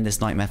to end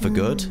this nightmare for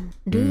good?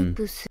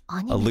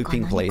 A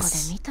looping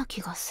place.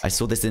 I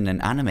saw this in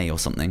an anime or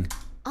something.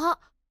 Oh,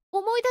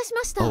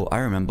 I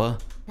remember.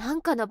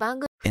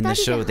 In the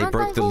show, they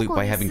broke the loop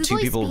by having two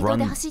people run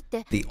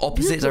the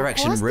opposite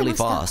direction really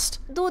fast.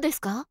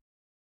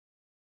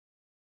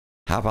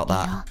 How about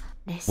that?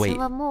 Wait,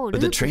 but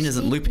the train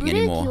isn't looping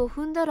anymore.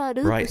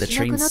 Right, the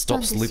train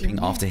stops looping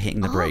after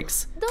hitting the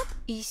brakes.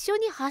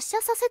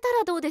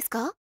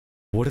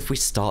 What if we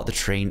start the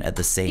train at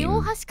the same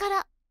両端か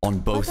ら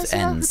on both 私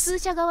は普 ends? 通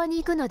車側に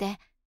行くので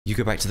You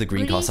go back to the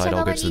green car side,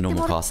 I'll go to the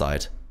normal car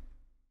side.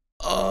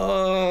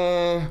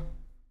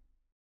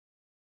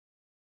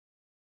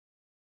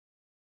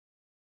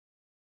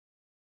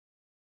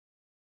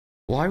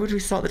 Why would we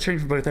start the train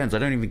from both ends? I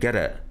don't even get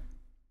it.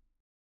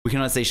 We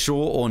can either say sure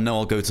or no,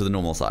 I'll go to the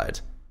normal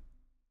side.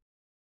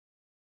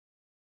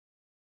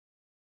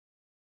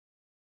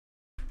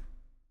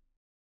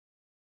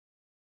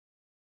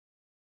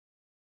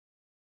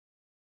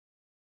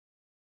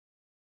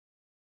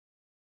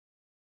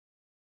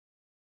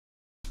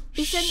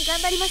 Sure,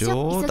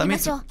 that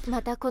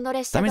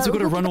means we've got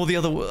to run all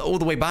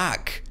the way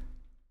back.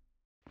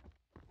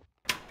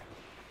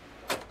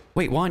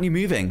 Wait, why aren't you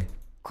moving?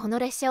 この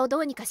列車をど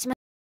うにかしま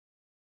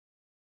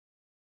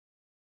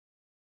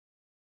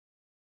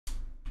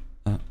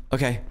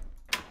Okay.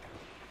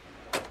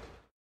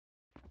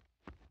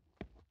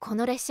 こ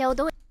の列車を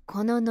どう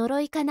この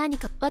呪いか何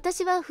か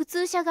私は普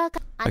通車側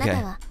かあなた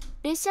は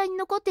列車に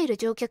残っている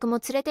乗客も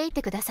連れて行っ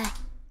てください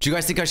Do you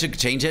guys think I should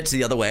change it to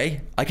the other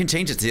way? I can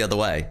change it to the other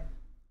way.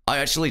 I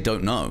actually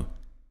don't know.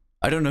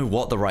 I don't know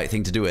what the right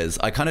thing to do is.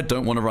 I kind of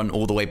don't want to run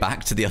all the way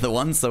back to the other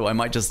one, so I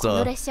might just こ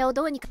の列車を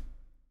どうにか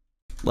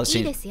let's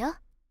いい change. ですよ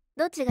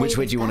どっちがいい Which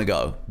で way す do you want to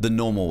か go? The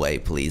normal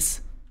way,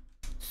 please.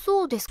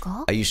 そうです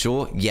か Are you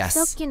sure?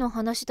 さっ Yes. きの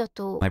話だ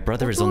と My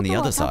brother is on the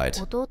other side.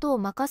 弟を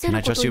任せ Can る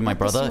I こ trust と you, に my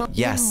なってし brother? まう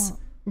Yes. でも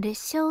列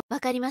車をわ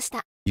かりまし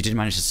た You did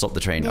manage to stop the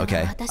train. では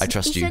Okay, 私 I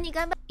trust 一緒 you. に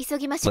頑張急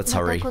ぎましょう Let's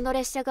ま hurry. たこの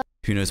列車が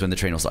Who knows when the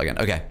train will start again?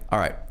 Okay,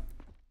 alright.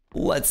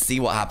 Let's see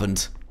what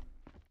happened.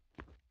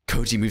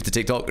 Koji moved to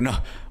TikTok? No,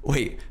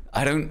 wait,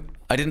 I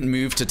didn't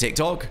move to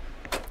TikTok.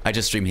 I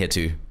just stream here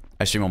too.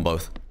 I stream on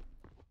both.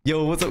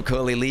 Yo, what's up,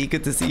 Curly Lee?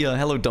 Good to see you.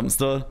 Hello,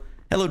 Dumpster.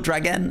 Hello,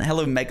 Dragon.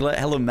 Hello, Meglet.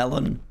 Hello,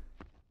 Melon.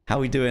 How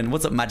we doing?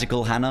 What's up,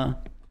 Magical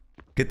Hannah?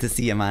 Good to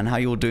see you, man. How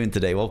you all doing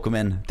today? Welcome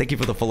in. Thank you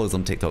for the follows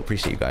on TikTok.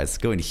 Appreciate you guys.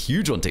 Going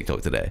huge on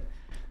TikTok today.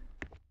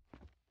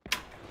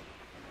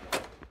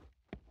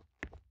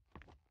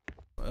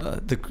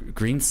 The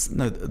greens?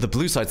 No, the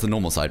blue side's the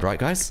normal side, right,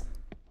 guys?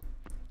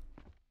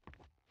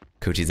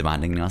 Koji's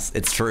abandoning us.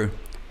 It's true.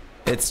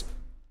 It's...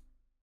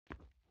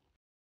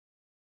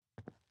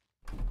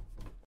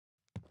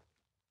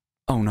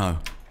 Oh, no.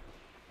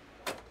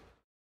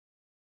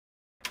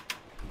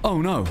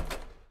 Oh, no.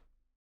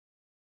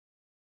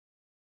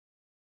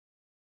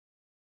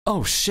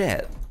 Oh,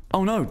 shit.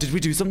 Oh, no. Did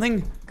we do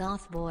something?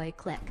 Goth boy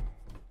click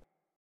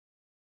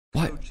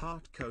What?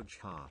 Coach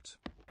Heart.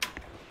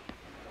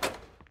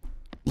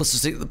 Let's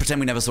just pretend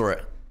we never saw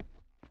it.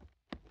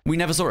 We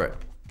never saw it.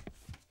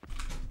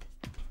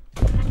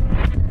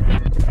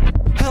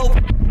 Help!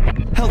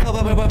 Help, help,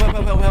 help, help, help,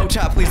 help, help, help.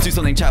 Chat, please do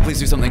something. Chat, please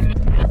do something.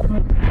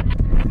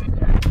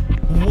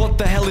 What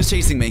the hell is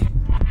chasing me?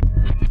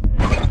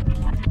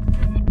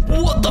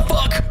 What the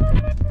fuck?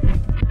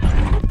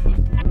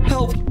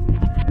 Help!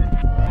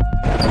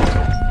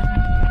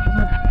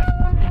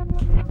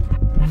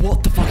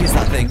 What the fuck is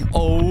that thing?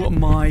 Oh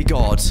my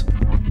god.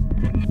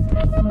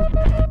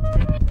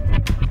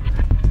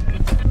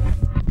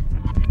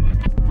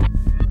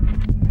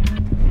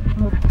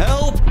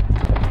 Help!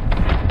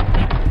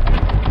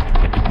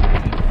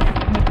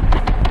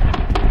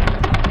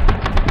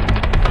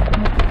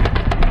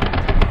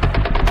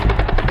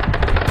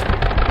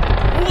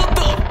 What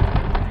the?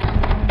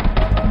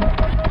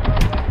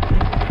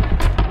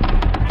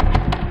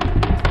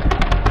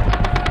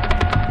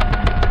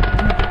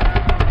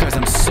 Guys,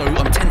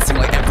 I'm tensing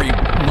like every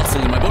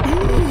muscle in my body.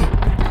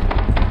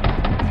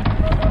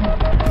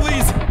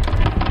 Please.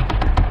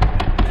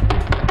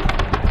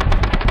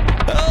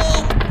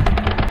 Help!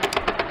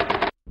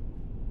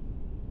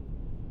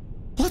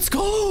 Let's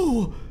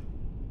go!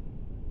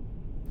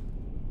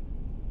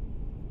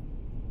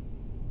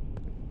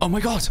 Oh my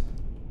god!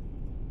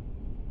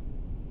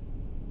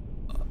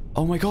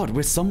 Oh my god,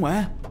 we're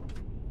somewhere.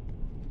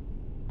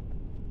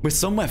 We're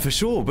somewhere for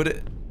sure, but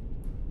it...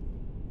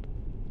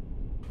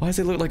 Why does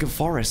it look like a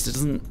forest? It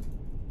doesn't...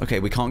 Okay,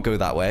 we can't go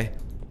that way.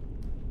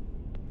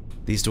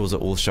 These doors are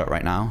all shut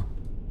right now.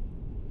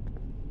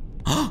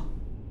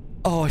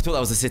 Oh, I thought that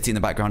was a city in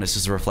the background. It's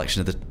just a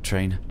reflection of the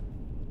train.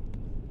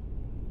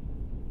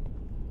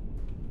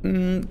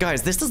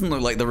 Guys, this doesn't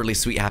look like the really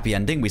sweet happy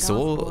ending we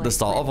saw at the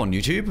start of on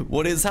YouTube.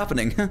 What is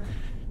happening?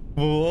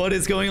 What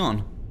is going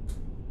on?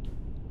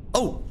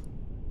 Oh!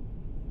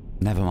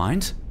 Never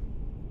mind.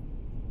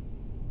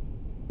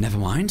 Never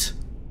mind.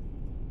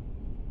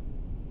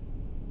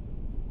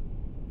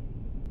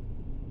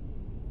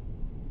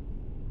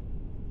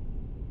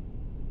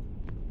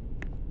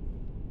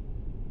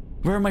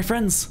 Where are my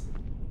friends?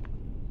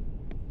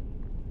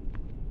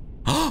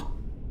 Oh!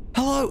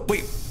 Hello!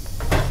 Wait.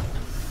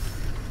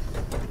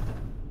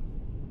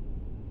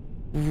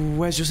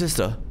 Where's your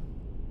sister?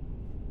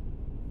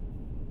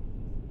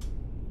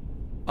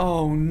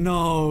 Oh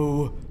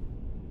no.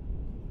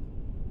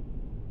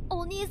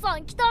 お兄さ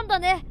ん来たんだ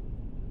ね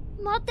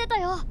待ってた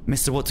よ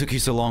Mister, what took you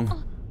so long?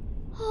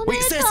 お Wait,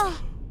 姉 sis! さん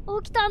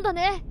起きたんだ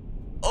ね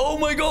Oh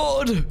my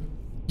god!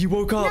 You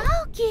woke up.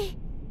 直樹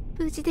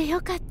無事でよ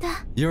かっ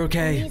た。 You're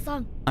okay.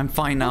 I'm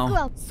fine now. 僕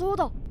はそう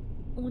だ。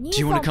お兄 Do さ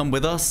you ん。 want to come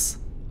with us?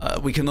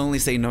 We can only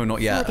say no, not そう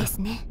yet. です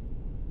ね。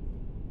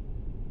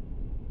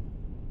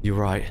 You're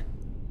right.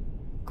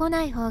 来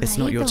ない方がいい It's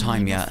と not 思い your ます。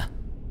 time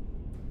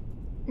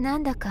yet. な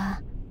んだ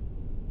か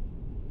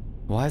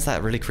Why is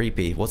that really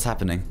creepy? What's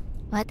happening?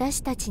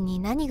 私たちに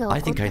何が起こ I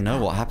った think I know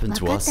what か happened 分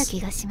to かった us. 気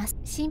がします。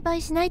心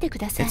配しないでく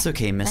ださい。 It's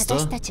okay, mister.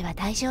 私たちは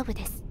大丈夫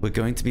です。 We're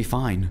going to be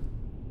fine.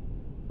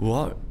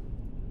 What?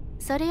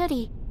 それよ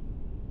り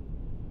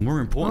More も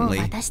う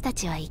importantly, 私た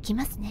ちは行き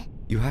ますね。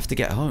 you have to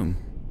get home.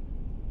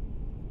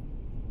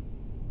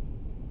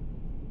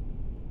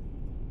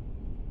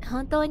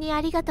 本当にあ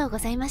りがとうご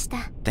ざいまし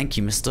た。 Thank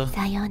you, mister.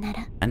 さような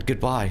ら。 And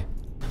goodbye.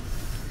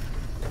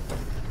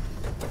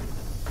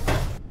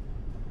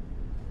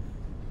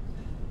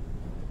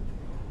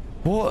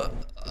 What?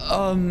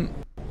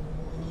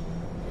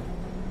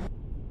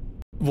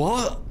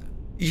 What?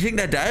 You think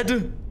they're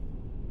dead?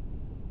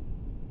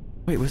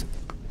 Wait, was...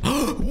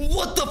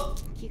 What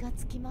the... 気が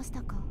つきまし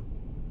たか。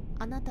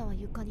あなたは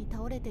床に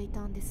倒れてい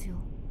たんですよ。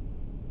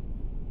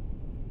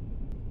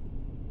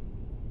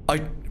I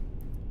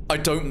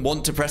don't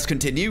want to press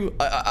continue.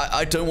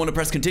 I don't want to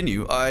press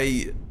continue.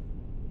 Why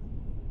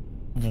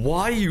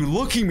are you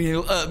looking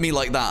at me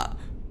like that?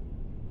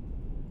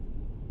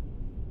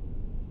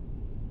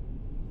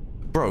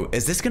 Bro,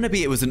 is this gonna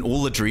be it was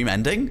all a dream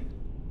ending?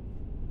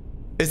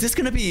 Is this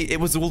gonna be it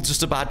was all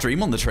just a bad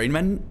dream on the train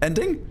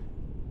ending?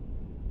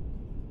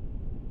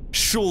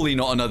 Surely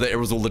not another it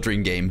was all a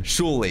dream game.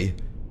 Surely.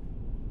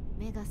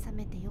 目が覚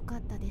めてよか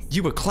ったです。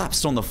 You were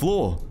collapsed on the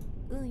floor.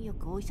 運よ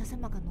くお医者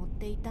様が乗っ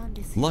ていたん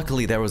です。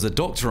 Luckily, there was a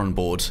doctor on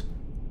board.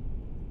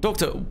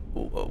 Doctor,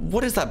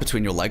 what is that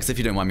between your legs, if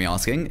you don't mind me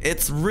asking?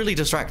 It's really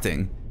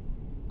distracting.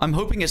 I'm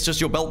hoping it's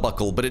just your belt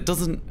buckle, but it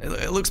doesn't...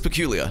 It looks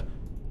peculiar.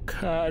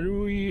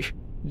 軽い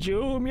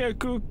静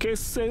脈血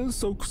栓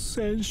塞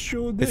栓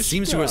症 It でし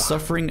seems you are た。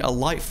 suffering a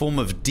light form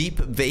of deep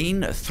vein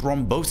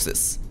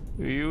thrombosis,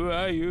 い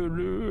わゆ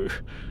る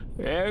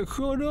エ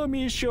コノ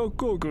ミー症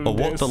候群 or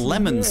で what the すね。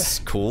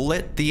 lemons call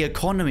it, the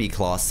economy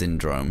class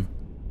syndrome.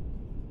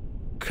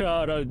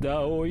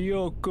 体を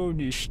横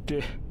にし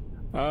て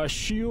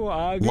足を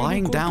上げる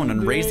Lying こと down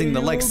and で raising the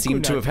legs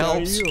seem to have 良くなった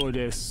helped. よう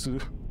です。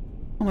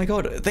 Oh my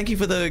god, thank you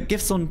for the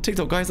gifts on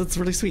TikTok, guys. That's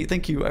really sweet.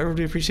 Thank you. I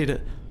really appreciate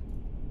it.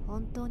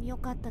 本当によ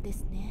かったで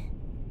すね。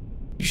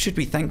 You should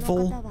be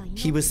thankful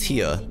he was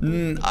here.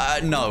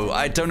 No,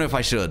 I don't know if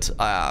I should.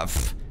 I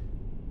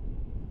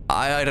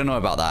don't know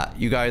about that.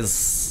 You guys,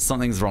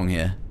 something's wrong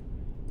here.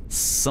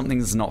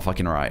 Something's not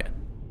fucking right.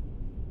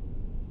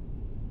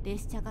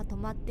 列車が止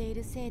まってい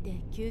るせいで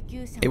救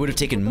急車 It would have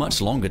taken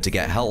much longer to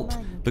get help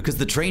because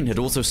the train had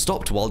also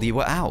stopped while you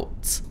were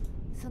out.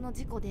 その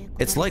事故で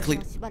It's この列車 likely-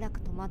 はしばらく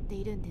止まって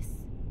いるんです。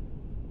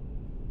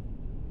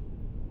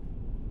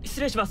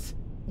失礼します。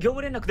業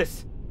務連絡で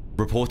す。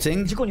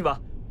 Reporting, 事故には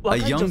a 若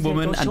い女 young 性と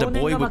woman and 少 a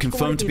年 boy が were 巻き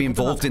込まれ confirmed て to be いる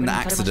ことが involved in the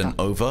確認されまし accident.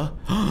 た。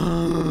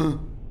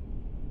 Over.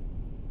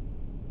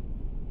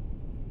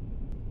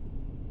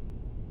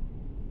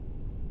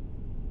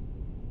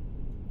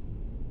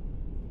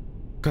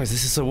 Guys,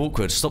 this is so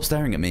awkward. Stop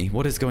staring at me.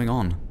 What is going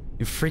on?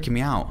 You're freaking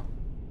me out.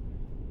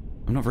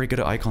 I'm not very good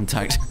at eye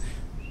contact.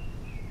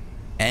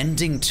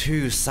 Ending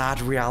 2,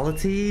 sad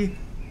reality?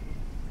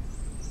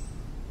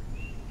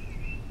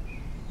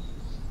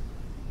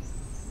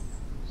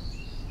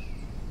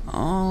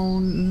 Oh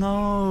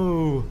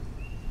no.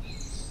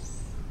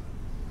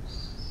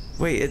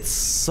 Wait, it's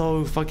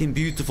so fucking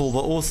beautiful, but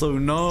also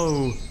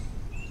no.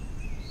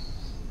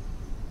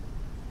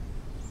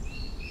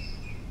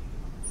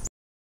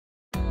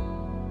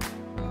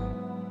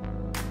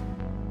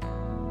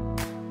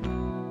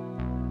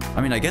 I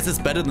mean, I guess it's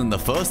better than the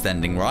first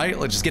ending, right?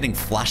 Like just getting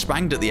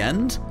flashbanged at the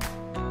end?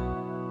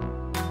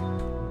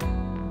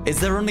 Is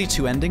there only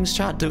 2 endings,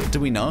 chat? Do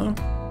we know?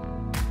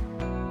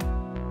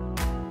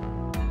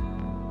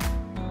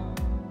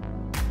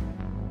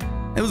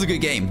 It was a good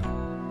game.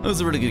 It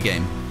was a really good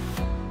game.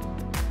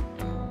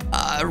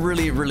 A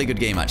really, really good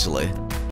game, actually.